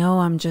 I know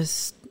I'm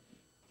just.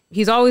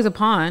 He's always a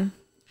pawn.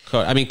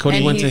 I mean,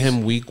 Cody went to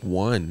him week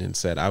 1 and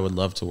said, I would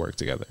love to work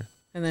together.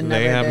 And then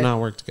they have not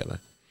worked together.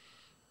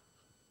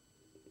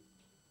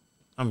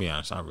 I'll be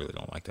honest, I really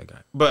don't like that guy.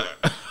 But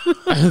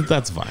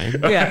that's fine.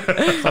 Yeah.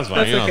 That's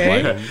fine. You don't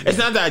like him. It's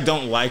not that I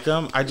don't like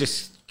him. I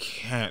just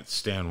can't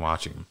stand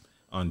watching him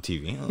on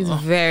TV. He's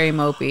very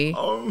mopey.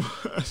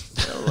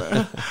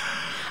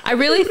 I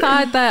really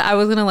thought that I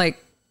was going to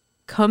like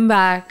come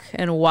back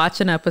and watch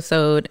an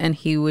episode and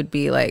he would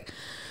be like,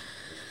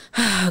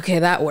 okay,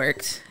 that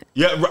worked.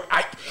 Yeah,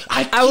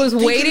 I was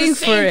waiting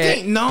for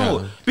it.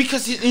 No,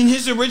 because in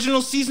his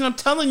original season, I'm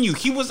telling you,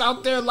 he was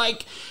out there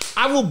like,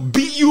 I will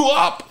beat you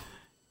up.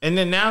 And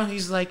then now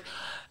he's like,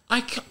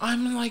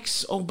 I'm like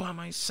so by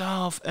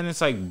myself. And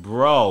it's like,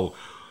 bro,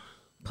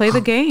 play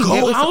the game.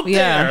 Go out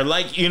there.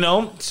 Like, you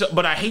know,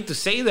 but I hate to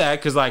say that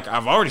because like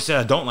I've already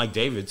said I don't like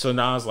David. So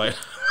now it's like,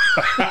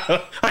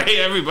 I hate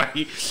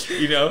everybody,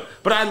 you know.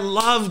 But I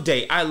love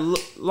Day. I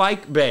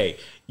like Bay,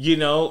 you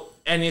know.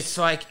 And it's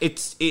like,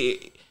 it's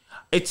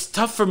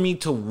tough for me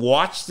to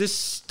watch this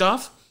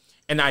stuff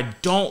and I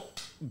don't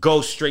go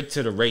straight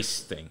to the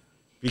race thing.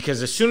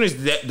 Because as soon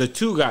as the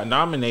two got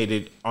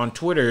nominated on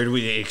Twitter,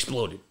 it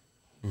exploded.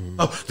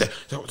 Oh,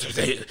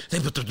 they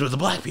put the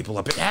black people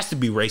up. It has to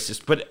be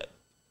racist. But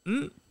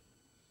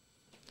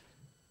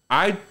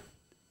I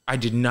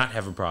did not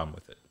have a problem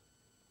with it.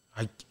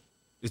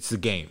 It's the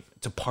game.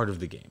 It's a part of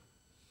the game.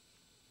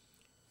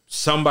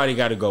 Somebody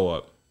got to go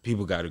up.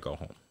 People got to go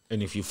home.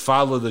 And if you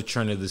follow the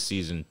trend of the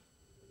season,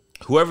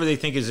 whoever they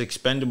think is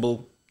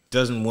expendable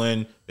doesn't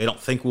win. They don't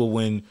think will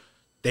win.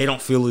 They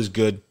don't feel as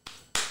good.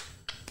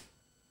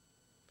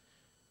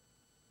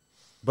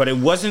 But it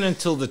wasn't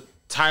until the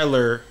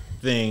Tyler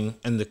thing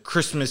and the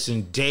Christmas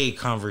and Day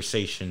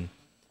conversation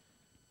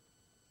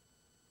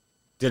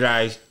did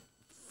I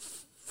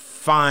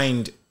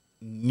find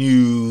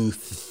new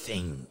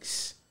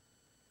things.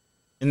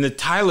 And the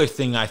Tyler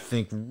thing, I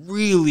think,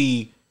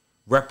 really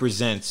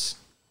represents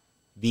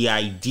the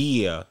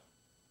idea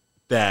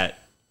that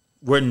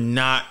we're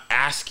not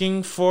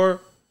asking for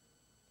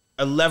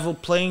a level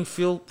playing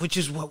field, which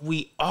is what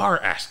we are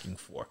asking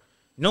for.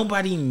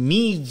 Nobody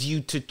needs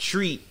you to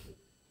treat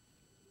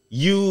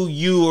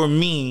you or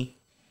me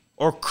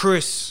or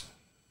Chris,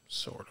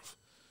 sort of,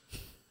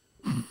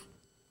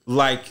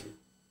 like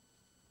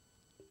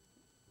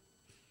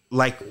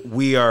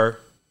we are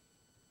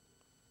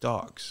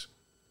dogs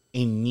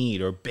in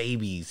need or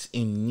babies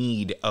in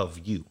need of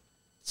you.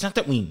 It's not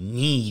that we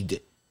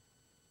need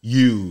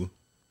you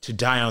to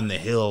die on the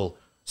hill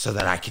so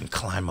that I can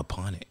climb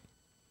upon it.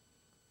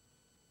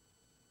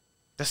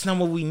 That's not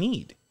what we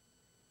need.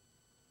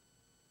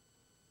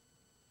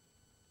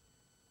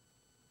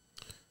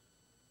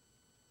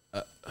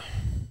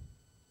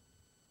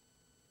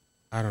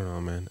 I don't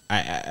know, man.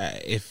 I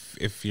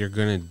if you're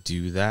gonna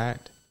do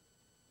that,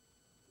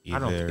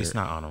 either it's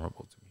not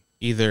honorable to me.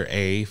 Either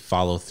A,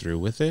 follow through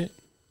with it,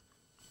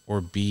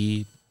 or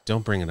B,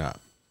 don't bring it up.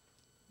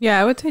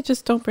 Yeah, I would say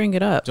just don't bring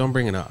it up. Don't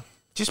bring it up.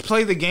 Just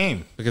play the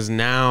game. Because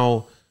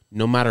now,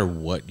 no matter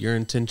what your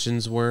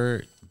intentions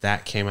were,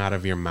 that came out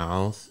of your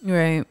mouth.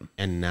 Right.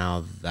 And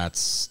now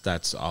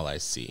that's all I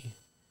see.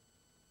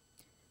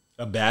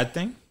 A bad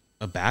thing?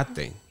 A bad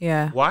thing.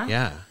 Yeah. Why?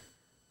 Yeah.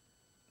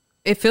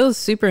 It feels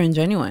super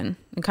ingenuine.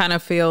 It kind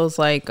of feels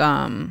like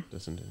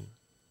Disingenuous.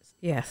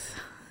 Yes.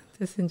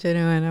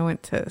 Disingenuine. I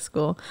went to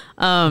school.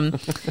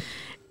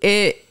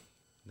 It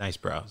nice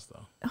brows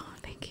though. Oh,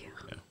 thank you.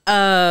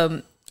 Yeah.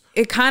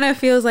 It kind of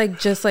feels like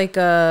just like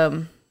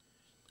a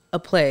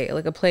play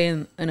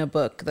in a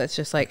book that's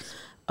just like,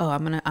 oh,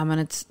 I'm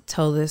gonna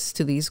tell this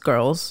to these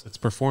girls. It's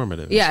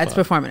performative. Yeah, it's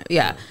performative.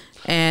 Yeah.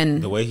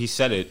 And the way he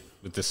said it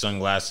with the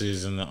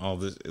sunglasses and all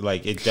this,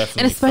 like it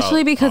definitely. And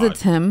especially because odd.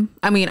 it's him.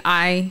 I mean,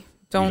 I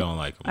don't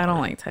like him. I don't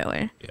like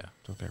Tyler. Yeah,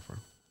 don't care for him.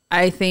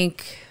 I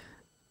think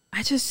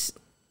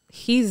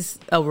he's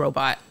a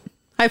robot.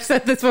 I've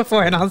said this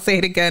before and I'll say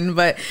it again,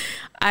 but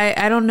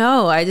I don't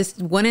know. I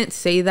just wouldn't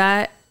say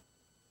that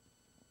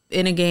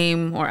in a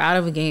game or out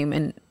of a game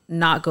and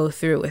not go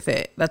through with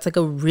it. That's like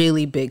a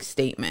really big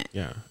statement.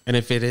 Yeah. And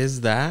if it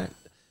is that,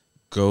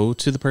 go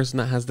to the person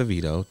that has the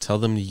veto, tell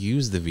them to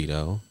use the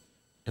veto,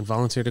 and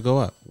volunteer to go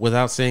up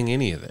without saying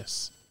any of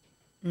this.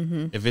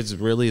 Mm-hmm. If it's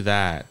really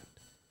that,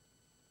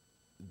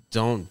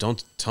 don't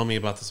tell me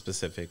about the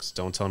specifics.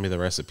 Don't tell me the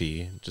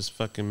recipe. Just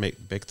fucking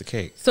bake the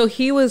cake. So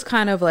he was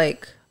kind of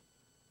like,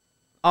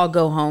 I'll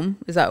go home.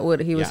 Is that what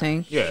he was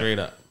saying? Yeah. Straight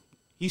up.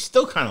 He's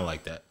still kind of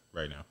like that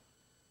right now.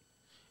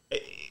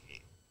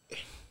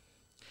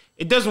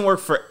 It doesn't work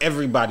for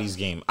everybody's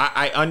game.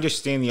 I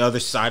understand the other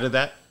side of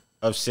that,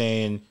 of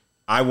saying,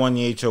 I won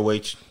the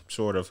HOH,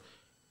 sort of,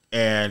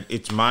 and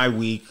it's my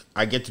week.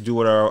 I get to do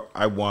whatever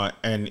I want.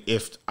 And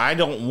if I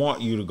don't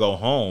want you to go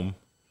home,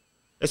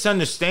 it's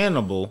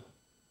understandable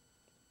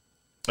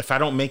if I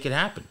don't make it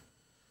happen.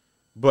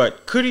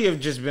 But could he have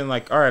just been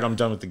like, all right, I'm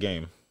done with the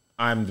game.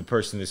 I'm the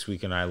person this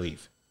week and I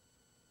leave.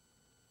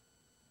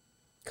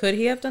 Could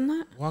he have done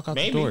that? Walk out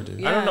Maybe. the door,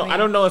 dude. I don't know. I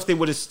don't know if they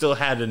would have still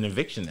had an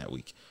eviction that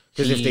week.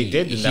 Because if they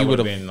did, then that would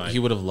have been like... He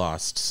would have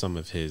lost some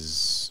of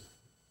his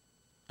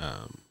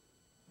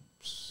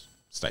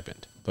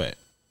stipend. But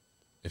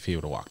if he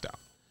would have walked out.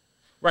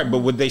 Right, but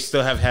would they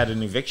still have had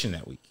an eviction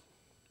that week?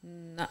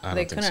 No,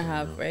 they couldn't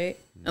have, right?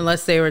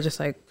 Unless they were just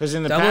like... Because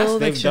in the past,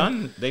 they've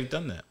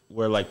done that.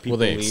 Where like people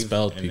they leave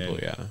expelled people,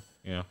 then, yeah.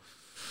 You know?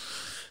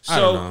 So, I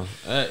don't know.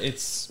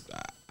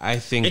 I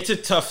think... It's a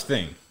tough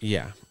thing.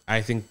 Yeah.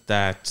 I think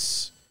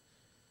that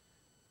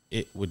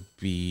it would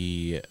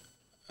be...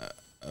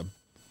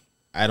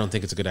 I don't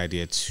think it's a good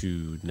idea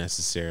to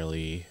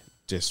necessarily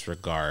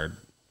disregard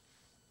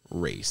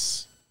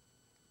race.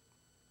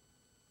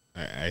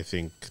 I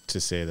think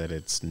to say that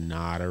it's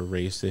not a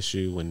race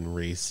issue when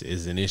race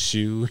is an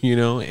issue, you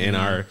know, in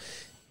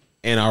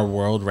our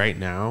world right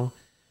now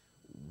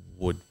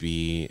would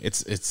be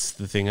it's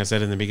the thing I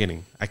said in the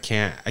beginning. I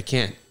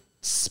can't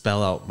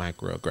spell out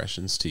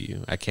microaggressions to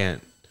you. I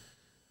can't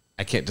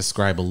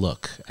describe a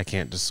look. I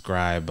can't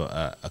describe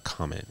a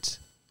comment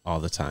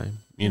all the time.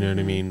 You know what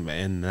I mean?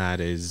 And that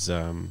is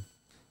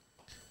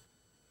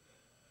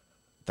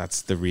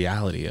that's the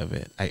reality of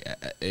it.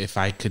 If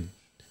I could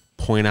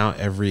point out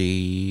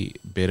every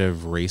bit of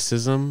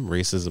racism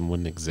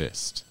wouldn't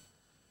exist.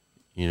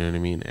 You know what I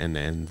mean? And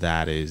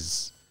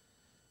that's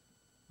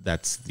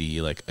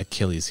the like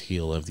Achilles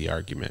heel of the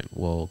argument.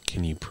 Well,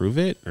 can you prove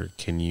it, or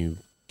can you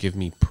give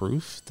me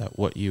proof that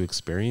what you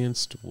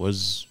experienced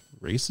was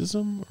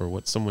racism, or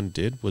what someone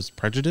did was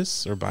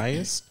prejudice or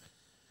bias?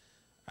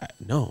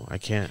 No, I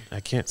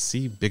can't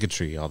see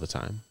bigotry all the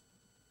time.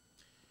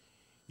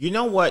 You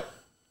know what?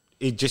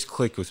 It just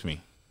clicked with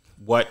me.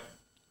 What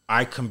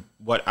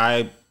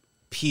I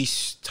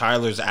piece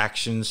Tyler's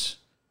actions,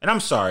 and I'm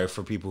sorry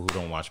for people who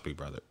don't watch Big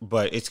Brother,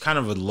 but it's kind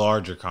of a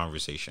larger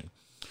conversation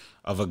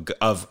of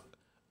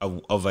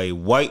a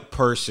white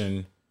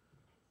person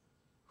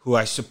who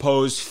I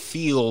suppose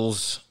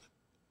feels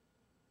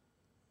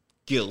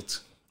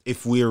guilt,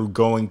 if we're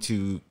going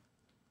to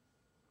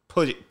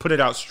put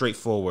it out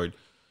straightforward,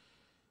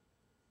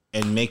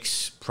 and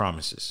makes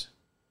promises.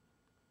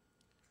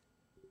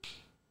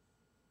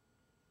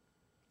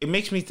 It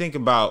makes me think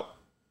about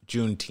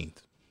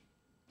Juneteenth.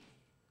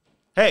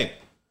 Hey,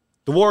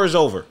 The war is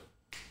over.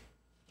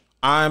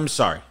 I'm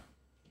sorry.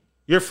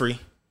 You're free.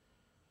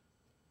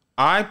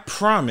 I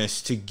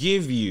promise to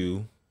give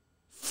you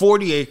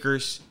 40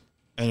 acres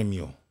and a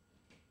mule.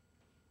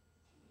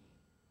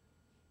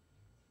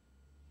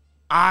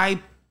 I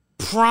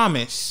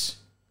promise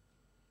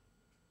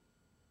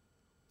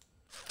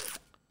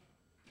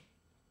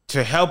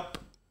to help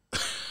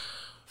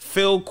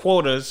fill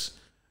quotas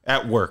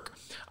at work.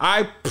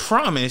 I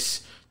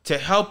promise to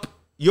help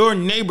your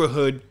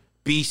neighborhood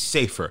be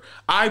safer.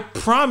 I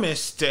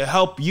promise to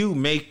help you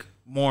make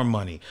more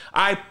money.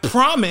 I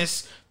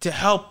promise to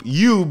help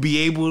you be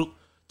able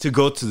to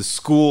go to the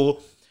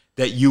school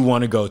that you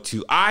want to go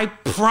to. I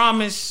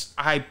promise.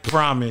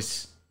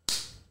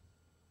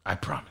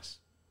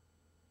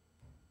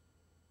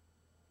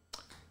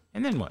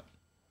 And then what?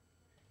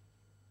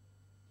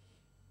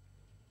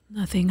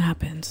 Nothing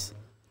happens.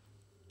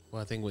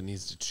 Well, I think what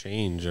needs to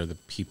change are the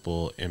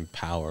people in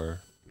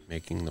power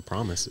making the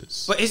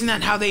promises. But isn't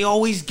that how they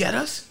always get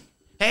us?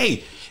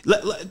 Hey,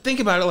 think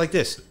about it like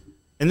this.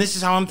 And this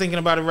is how I'm thinking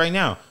about it right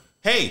now.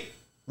 Hey,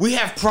 we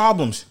have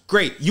problems.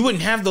 Great. You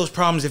wouldn't have those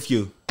problems if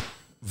you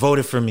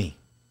voted for me.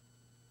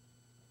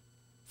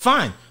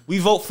 Fine. We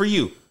vote for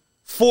you.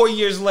 4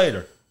 years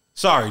later.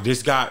 Sorry,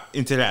 this got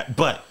into that.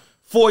 But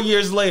 4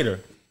 years later,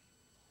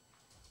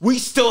 we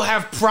still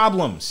have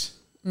problems.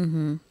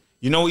 Mm-hmm.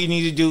 You know what you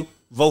need to do?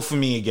 Vote for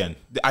me again.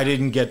 I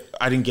didn't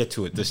get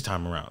to it this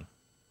time around.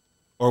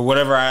 Or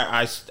whatever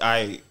I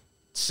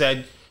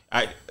said,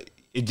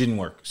 it didn't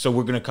work. So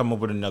we're going to come up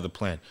with another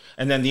plan.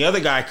 And then the other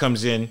guy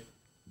comes in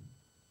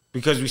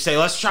because we say,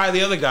 let's try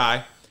the other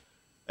guy.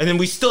 And then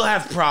we still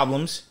have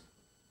problems.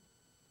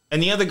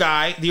 And the other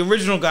guy, the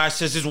original guy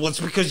says, well, it's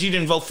because you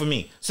didn't vote for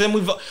me. So then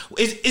we vote.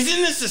 Isn't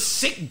this a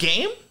sick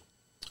game?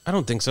 I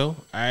don't think so.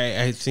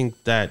 I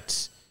think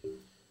that,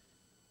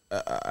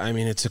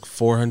 it took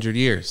 400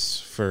 years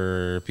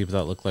for people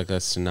that look like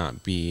us to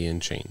not be in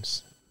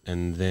chains.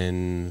 And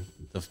then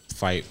the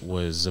fight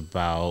was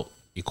about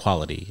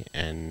equality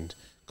and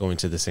going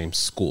to the same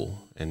school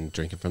and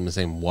drinking from the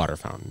same water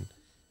fountain.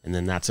 And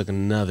then that took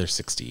another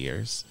 60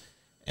 years.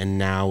 And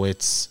now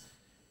it's,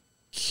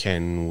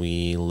 can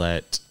we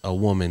let a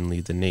woman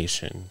lead the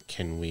nation?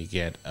 Can we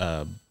get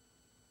a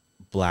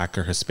Black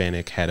or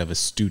Hispanic head of a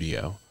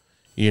studio?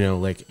 I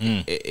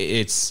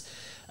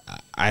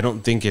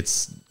don't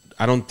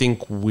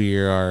think we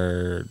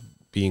are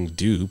being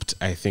duped.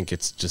 I think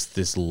it's just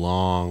this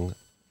long,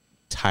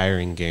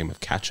 tiring game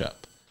of catch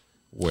up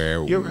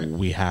where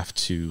we have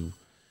to,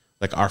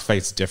 our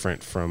fight's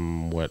different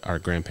from what our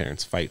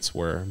grandparents' fights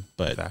were,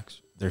 but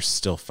there's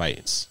still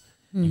fights.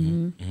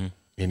 Mm-hmm. Mm-hmm.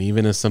 And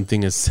even as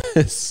something as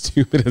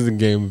stupid as a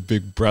game of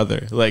Big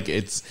Brother,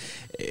 it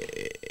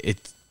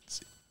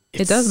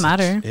does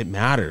matter. It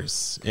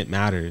matters.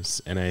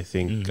 And I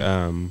think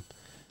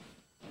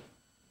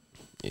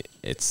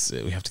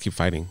we have to keep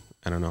fighting.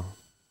 I don't know.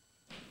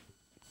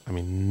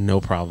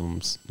 No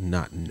problems.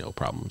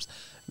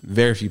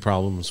 Very few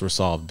problems were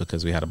solved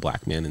because we had a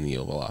black man in the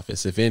Oval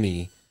Office. If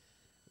any,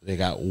 they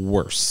got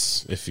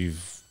worse if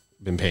you've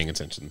been paying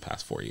attention the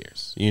past 4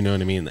 years. You know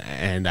what I mean?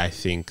 And I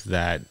think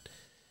that,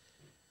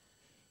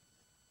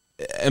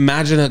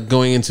 imagine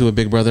going into a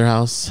Big Brother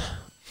house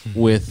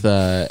with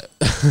 12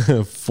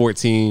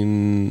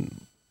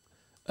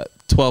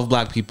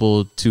 black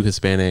people, 2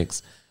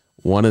 Hispanics,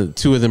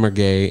 two of them are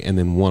gay, and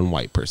then 1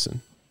 white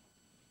person.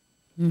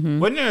 Mm-hmm.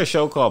 Wasn't there a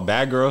show called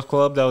Bad Girls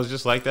Club that was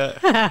just like that?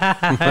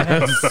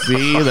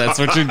 See, that's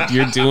what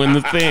you're doing,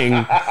 the thing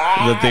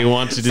that they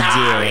want you to do.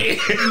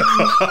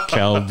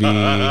 Kelby.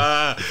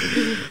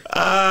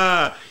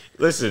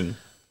 Listen.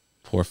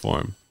 Poor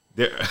form.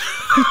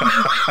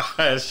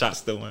 Shot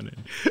still won it.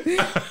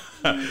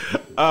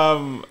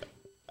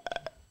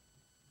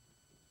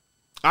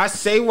 I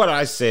say what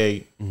I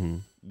say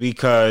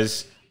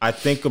because I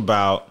think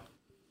about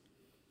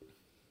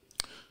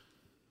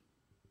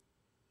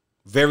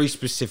very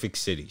specific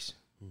cities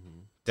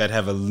that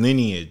have a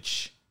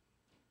lineage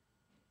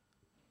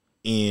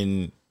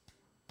in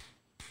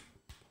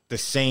the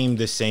same,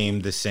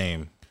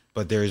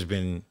 but there's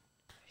been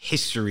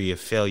history of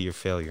failure.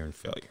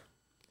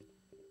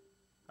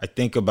 I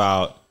think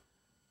about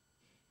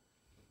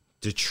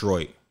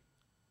Detroit.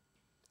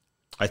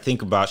 I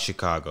think about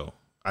Chicago.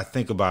 I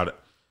think about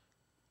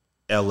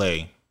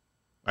LA.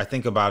 I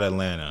think about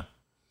Atlanta.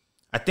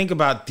 I think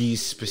about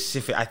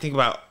I think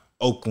about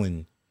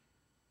Oakland.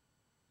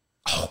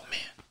 Oh man.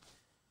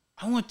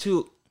 I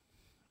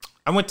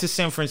went to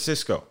San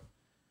Francisco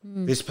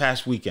this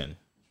past weekend.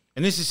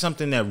 And this is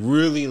something that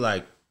really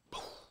I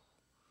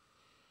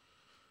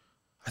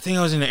think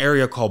I was in an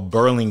area called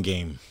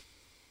Burlingame.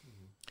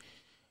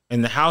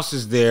 And the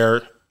houses there,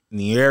 in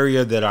the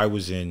area that I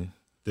was in,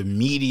 the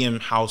median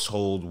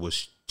household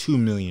was $2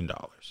 million.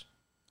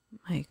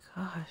 My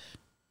gosh.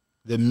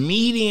 The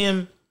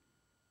median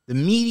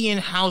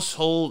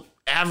household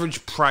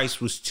average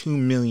price was $2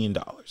 million.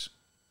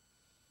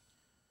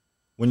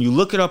 When you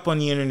look it up on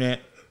the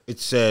internet, it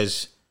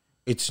says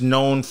it's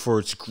known for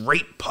its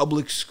great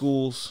public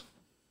schools.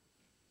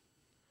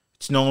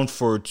 It's known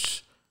for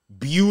its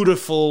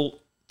beautiful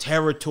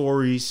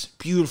territories,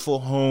 beautiful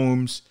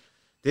homes,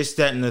 this,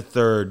 that, and the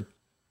third.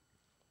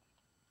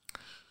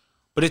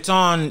 But it's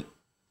on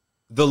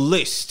the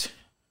list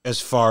as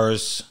far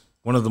as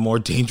one of the more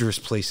dangerous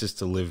places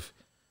to live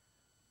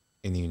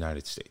in the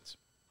United States.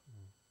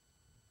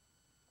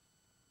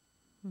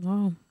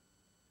 Wow.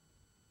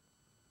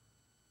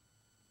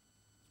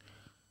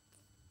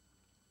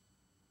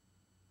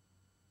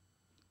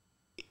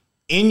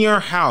 In your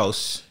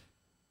house,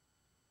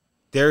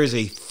 there is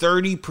a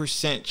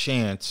 30%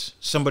 chance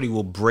somebody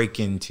will break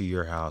into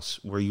your house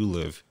where you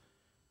live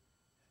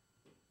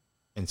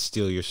and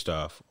steal your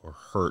stuff or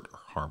hurt or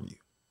harm you.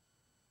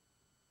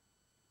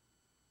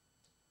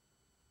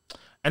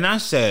 And I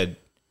said,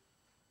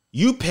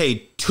 you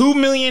paid $2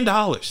 million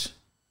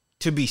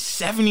to be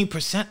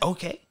 70%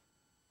 okay?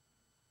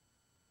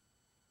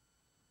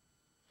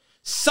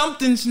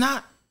 Something's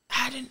not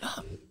adding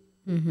up.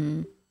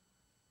 Mm-hmm.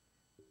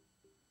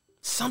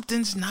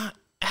 Something's not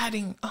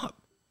adding up.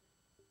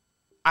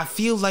 I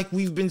feel like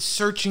we've been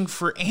searching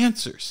for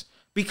answers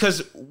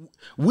because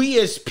we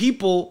as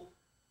people,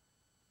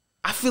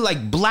 I feel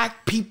like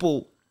black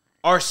people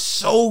are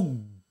so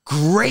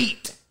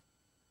great.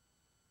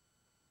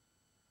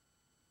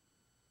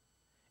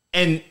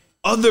 And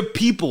other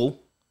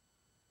people,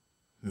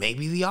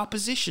 maybe the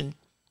opposition,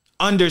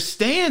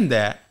 understand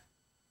that.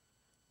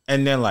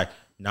 And they're like,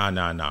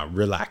 nah,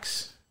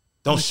 relax.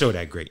 Don't show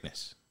that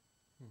greatness.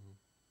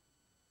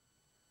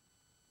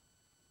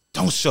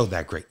 Don't show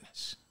that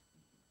greatness.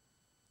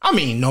 I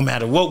mean, no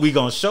matter what, we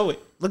gonna show it.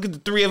 Look at the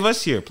three of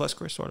us here, plus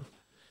Chris, sort of.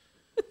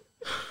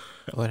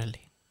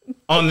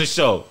 On the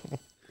show.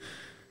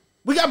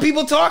 We got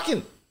people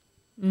talking.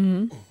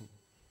 Mm-hmm.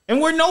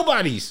 And we're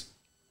nobodies.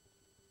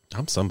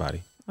 I'm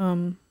somebody.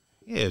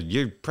 Yeah,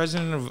 you're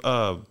president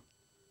of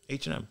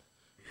H&M.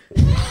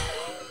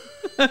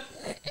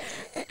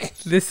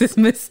 This is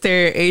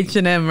Mr.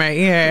 H&M right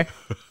here.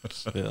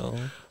 Still.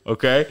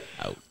 Okay?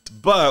 Out.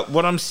 But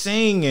what I'm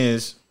saying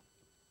is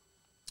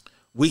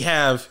we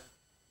have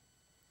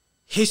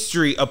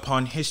history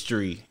upon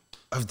history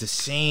of the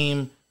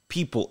same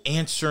people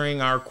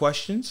answering our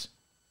questions,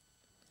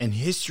 and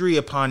history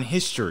upon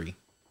history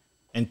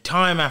and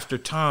time after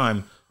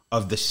time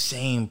of the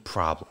same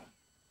problem.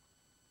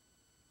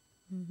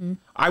 Mm-hmm.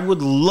 I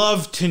would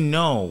love to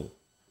know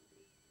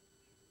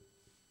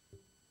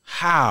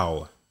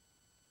how,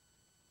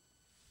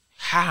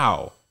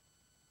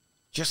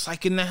 just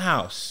like in the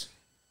house,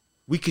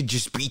 we could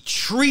just be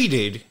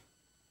treated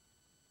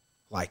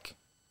like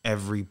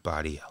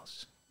everybody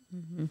else.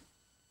 Mm-hmm.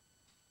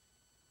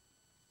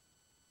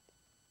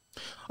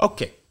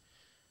 Okay.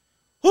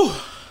 Whew.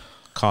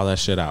 Call that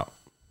shit out.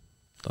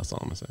 That's all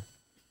I'm going to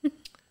say.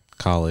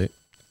 Call it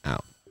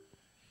out.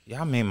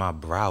 Y'all made my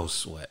brow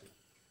sweat.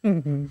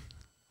 Mm-hmm.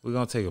 We're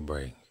going to take a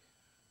break.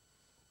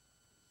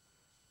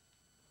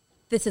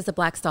 This is the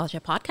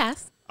Blackstalgia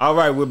podcast. All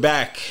right, we're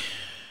back.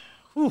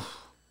 Whew.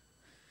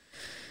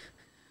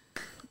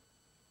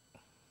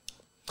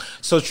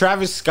 So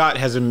Travis Scott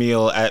has a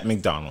meal at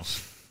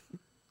McDonald's.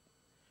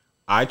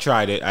 I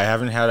tried it. I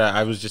haven't had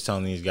I was just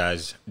telling these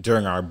guys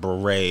during our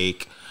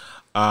break.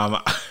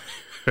 I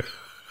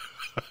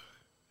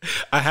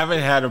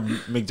haven't had a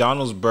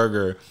McDonald's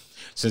burger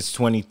since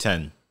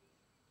 2010.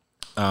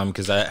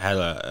 Because I had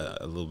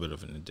a little bit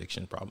of an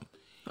addiction problem.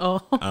 Oh.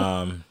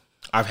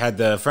 I've had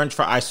the French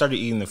fry. I started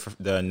eating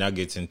the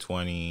nuggets in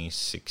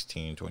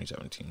 2016,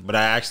 2017. But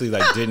I actually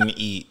didn't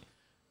eat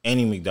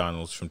any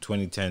McDonald's from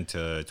 2010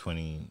 to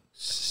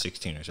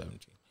 2016 or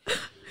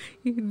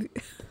 17.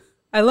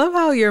 I love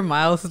how your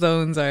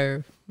milestones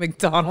are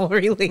McDonald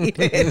related.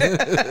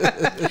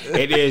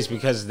 It is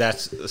because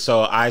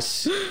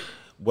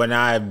when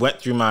I went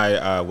through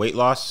my weight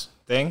loss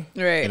thing,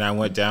 right, and I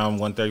went down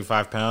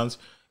 135 pounds,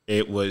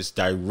 it was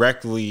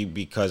directly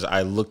because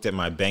I looked at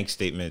my bank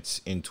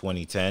statements in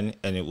 2010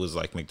 and it was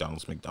like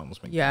McDonald's.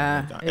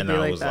 Yeah. McDonald's. And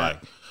I was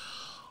like,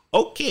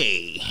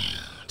 okay,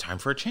 time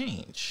for a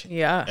change.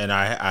 Yeah. And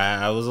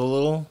I was a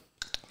little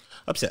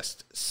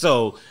obsessed.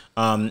 So,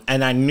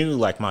 and I knew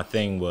my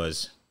thing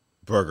was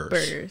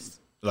burgers.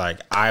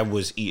 Like I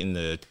was eating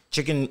the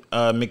chicken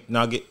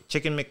McNuggets.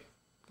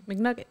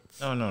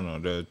 No,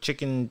 the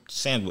chicken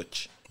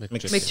sandwich.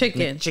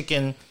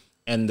 McChicken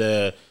and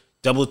the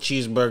double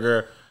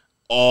cheeseburger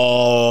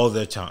all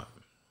the time.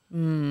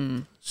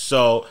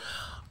 So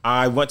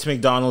I went to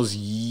McDonald's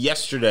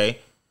yesterday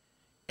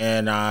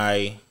and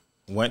I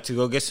went to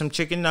go get some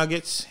chicken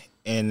nuggets.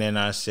 And then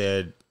I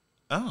said,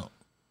 oh,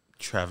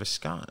 Travis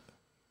Scott.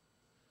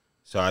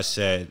 So I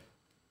said,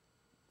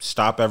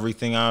 stop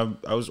everything I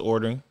was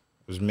ordering.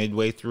 It was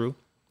midway through.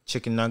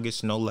 Chicken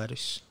nuggets, no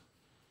lettuce.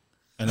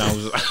 And I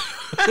was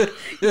like,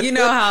 you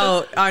know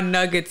how on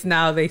nuggets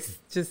now they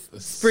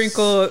just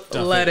sprinkle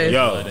lettuce.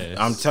 Yo,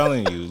 I'm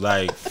telling you,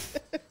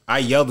 I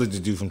yelled at the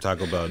dude from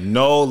Taco Bell,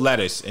 no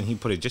lettuce, and he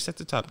put it just at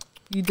the top.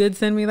 You did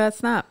send me that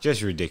snap.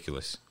 Just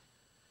ridiculous.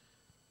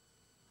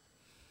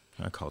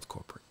 I called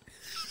corporate.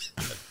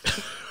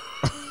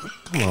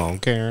 Come on,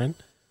 Karen.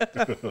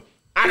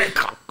 I I didn't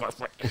call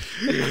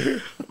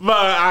cosplay. But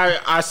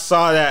I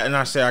saw that and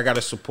I said I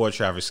gotta support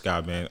Travis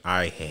Scott, man.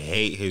 I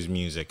hate his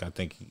music. I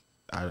think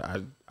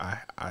I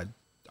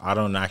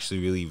don't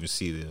actually really even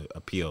see the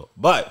appeal.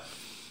 But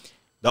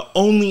the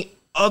only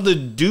other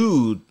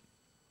dude,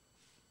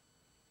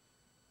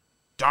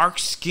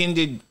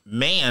 dark-skinned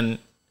man,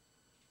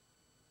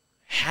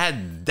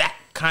 had that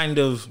kind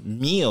of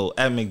meal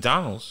at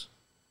McDonald's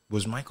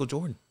was Michael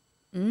Jordan.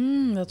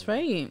 That's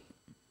right.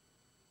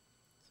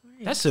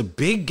 That's a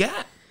big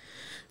gap.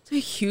 It's a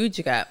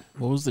huge gap.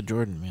 What was the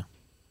Jordan meal?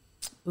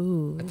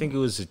 Ooh. I think it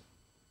was a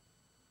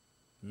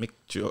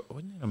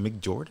wasn't it a Mick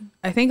Jordan?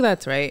 I think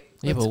that's right.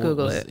 Yeah, Let's but what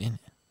Google was it. in it?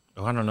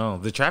 Oh, I don't know.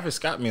 The Travis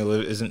Scott meal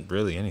isn't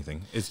really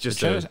anything. It's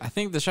just I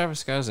think the Travis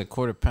Scott is a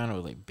quarter pounder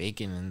with like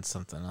bacon and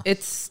something else.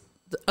 It's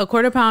a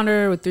quarter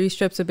pounder with 3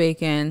 strips of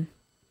bacon.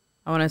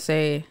 I want to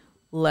say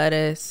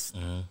lettuce,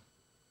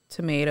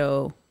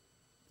 tomato.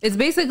 It's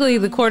basically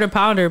the quarter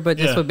pounder, but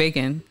just with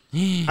bacon.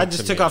 I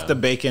just took off the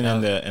bacon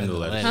and the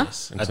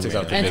lettuce. Huh? I took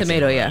off the and bacon.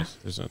 tomato, yeah.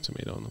 There's no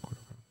tomato in the quarter pounder.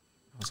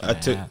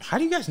 How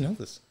do you guys know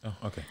this? Oh,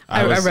 okay.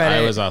 I read it.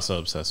 I was also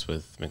obsessed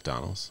with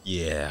McDonald's.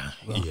 Yeah.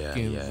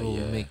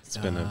 It's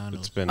been.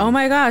 Oh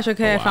my gosh!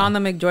 Okay, I found the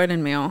McJordan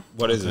meal.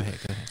 What is it?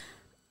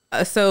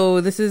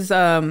 So this is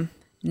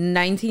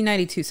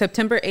 1992,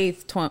 September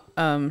 8th,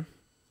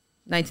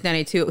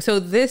 1992. So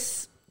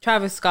this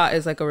Travis Scott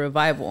is like a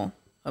revival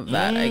of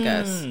that, I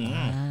guess,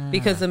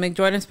 because the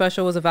McJordan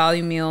special was a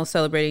value meal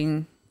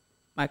celebrating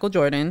Michael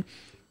Jordan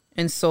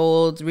and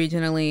sold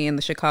regionally in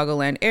the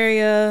Chicagoland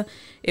area.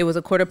 It was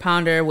a quarter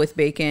pounder with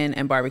bacon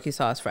and barbecue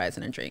sauce, fries,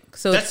 and a drink.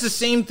 So That's the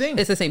same thing.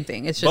 It's the same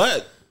thing. It's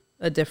just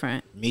a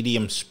different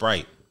medium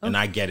Sprite, and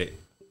I get it.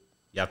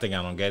 Y'all think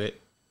I don't get it?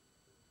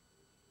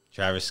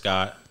 Travis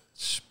Scott,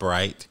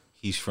 Sprite.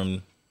 He's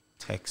from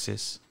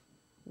Texas.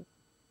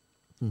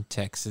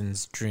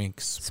 Texans drink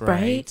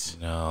Sprite.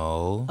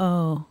 No.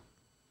 Oh.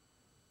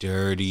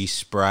 Dirty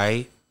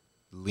Sprite.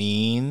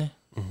 Lean.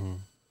 Mm-hmm.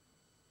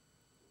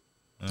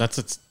 That's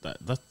isn't that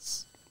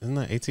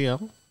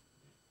ATL?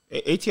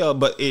 ATL,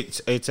 but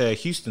it's a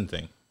Houston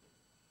thing.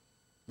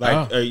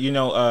 Like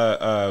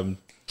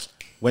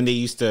when they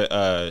used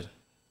to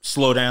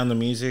slow down the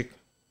music,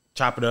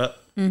 chop it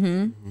up.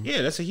 Mm-hmm.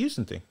 Yeah, that's a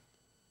Houston thing.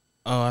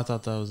 Oh, I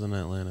thought that was an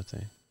Atlanta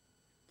thing.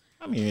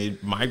 I mean,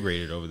 it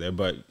migrated over there,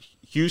 but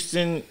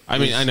Houston. I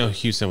mean, I know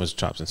Houston was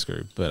chopped and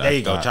screwed, but there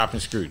you go, chopped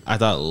and screwed. I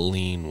thought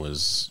lean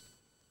was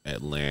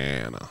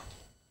Atlanta.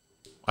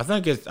 I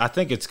think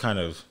it's kind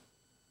of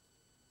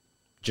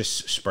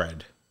just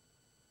spread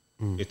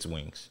its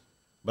wings,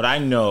 but I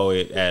know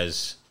it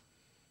as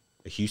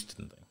a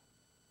Houston thing.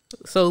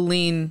 So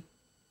lean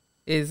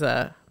is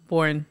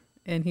born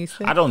in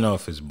Houston? I don't know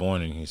if it's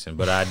born in Houston,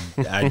 but I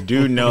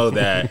do know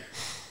that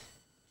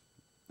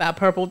that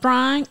purple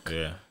drink.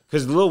 Yeah,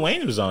 because Lil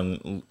Wayne was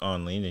on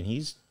lean, and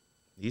he's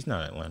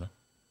not Atlanta.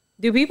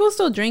 Do people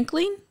still drink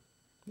lean?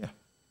 Yeah.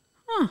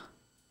 Huh.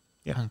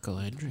 Yeah. Uncle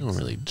Edric. I don't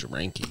really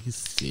drink it. You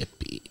sip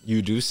it.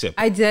 You do sip.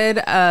 I did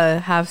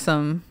have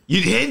some.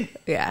 You did?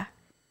 Yeah.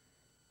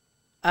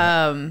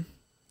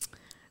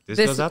 This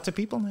goes out to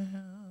people now.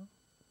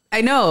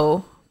 I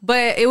know,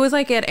 but it was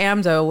like at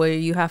AMDO where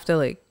you have to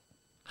like.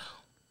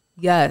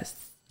 Yes.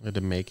 You had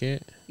to make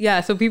it?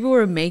 Yeah, so people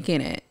were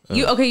making it.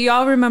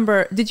 Y'all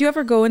remember, did you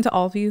ever go into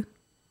Allview?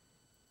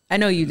 I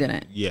know you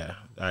didn't. Yeah,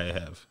 I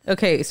have.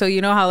 Okay, so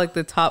you know how like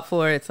the top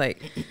floor, it's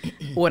like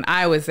when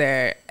I was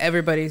there,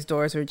 everybody's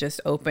doors were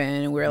just open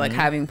and we were like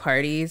having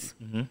parties.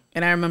 Mm-hmm.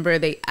 And I remember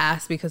they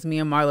asked because me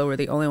and Marlo were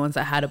the only ones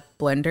that had a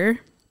blender.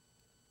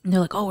 And they're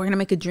like, "Oh, we're gonna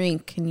make a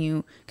drink.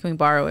 Can we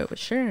borrow it?" Well,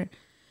 sure.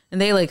 And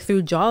they like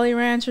threw Jolly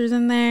Ranchers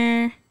in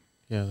there.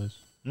 Yeah,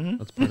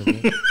 that's part of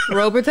it.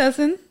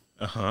 Robitussin.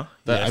 Uh-huh.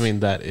 I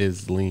mean, that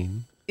is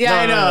lean. Yeah,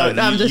 I know.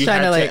 No, I'm just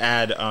trying to like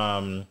add.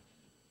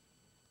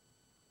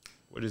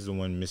 What is the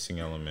one missing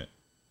element?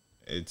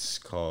 It's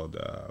called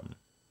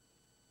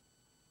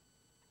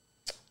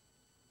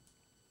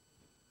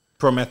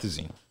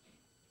promethazine.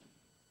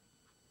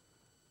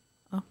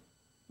 Oh,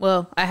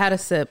 well, I had a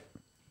sip,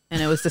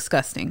 and it was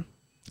disgusting.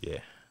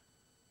 Yeah.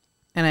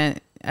 And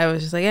I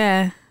was just like,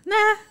 nah,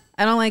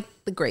 I don't like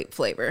the grape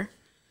flavor.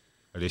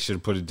 Or they should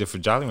have put a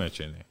different Jolly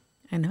Rancher in there.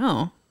 I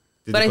know.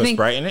 Did they put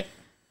Sprite in it?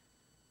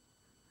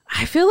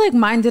 I feel like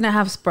mine didn't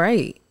have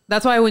Sprite.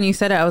 That's why when you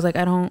said it, I was like,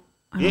 I don't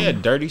know.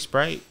 Dirty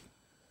Sprite.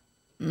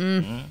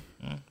 Dirty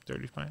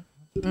Sprite.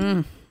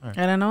 Right.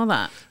 I don't know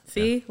that.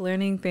 See,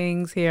 learning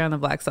things here on the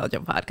Black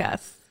Stallion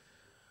podcast.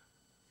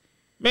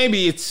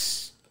 Maybe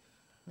it's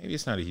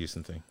not a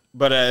Houston thing,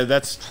 but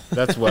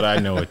that's what I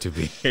know it to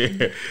be.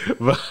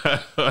 But,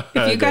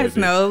 if you guys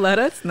know, let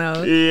us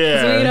know.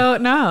 Yeah, 'cause we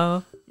don't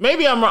know.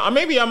 Maybe I'm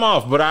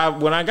off,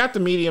 but when I got the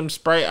medium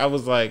Sprite, I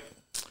was like,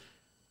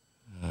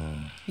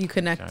 you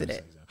connected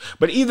it.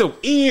 But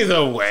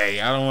either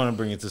way, I don't want to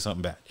bring it to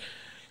something bad.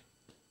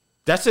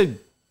 That's a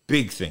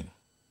big thing.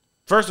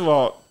 First of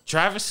all,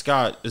 Travis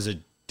Scott is a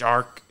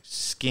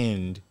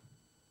dark-skinned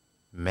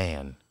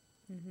man.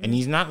 Mm-hmm. And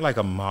he's not like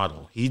a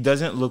model. He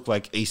doesn't look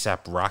like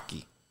A$AP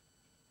Rocky.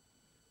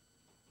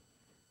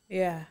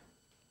 Yeah.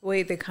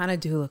 Wait, they kind of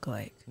do look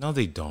alike. No,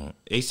 they don't.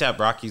 A$AP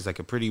Rocky's like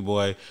a pretty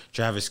boy.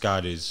 Travis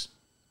Scott is...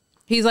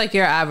 He's like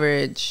your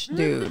average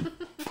dude.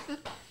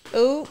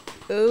 Ooh.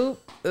 You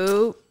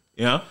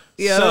know?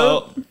 Yep.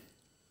 So,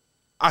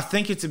 I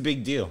think it's a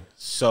big deal.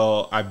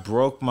 So, I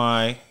broke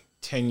my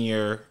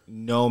 10-year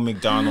no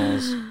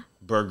McDonald's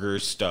burger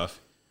stuff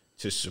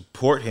to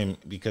support him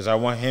because I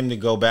want him to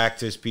go back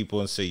to his people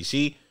and say,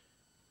 see,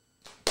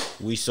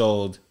 we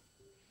sold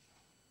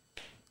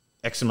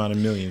X amount of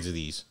millions of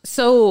these.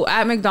 So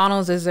at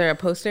McDonald's, is there a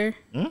poster?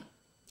 It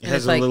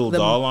has a little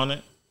doll on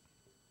it.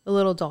 A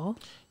little doll?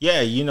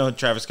 Yeah, you know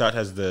Travis Scott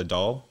has the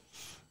doll.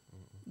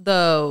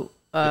 It's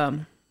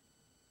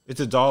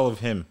a doll of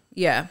him.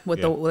 Yeah,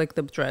 with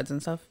the dreads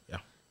and stuff. Yeah.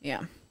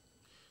 Yeah.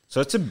 So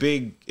it's a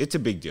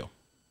big deal.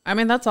 I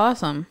mean, that's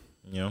awesome.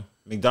 You know,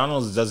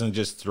 McDonald's doesn't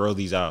just throw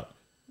these out.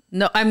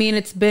 No, I mean,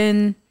 it's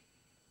been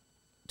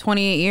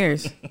 28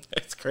 years.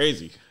 It's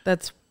crazy.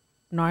 That's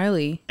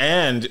gnarly.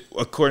 And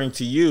according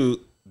to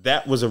you,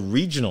 that was a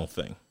regional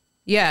thing.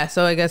 Yeah,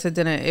 so I guess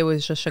it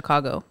was just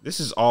Chicago. This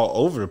is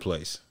all over the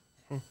place.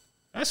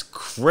 That's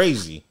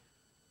crazy.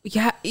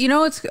 Yeah, you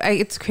know,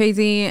 it's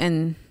crazy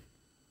and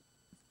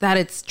that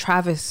it's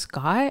Travis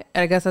Scott.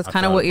 I guess that's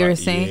kind of what you were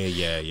saying.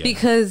 Yeah.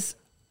 Because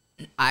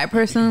I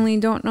personally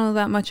don't know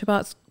that much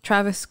about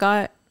Travis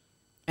Scott.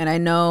 And I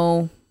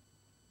know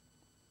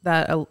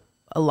that a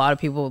lot of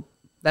people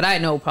that I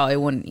know probably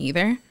wouldn't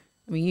either.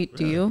 I mean,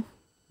 do you?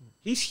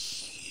 He's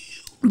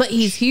huge. But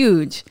he's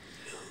huge.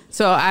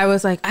 So I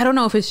was like, I don't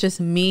know if it's just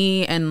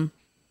me and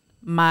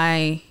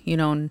my,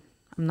 I'm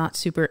not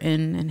super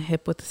in and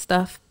hip with the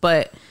stuff,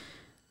 but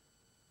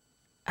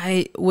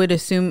I would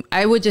just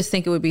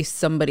think it would be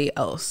somebody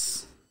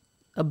else,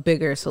 a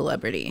bigger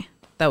celebrity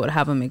that would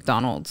have a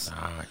McDonald's.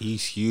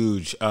 He's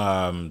huge.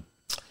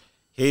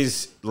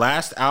 His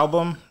last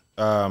album,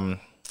 what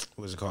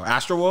was it called?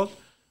 Astroworld,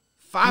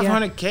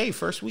 500K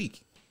first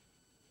week.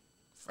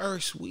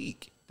 First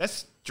week.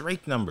 That's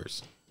Drake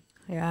numbers.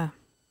 Yeah.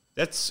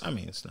 It's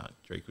not.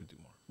 Drake would do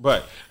more.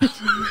 But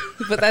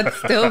but that's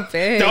still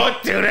big.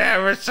 Don't do that,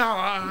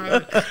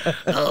 Rashawn.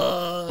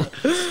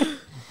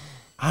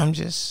 I'm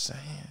just saying.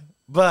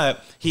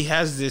 But he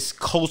has this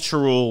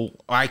cultural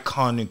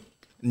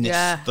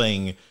iconicness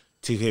thing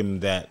to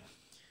him that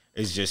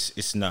is just,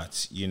 it's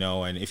nuts,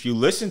 and if you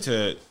listen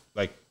to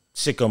like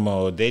Sicko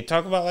Mode, they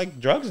talk about like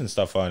drugs and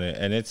stuff on it,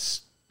 and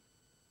it's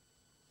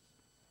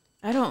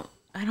I don't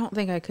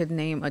think I could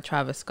name a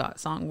Travis Scott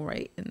song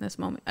right in this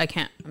moment. I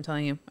can't. I'm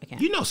telling you, I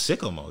can't. You know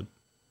Sicko Mode.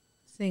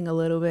 Sing a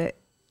little bit.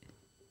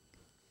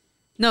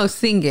 No,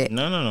 sing it.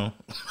 No.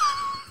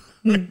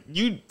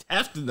 You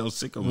have to know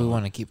Sicko Mode. We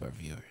want to keep our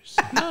viewers.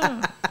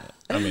 I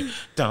mean,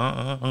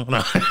 what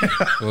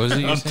was it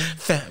you saying?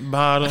 Fat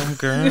bottom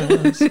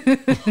girls.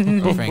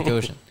 Oh, Frank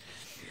Ocean.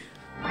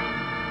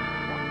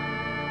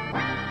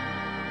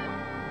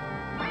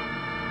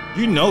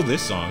 You know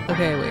this song.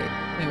 Okay, wait.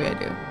 Maybe I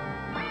do.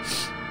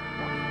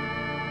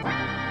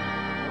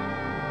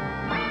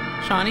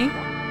 Shawnee?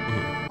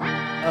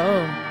 Mm-hmm.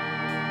 Oh.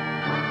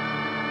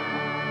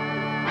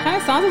 Kind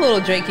of sounds a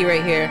little Drakey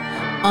right here.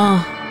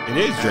 It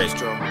is Drake.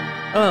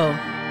 Oh.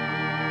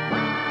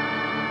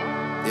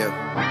 Yeah.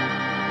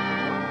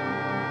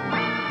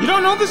 You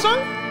don't know this song?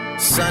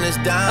 Sun is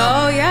down.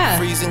 Oh, yeah.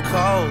 Freezing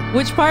cold.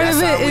 Which part That's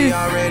of it how is? we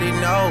already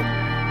know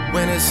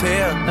when it's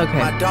here. Okay.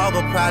 My dog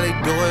will probably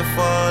do it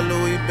for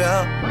Louis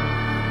Bell.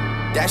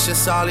 That's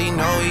just all he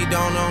know. He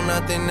don't know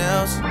nothing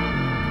else.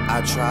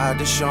 I tried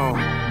to show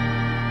him.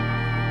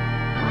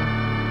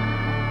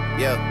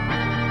 Yeah.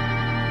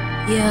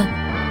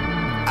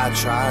 I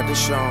tried to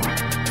show him.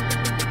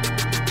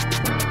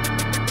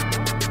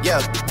 Yeah.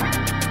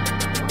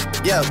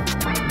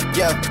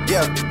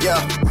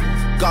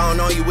 Gone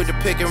on you with the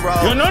pick and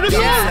roll. You know this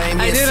song? Yeah,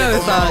 I do know the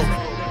song.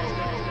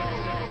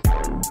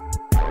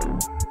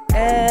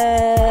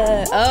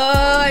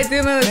 I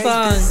do know the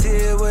song.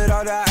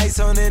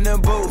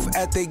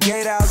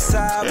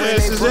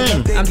 This is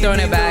him. I'm throwing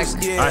it back.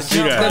 I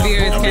see that. The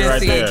viewers I'll be can't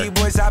right see. there.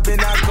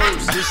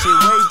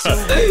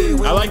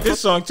 I like this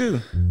song too.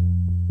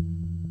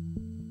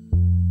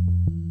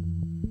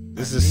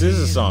 This is a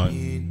SZA song.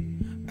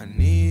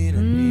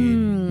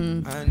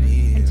 I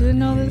do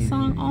know this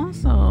song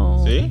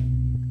also. See?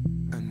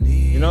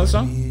 You know the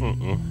song?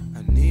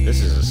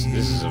 This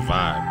is a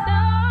vibe.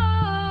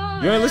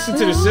 You want to listen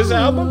to the SZA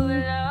album?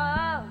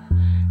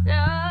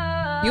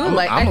 You would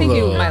I think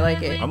you might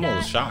like it. I'm a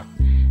little shocked.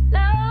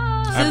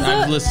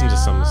 I've listened to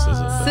some of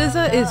SZA.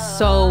 SZA is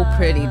so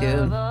pretty,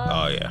 dude.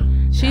 Oh yeah.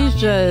 She's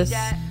just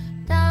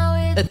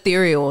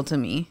ethereal to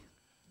me.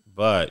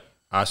 But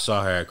I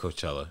saw her at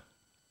Coachella.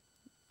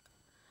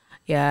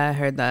 Yeah, I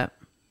heard that.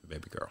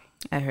 Baby girl.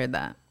 I heard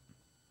that.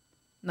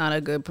 Not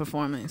a good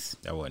performance.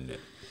 That wasn't it.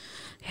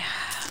 Yeah.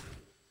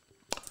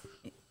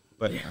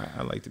 But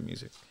I like the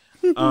music.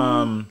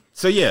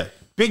 So yeah,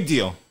 big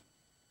deal.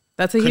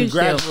 That's a huge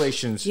deal.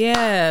 Congratulations.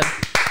 Yeah.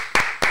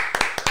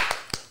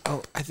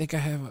 Oh, I think I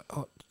have.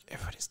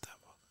 Everybody stop.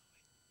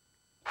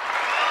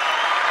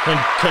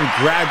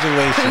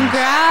 Congratulations.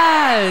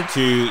 Congrats.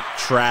 To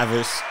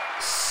Travis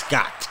Scott.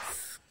 Scott.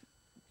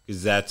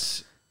 Because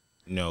that's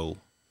no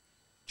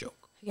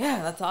joke.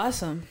 Yeah, that's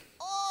awesome.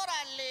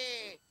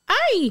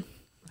 Ay.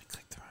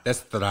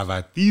 That's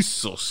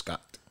travatizo,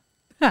 Scott.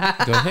 Go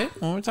ahead,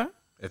 one more time.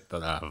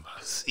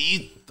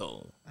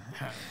 Travacito.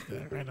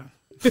 Right on.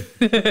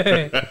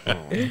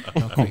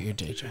 Don't quit your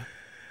day job.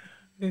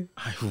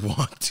 I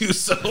want to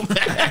so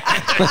bad.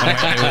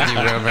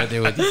 I'm right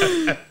there with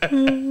you.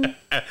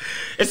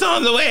 It's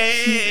on the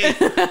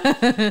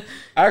way.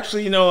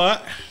 Actually, you know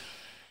what?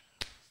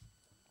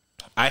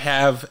 I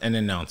have an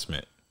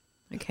announcement.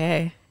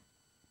 Okay.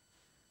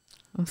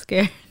 I'm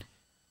scared.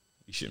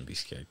 You shouldn't be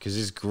scared because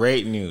it's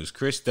great news.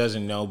 Chris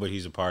doesn't know, but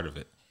he's a part of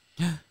it.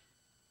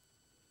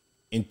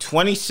 In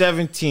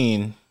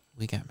 2017,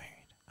 we got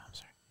married. I'm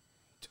sorry.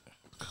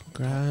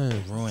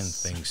 Congrats. Ruin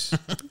things.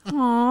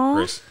 Aww.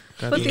 Chris,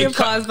 put the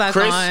applause back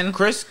on.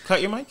 Chris,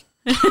 cut your mic.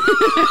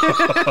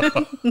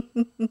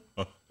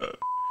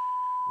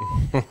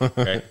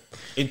 Okay.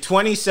 In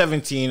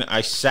 2017,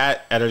 I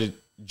sat at a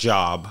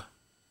job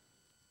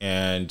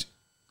and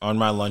on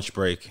my lunch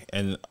break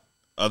and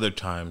other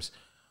times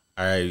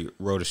I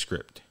wrote a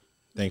script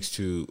thanks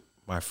to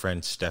my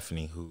friend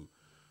Stephanie, who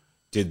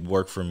did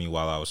work for me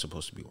while I was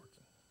supposed to be working.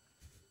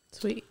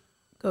 Sweet.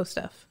 Go,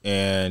 Steph.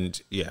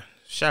 And yeah,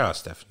 shout out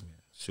Stephanie.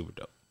 Super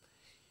dope.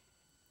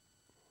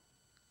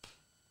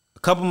 A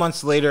couple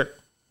months later,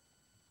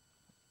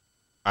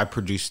 I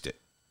produced it.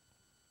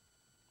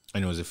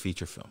 And it was a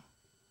feature film.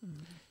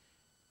 Mm-hmm.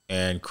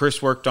 And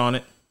Chris worked on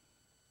it.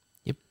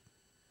 Yep.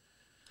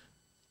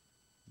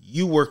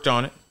 You worked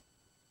on it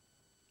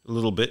a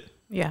little bit.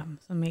 Yeah,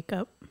 some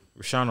makeup.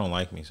 Rashawn don't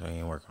like me, so he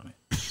ain't work on it.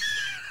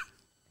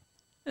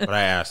 But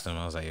I asked him,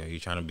 I was like, yo,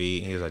 you trying to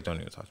be? He was like, don't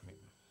even talk to me.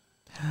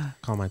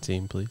 Call my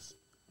team, please.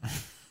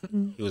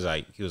 He was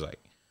like,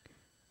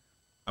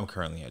 I'm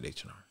currently at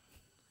H&R.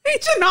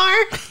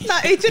 H&R?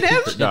 Not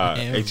H&M? Nah,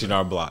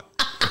 H&R Block.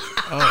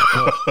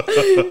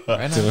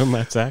 Right doing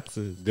my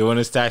taxes. Doing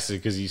his taxes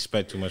because he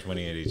spent too much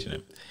money at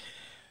H&M.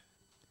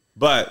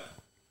 But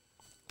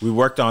we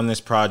worked on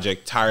this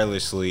project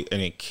tirelessly,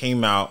 and it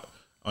came out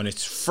on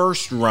its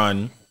first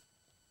run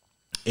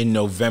in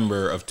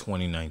November of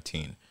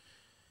 2019.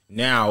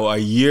 Now,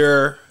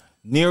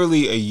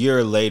 nearly a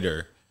year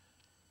later,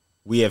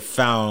 we have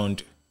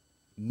found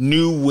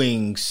new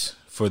wings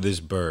for this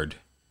bird.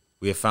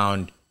 We have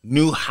found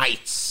new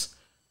heights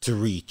to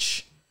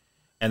reach.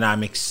 And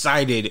I'm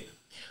excited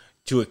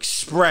to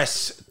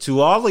express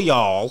to all of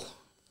y'all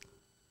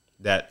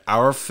that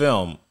our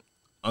film,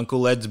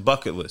 Uncle Ed's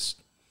Bucket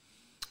List,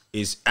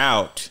 is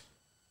out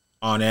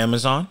on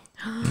Amazon.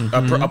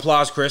 Mm-hmm.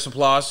 Applause, Chris.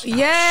 Applause.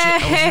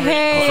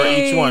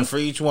 Yay! For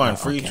each one.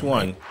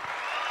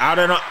 Out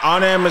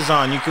on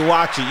Amazon. You can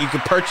watch it. You can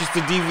purchase the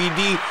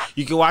DVD.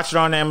 You can watch it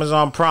on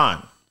Amazon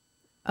Prime.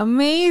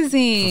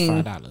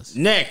 Amazing. For $5.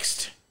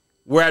 Next,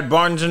 we're at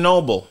Barnes &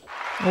 Noble.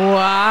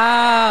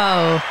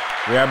 Wow.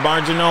 We're at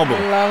Barnes & Noble.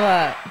 I love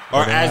that.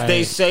 Or as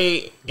they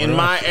say in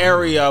my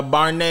area,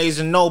 Barnes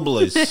and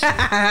Nobles.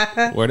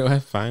 Where do I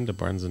find a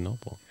Barnes &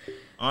 Noble?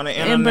 On the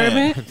internet.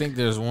 Burbank? I think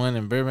there's one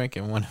in Burbank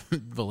and one in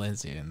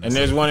Valencia. And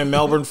there's one in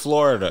Melbourne,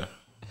 Florida.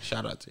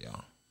 Shout out to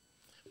y'all.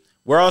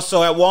 We're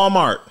also at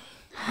Walmart.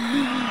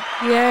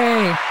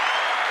 Yay.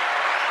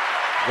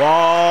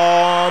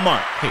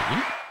 Walmart.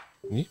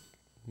 Hey,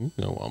 you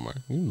know Walmart.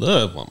 You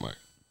love Walmart.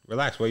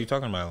 Relax. What are you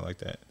talking about like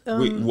that?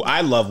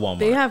 I love Walmart.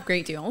 They have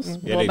great deals.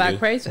 Yeah, Roll back do.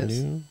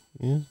 prices.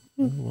 Yeah.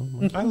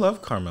 I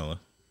love Carmela.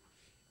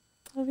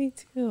 Love you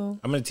too.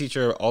 I'm going to teach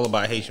her all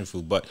about Haitian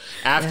food. But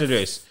after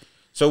this,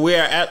 so we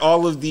are at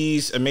all of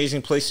these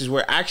amazing places.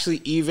 We're actually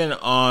even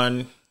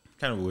on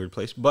kind of a weird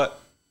place, but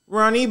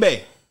we're on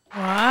eBay.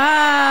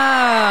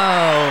 Wow.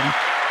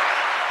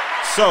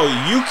 So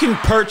you can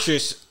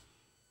purchase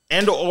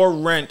and or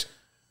rent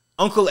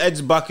Uncle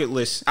Ed's Bucket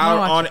List out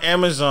on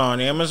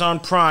Amazon, Amazon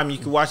Prime. You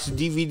can watch the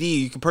DVD.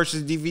 You can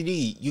purchase the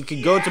DVD. You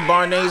can go to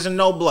Barnes and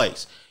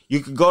Nobles.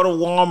 You can go to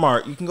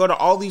Walmart. You can go to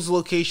all these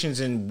locations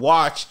and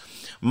watch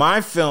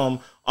my film,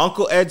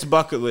 Uncle Ed's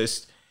Bucket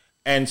List,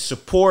 and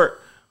support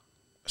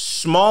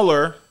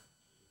smaller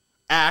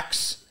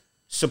acts,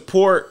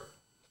 support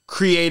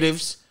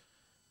creatives,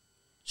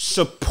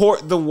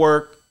 support the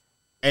work,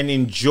 and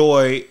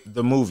enjoy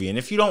the movie. And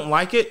if you don't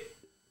like it,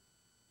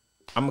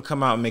 I'm going to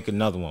come out and make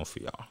another one for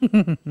y'all.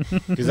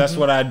 Because that's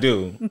what I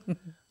do.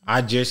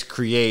 I just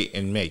create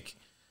and make.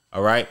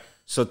 All right?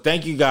 So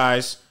thank you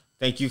guys.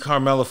 Thank you,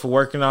 Carmela, for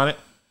working on it.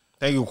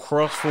 Thank you,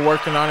 Chris, for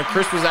working on it.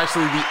 Chris was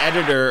actually the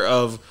editor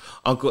of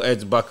Uncle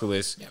Ed's Bucket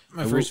List. Yep,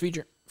 my first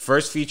feature.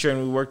 First feature,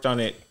 and we worked on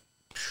it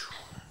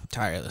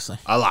tirelessly.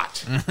 A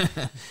lot.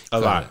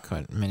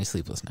 Quite many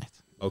sleepless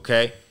nights.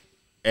 Okay?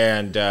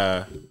 And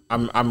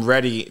I'm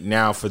ready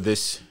now for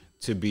this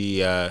to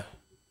be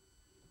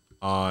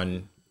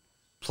on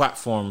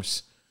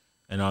platforms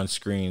and on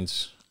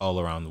screens all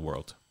around the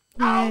world.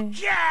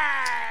 Okay.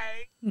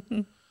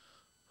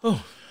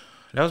 Oh,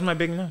 that was my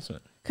big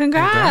announcement.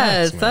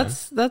 Congrats.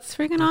 That's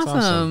freaking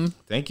awesome.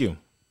 Thank you.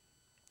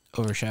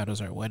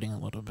 Overshadows our wedding a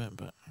little bit,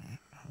 but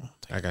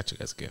I got you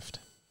guys a gift.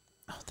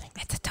 Oh, thank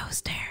you. It's a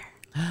toaster.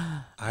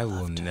 I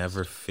will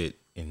never fit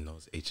in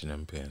those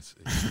H&M pants.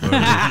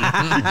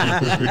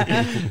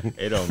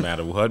 It don't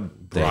matter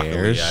what broccoli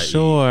They're I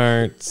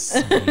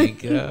shorts. There you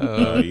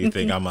go. You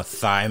think I'm a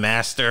thigh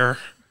master?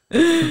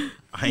 I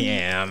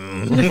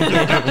am.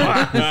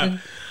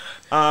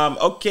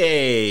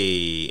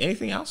 Okay.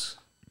 Anything else?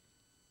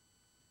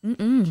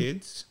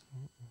 Kids?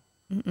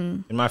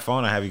 In my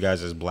phone, I have you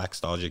guys as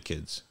Blackstalgia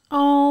kids.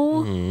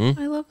 Oh,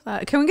 I love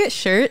that. Can we get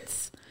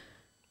shirts?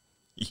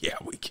 Yeah,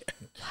 we can.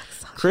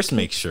 Chris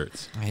makes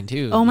shirts. I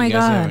do. Oh my you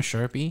guys God. have a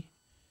Sharpie?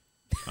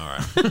 All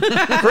right.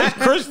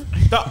 Chris,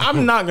 no,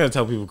 I'm not going to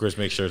tell people Chris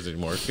makes shirts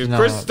anymore. Because No,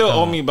 Chris still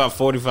don't. owed me about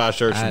 45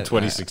 shirts from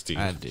 2016.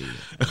 I do.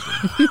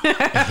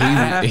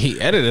 He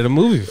edited a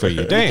movie for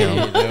you.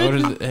 Damn.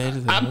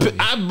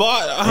 I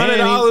bought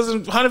 $100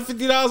 and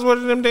 $150 worth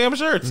of them damn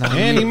shirts.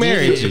 And he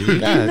married you.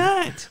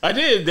 God. I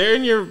did. They're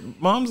in your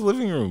mom's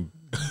living room.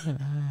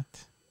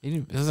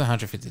 It was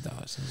 $150. It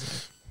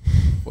was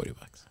like $40.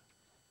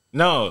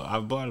 No, I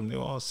bought them. They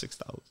were all $6.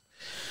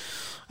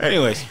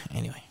 Anyways,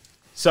 Anyway.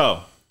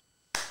 so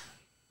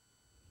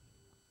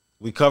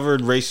we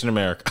covered Race in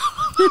America.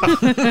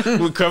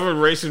 We covered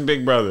Race in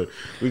Big Brother.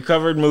 We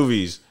covered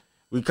movies.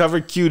 We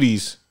covered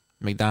cuties.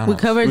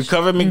 McDonald's. We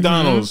covered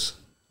McDonald's.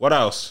 What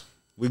else?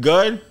 We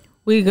good?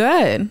 We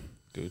good.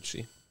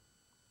 Gucci.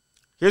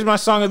 Here's my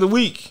song of the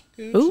week.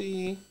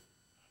 Gucci.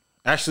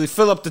 Actually,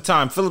 fill up the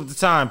time. Fill up the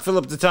time. Fill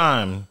up the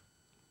time.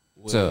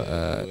 So,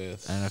 I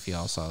don't know if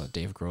y'all saw that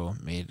Dave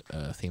Grohl made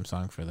a theme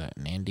song for that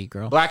Nandy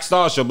girl.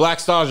 Blackstalgia.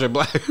 Blackstalgia.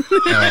 Black. Okay,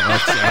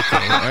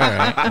 all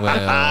right.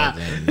 Well,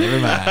 then never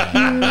mind.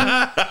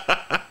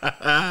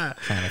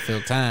 Trying to fill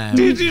time.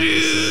 Thanks,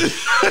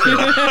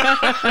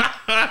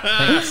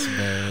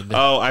 bud.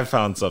 Oh, I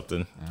found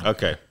something.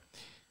 Okay.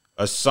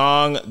 A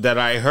song that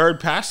I heard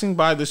passing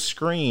by the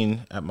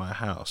screen at my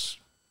house.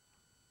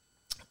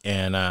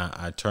 And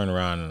I turned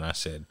around and I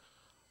said,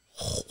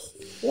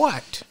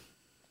 what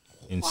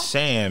in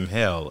Sam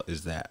hell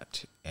is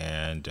that?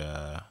 And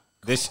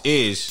this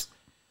is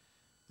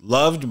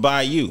Loved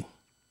by You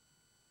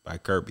by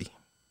Kirby.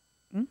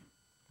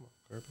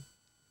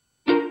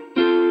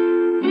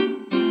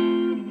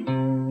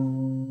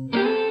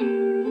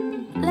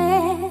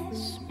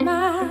 Bless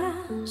my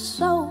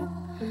soul.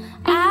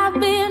 I've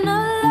been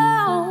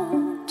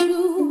alone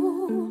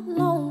too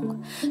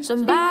long.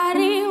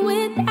 Somebody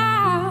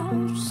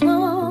without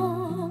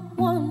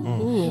someone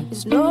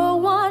is no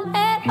one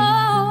at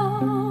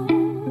all.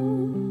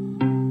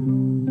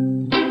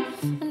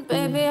 And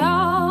baby,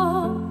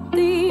 all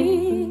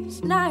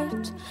these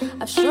nights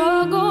I've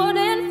struggled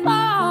and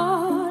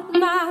fought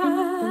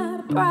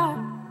my pride,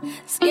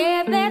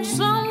 scared that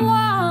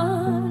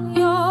someone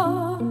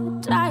your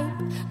type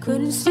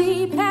couldn't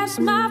see past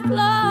my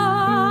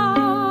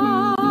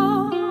flaws.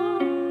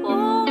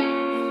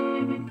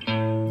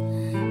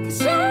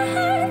 'Cause I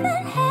heard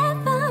that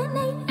heaven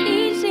ain't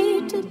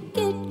easy to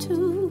get to.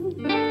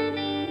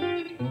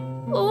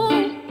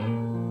 Ooh.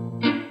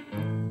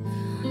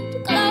 The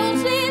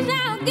closest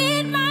I'll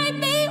get might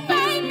be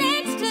right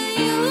next to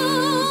you.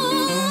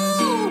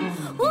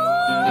 Ooh, so I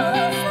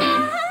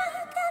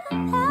gotta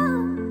know.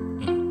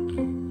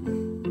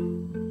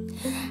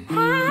 I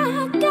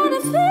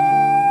gotta feel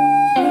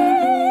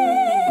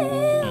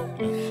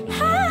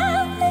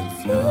how it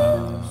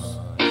feels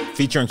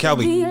Featuring to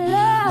Kelby. be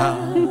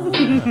loved.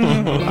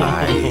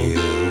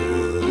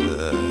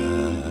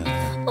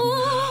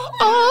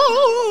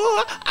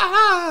 Oh,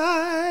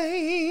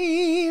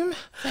 I'm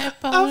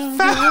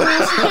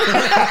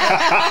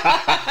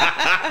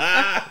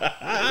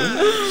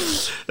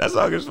that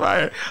song is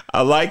fire.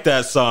 I like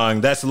that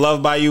song. That's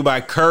Loved by You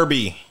by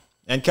Kirby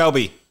and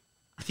Kelby.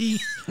 The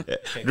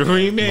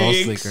remix.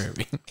 Mostly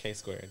Kirby. K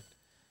squared.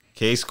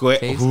 K Squared.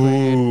 K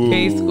Squared.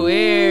 K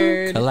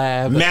squared.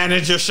 Collab.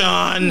 Manager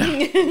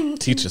Sean.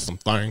 Teach us some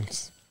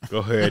things. Go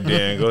ahead,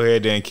 Dan. Go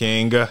ahead, Dan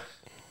King. All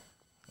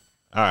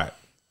right.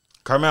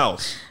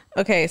 Carmel's.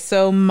 Okay,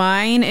 so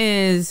mine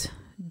is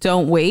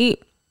Don't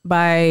Wait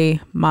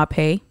by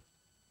Mapei.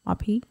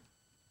 Mapei?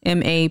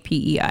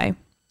 Mapei.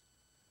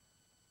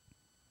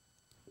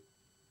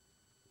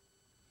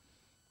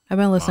 I've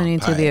been listening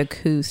to the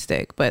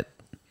acoustic, but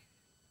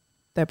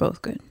they're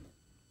both good.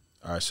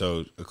 All right,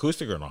 so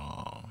acoustic or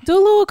no? Do a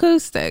little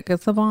acoustic.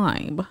 It's a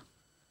vibe.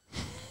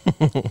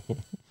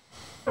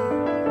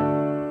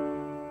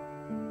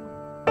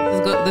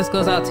 This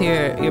goes out to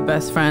your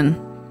best friend.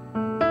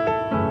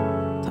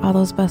 To all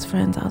those best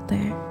friends out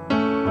there.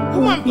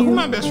 Who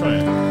my best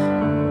friend?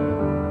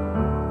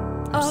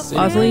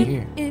 Osley?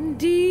 Here.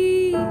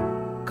 Indeed,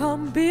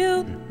 come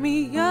build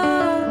me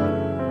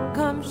up.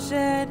 Come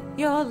shed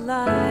your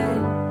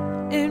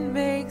light. It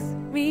makes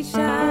me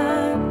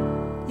shine.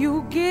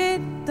 You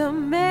get the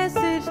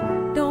message.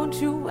 Don't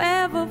you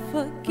ever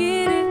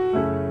forget it.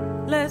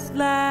 Let's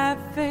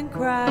laugh and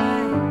cry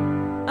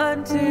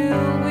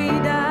until we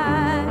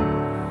die.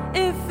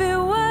 If it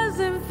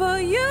wasn't for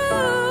you,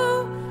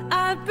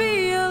 I'd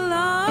be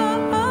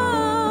alone.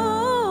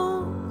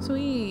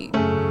 Sweet.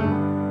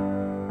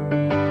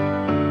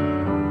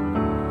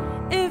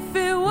 If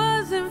it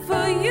wasn't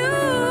for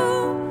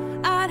you,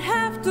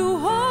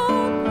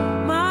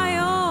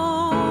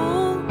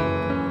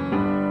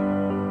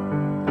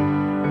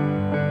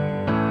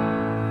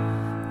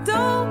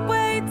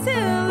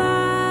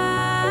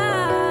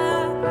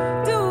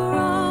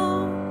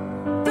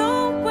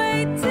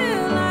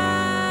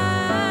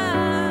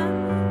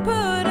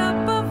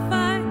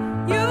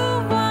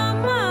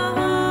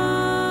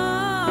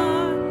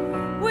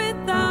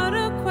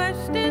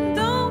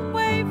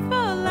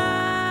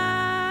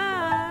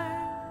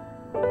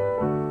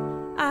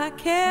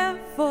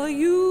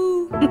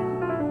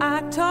 you.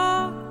 I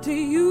talk to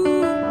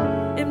you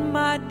in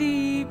my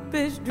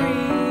deepest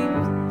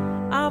dreams.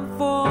 I'm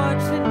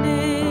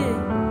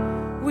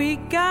fortunate. We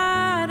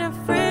got a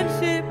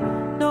friendship.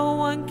 No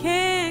one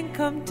can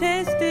come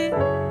test it.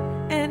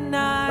 And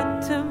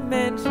not to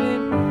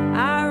mention,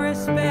 I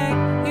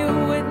respect you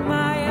with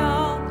my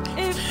all.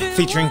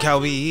 Featuring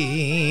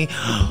Calvi.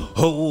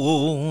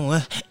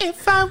 Oh,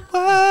 if I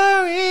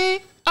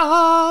worry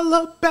all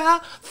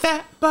about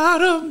that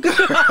bottom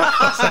girl.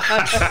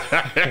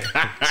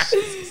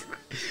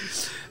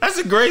 That's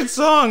a great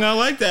song. I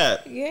like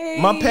that. Yay.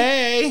 My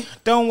pay,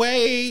 don't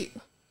wait.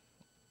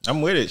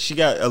 I'm with it. She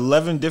got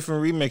 11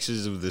 different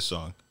remixes of this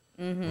song.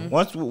 Mm-hmm.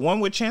 One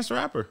with Chance the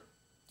Rapper.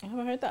 I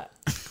haven't heard that.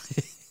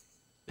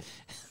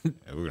 Yeah,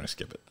 we're gonna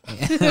skip it.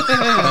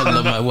 I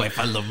love my wife.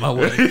 I love my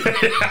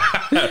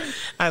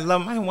wife. I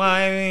love my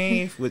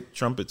wife with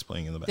trumpets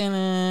playing in the back.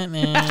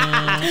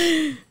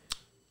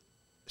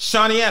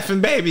 Shawnee F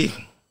and Baby.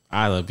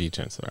 I love you,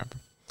 Chance the Rapper.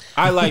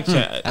 I like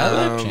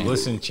Chancellor.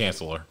 Listen,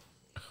 Chancellor.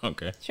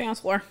 Okay.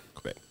 Chancellor.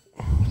 Quebec.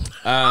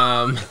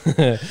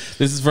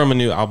 This is from a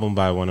new album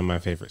by one of my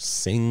favorite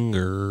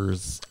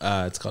singers.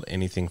 It's called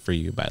Anything for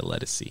You by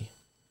Lettucey.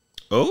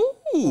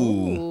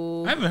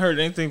 Oh, I haven't heard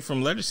anything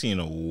from Lettucey in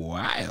a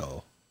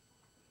while.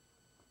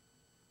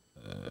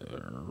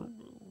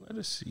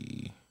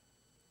 Lettucey.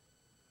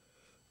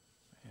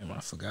 Damn, I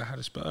forgot how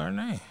to spell her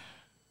name.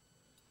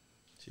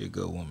 She a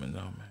good woman, though,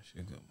 man. She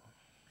a good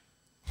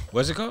woman.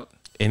 What's it called?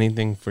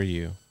 Anything for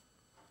You.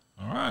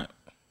 All right.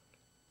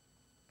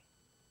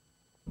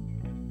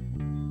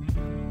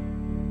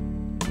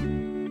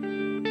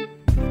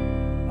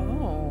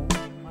 Oh,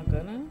 my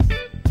goodness.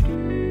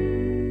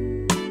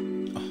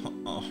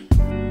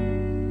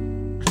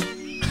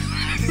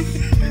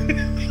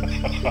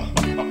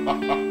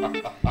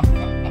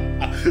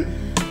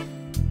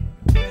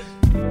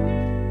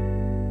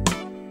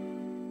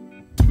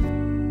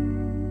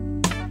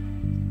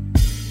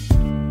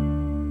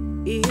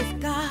 If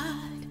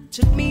God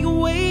took me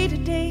away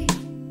today,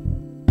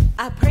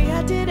 I pray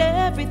I did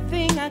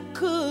everything I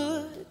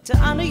could to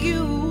honor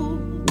you.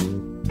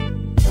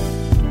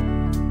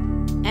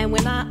 And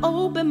when I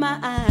open my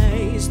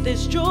eyes,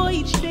 there's joy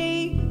each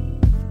day.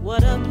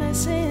 What a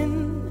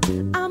blessing,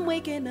 I'm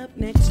waking up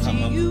next to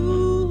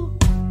you.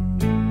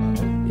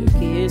 Your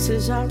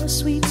kisses are a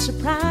sweet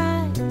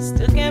surprise.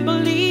 Still can't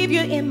believe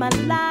you're in my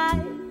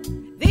life.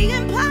 The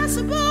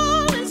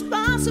impossible is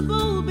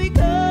possible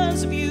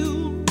because of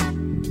you.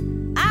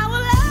 I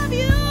will love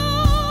you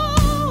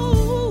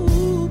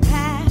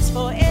past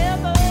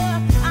forever.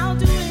 I'll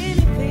do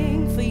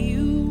anything for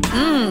you.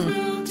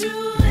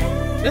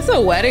 It's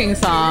a wedding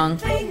song.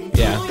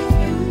 Yeah.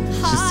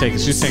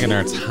 She's taking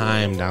her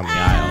time down the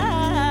aisle.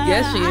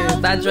 Yes, she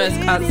is. That dress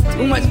costs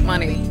too much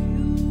money.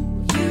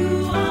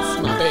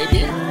 It's my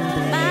baby.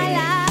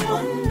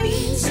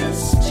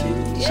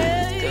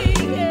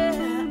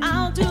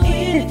 I'll do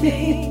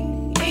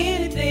anything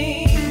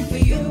for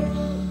you.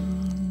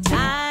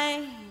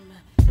 Time,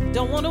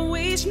 don't want to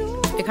waste no.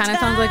 It kind of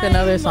sounds like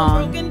another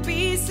song. Broken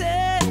pieces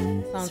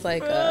Sounds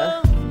like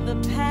the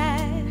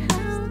past.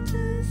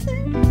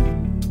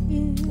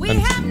 We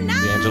have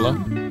D'Angelo?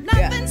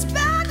 nothing's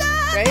better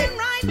Right?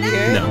 right You hear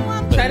it? now. No.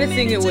 I'm Try to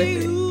sing it with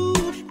committed it. to you,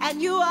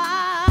 and you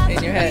are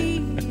In your head.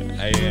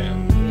 I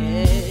am.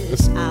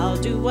 Yes, I'll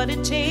do what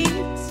it takes.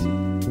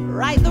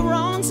 Right the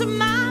wrongs of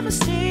my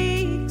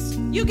mistakes.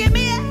 You give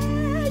me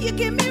air, you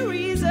give me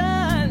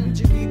reason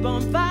to keep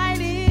on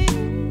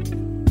fighting.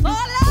 For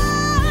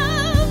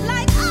love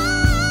like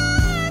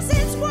ours,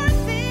 it's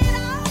worth it.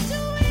 I'll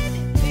do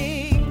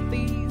anything for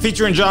you.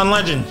 Featuring John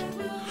Legend.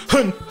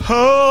 And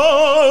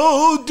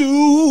I'll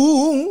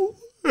do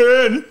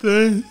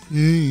anything.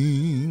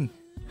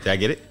 Did I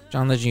get it?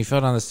 John Legend, you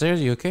fell down the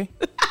stairs. You okay?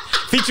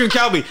 Featuring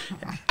Calby.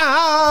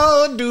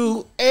 I'll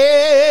do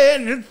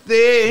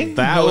anything.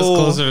 That was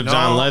closer to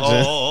John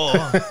Legend.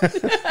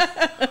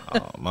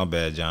 Oh, my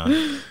bad,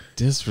 John.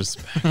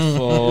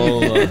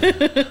 Disrespectful.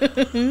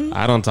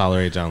 I don't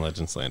tolerate John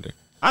Legend slander.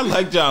 I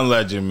like John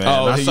Legend, man.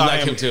 Oh, I you saw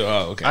like him too?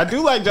 Oh, okay. I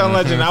do like John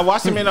Legend. I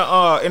watched him in the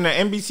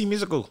NBC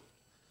musical.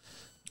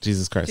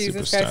 Jesus Christ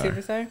Jesus Superstar.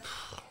 Christ Superstar.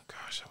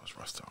 Gosh, that was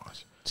rough to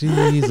watch.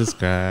 Jesus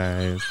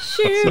Christ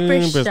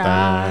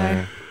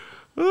Superstar.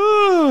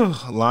 Ooh,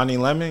 Lonnie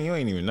Lemon, you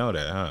ain't even know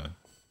that, huh?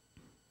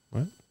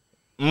 What?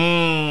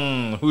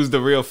 Who's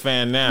the real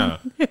fan now?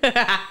 Who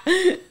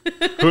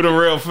the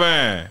real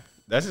fan?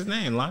 That's his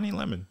name, Lonnie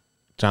Lemon.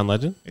 John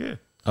Legend? Yeah,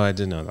 Oh, I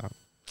didn't know that.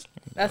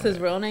 That's his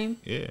real name?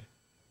 yeah,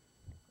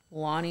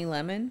 Lonnie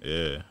Lemon.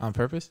 yeah. On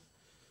purpose?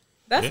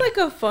 That's like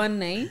a fun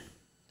name.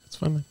 It's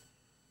funny.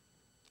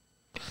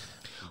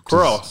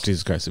 Cross.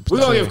 Jesus Christ Superstar. We're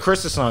gonna give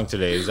Chris a song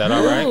today. Is that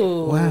all right?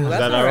 Ooh, Wow. Is that's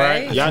that all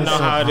right? right. Y'all know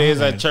how it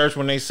is at church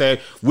when they say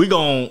we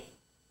gonna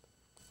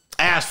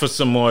ask for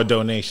some more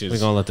donations. We're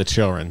going to let the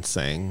children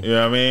sing You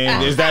know what I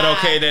mean? Is that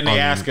okay? Then they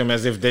ask them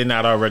as if they're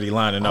not already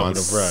lining up on with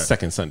the front.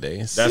 second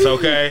Sundays. That's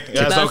okay.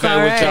 That's okay all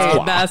with right.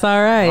 y'all. That's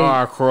all right.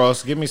 All right,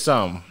 Cross, give me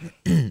something.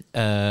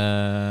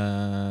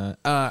 I've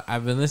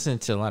been listening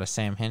to a lot of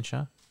Sam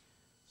Henshaw.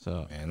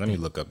 So man, let me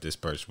look up this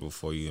person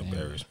before you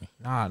embarrass me.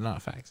 Nah,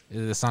 facts.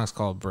 The song's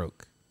called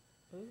 "Broke."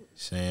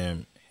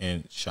 Sam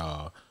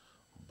Henshaw,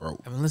 Broke.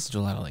 I've been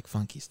listening to a lot of like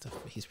funky stuff,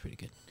 but he's pretty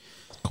good.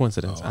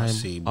 Coincidence. Oh,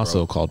 I'm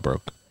also called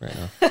Broke right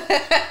now.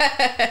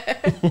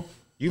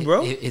 You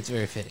broke? It's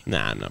very fitting.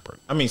 Nah, I'm not broke.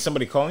 I mean,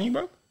 somebody calling you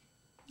broke?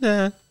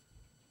 Nah,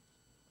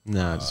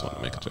 I just want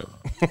to make a joke.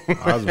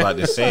 I was about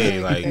to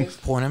say,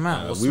 like, point him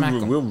out.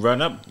 We'll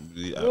run up.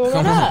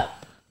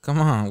 Come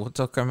on. We'll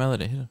tell Carmela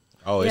to hit him.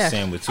 Oh, it's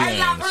Sam with two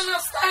names.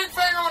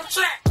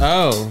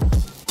 Oh.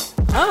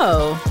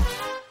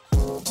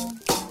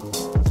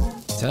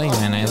 Tell you,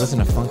 man, I listen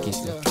to funky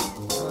stuff.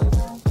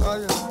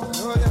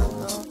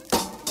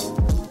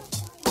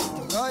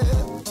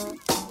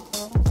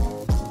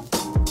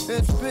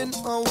 It's been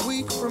a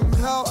week from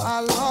hell. I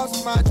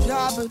lost my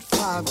job at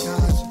Five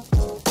Guys.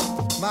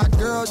 My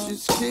girl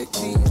just kicked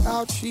me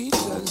out. She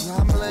says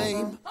I'm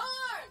lame.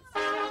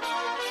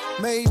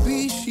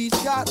 Maybe she's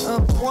got a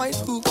point.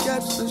 Who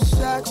gets the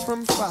sack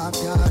from Five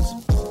Guys?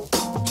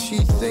 She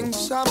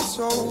thinks I'm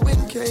so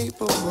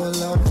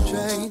incapable of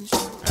change.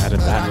 Added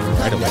that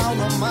right away. Down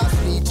on my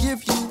feet,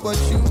 give you what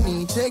you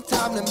need. Take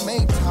time to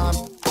make time,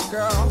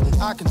 girl.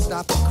 I can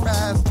stop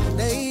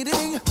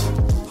procrastinating.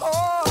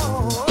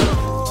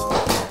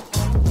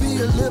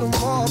 Be a little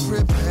more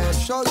prepared.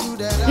 Show you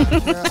that I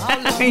care. I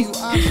love you,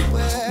 I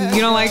swear.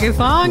 You don't like his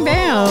song?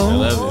 Damn. I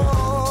love it.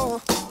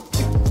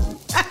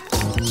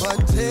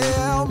 But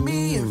tell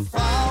me if I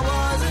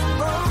wasn't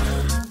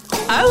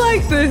broke. I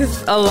like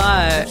this a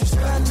lot.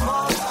 Spend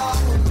more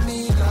time with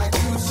me like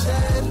you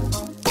said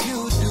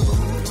you do.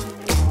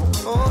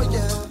 Oh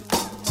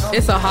yeah.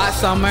 It's a hot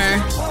summer.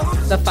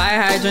 The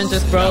fire hydrant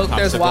just broke.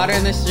 There's water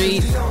in the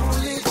street.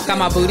 Got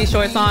my booty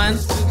shorts on.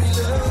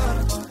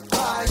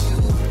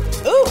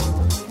 Ooh,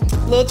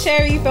 little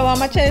cherry fell on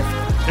my chest.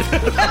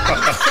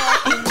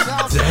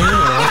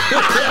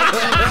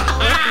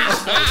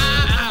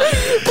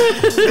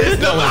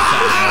 Go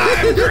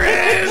inside,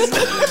 Chris.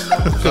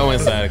 Go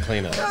inside and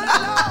clean up.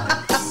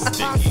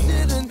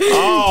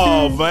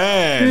 Oh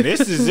man, this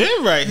is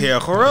it right here,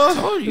 Corel.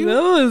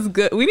 That was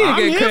good. We need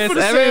to get Chris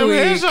every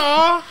week.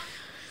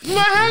 You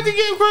might have to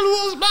give Chris a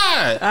little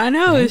spot. I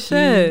know it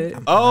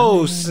should.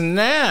 Oh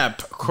snap,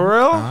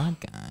 Corel. Oh,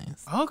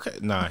 guys. Okay,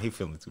 nah, he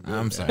feeling too good.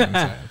 I'm sorry.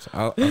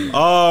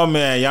 Oh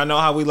man, y'all know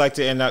how we like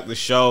to end up the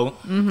show.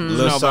 A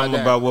little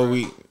something about what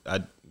we.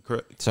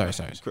 Sorry.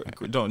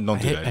 Don't do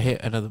that. I hit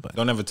another button.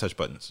 Don't ever touch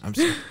buttons. I'm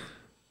sorry.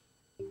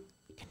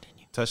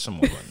 Touch some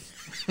more buttons.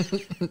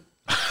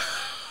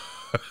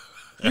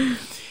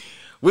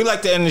 We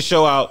like to end the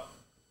show out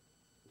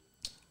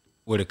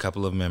with a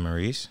couple of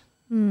memories.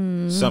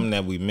 Something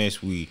that we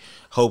missed, we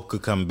hope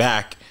could come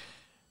back.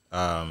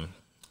 A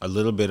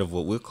little bit of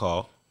what we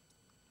call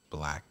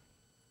black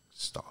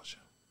nostalgia.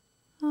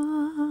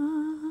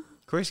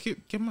 Chris,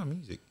 give my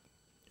music.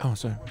 Oh,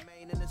 sorry.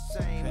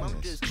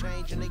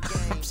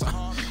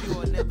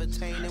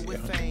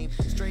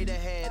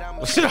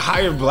 What's it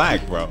higher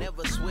black, bro?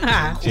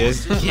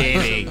 Just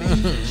kidding.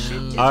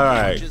 All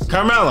right,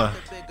 Carmela.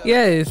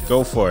 Yes.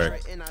 Go for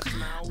it.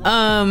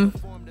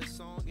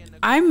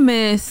 I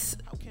miss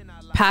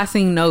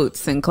passing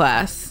notes in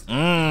class.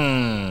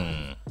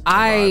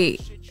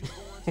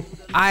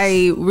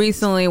 I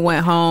recently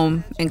went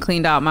home and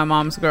cleaned out my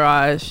mom's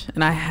garage,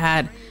 and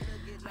I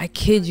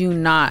kid you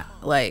not,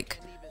 like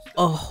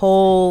a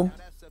whole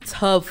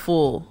tub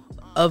full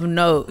of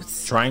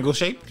notes. Triangle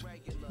shaped?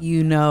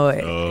 You know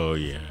it. Oh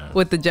yeah.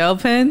 With the gel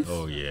pens?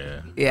 Oh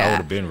yeah. Yeah. I would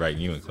have been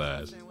writing you in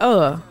class.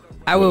 Oh,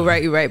 I will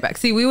write you right back.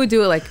 See, we would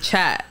do it like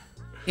chat.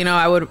 You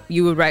know,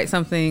 you would write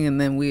something, and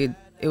then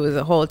it was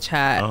a whole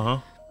chat.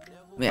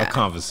 Yeah. A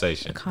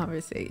conversation.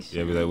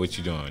 Yeah, be like, what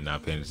you doing?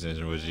 Not paying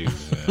attention. What you?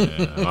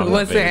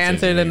 What's the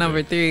answer to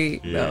number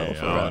 3? Yeah,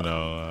 no, I don't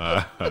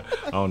know. I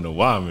don't know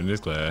why I'm in this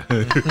class.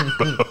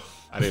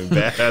 I didn't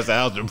pass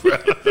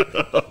algebra.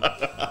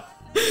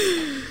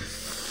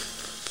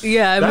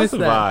 Yeah, I miss That's a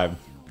that. vibe.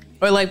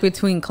 Or like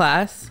between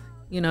class,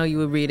 you know, you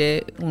would read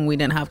it when we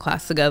didn't have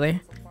class together.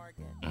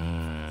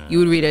 You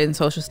would read it in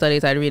social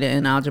studies. I'd read it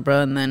in algebra,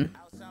 and then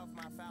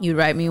you'd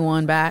write me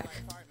one back.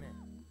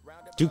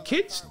 Do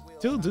kids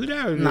still do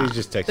that, or Nah, they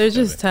just text? They're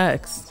just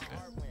text.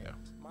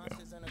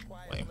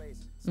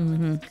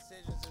 Yeah.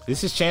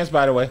 This is Chance,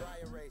 by the way.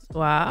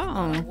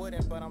 Wow.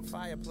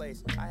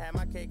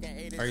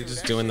 Are you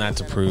just doing that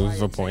to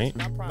prove a point?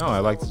 No, I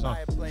like the song.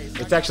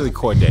 It's actually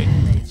Corday,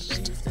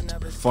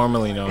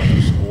 formerly known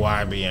as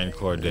YBN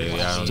Corday.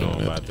 I don't know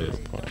about this,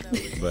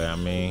 but I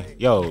mean,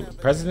 yo,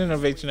 president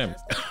of H&M.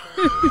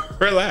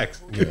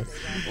 Relax. Yeah.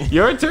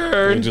 Your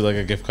turn. Would you like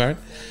a gift card?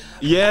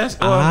 Yes.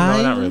 Well,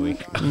 no, not really.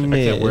 I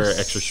can't wear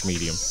extra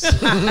medium.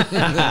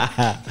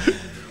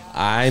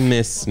 I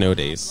miss snow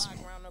days.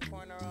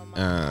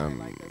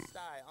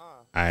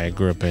 I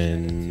grew up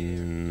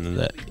on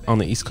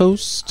the East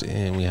Coast,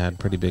 and we had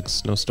pretty big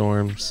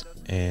snowstorms.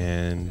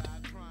 And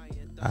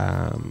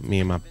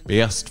me and my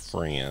best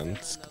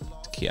friends,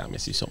 Kia, I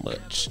miss you so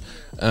much.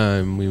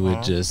 We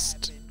would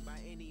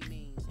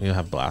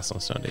have blasts on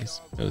snow days.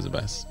 It was the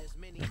best.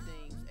 Yeah.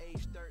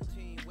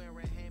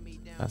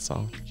 That's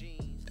all.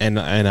 And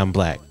I'm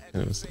black.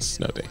 And it was a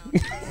snow day.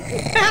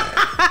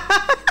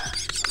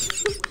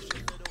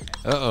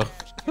 Uh-oh.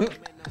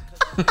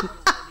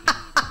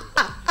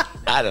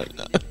 I don't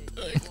know.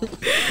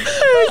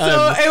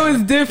 So it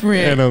was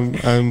different. And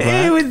I'm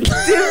black. It was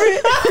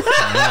different.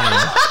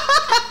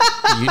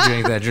 You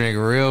drank that drink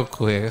real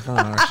quick. Hold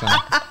on,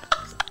 Rashawn.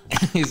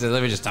 He said,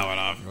 let me just top it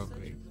off real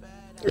quick.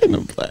 And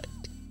I'm black.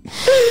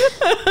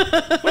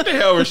 What the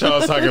hell Rashawn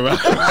was talking about?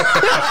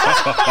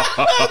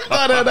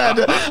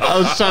 I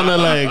was trying to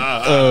like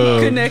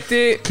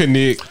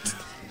connect.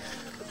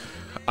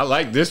 I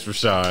like this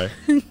Rashawn.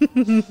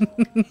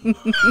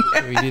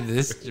 We did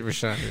this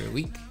Rashawn in a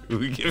week.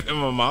 We give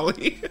him a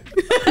Molly.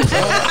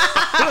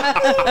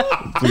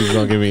 Please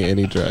don't give me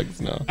any drugs,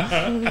 no.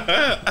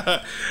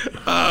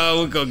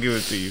 We're gonna give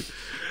it to you.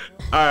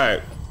 All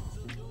right.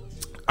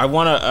 I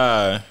want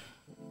to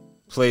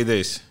play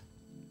this.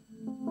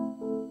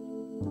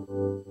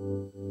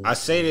 I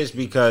say this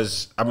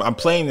because I'm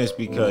playing this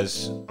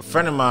because a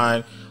friend of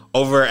mine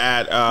over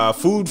at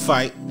Food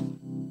Fight,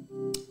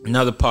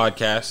 another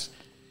podcast,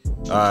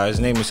 his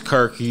name is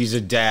Kirk. He's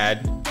a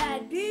dad.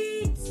 Dad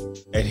Beats.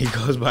 And he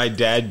goes by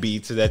Dad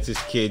Beats. So that's his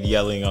kid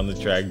yelling on the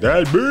track,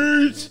 Dad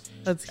Beats.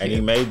 That's cute. And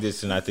he made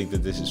this, and I think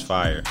that this is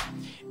fire.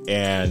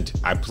 And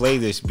I play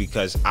this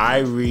because I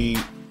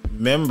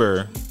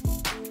remember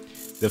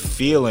the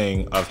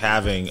feeling of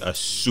having a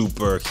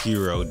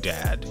superhero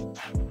dad.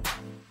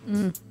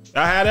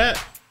 I had that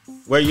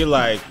where you're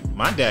like,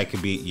 my dad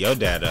could beat your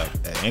dad up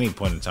at any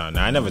point in time.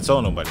 Now, I never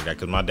told nobody that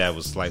because my dad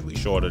was slightly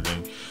shorter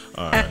than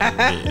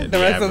the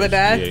rest of the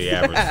dads.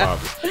 Yeah, the average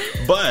father.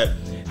 But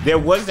there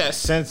was that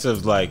sense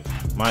of like,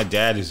 my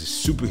dad is a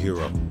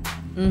superhero.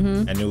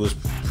 Mm-hmm. And it was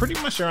pretty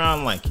much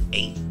around like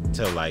 8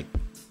 to like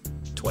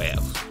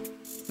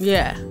 12.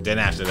 Yeah. Then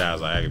after that, I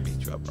was like, I can beat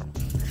you up, bro.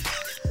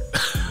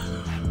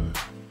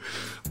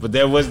 But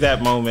there was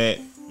that moment.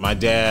 My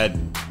dad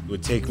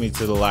would take me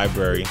to the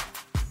library.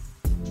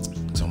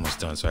 It's almost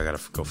done, so I gotta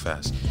go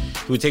fast.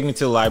 He would take me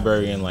to the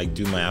library and like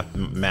do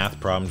math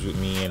problems with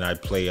me, and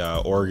I'd play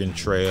Oregon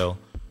Trail.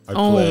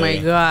 Oh my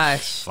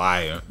gosh!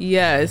 Fire.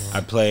 Yes.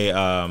 I'd play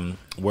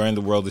Where in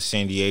the World is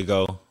San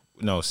Diego?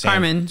 No,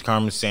 Carmen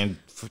San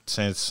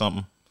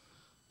something.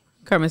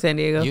 Carmen San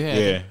Diego.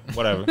 Yeah,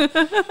 whatever.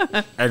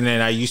 And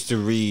then I used to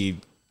read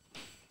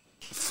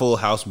Full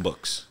House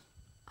books.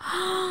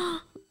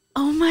 Oh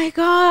my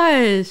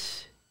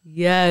gosh.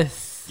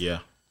 Yes. Yeah.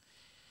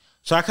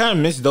 So I kind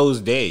of miss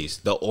those days.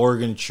 The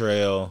Oregon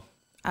Trail.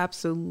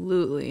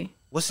 Absolutely.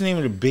 What's the name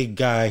of the big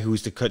guy who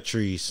used to cut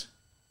trees?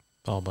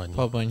 Paul Bunyan.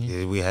 Paul Bunyan.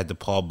 Yeah, we had the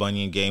Paul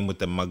Bunyan game with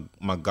the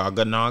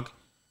Magaganog.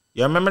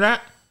 You remember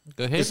that?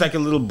 Go ahead. It's like a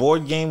little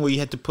board game where you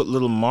had to put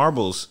little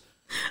marbles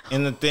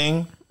in the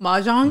thing.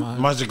 Mahjong?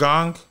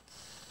 Mahjong.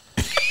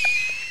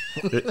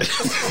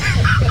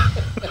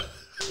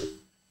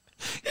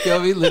 Yo,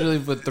 we literally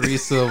put 3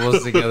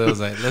 syllables together. I was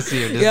like, let's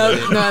see if this is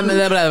it.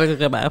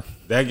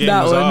 That game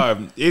was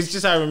hard. It's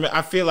just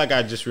I feel like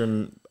I just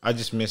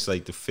missed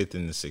like the 5th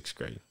and the 6th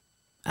grade.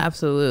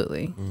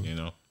 Absolutely. You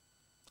know,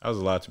 I was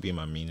allowed to be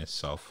my meanest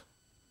self.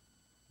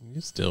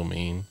 You're still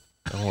mean.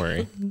 Don't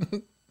worry.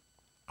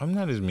 I'm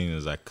not as mean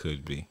as I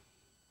could be.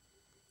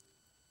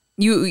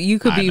 You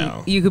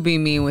could be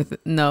mean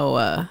with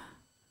no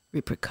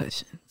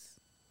repercussions.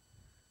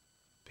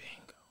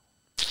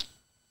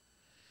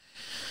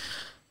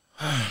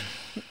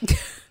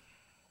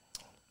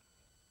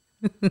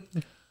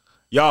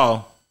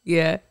 Y'all,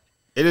 yeah,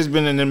 it has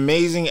been an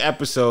amazing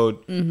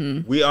episode.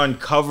 Mm-hmm. We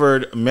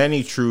uncovered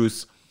many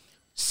truths,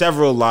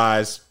 several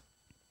lies,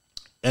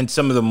 and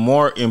some of the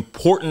more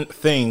important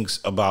things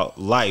about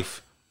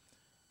life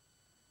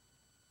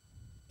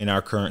in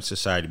our current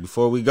society.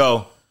 Before we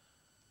go,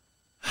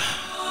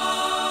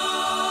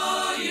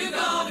 you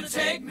gonna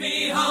take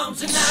me home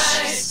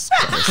tonight?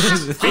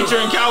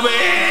 featuring Calvin.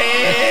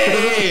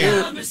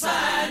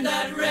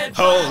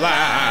 Whole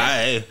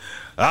life.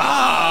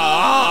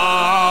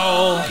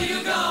 Oh,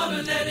 you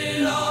gonna let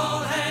it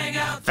all hang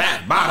out?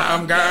 Fat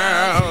bottom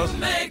girls.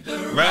 Make the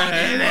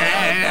running.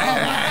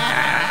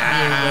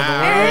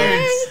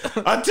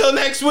 Until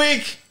next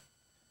week.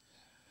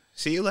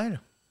 See you later.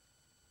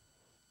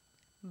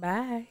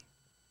 Bye.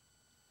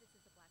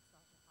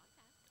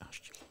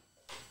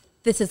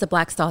 This is a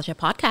Blackstalgia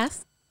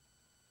podcast.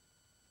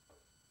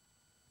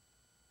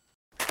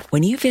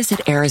 When you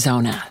visit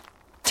Arizona,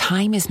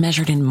 time is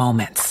measured in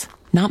moments,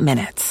 not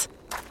minutes.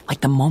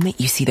 Like the moment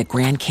you see the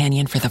Grand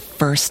Canyon for the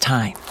first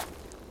time.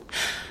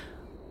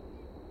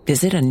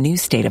 Visit a new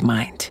state of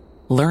mind.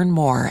 Learn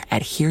more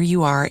at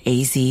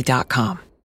hereyouareaz.com.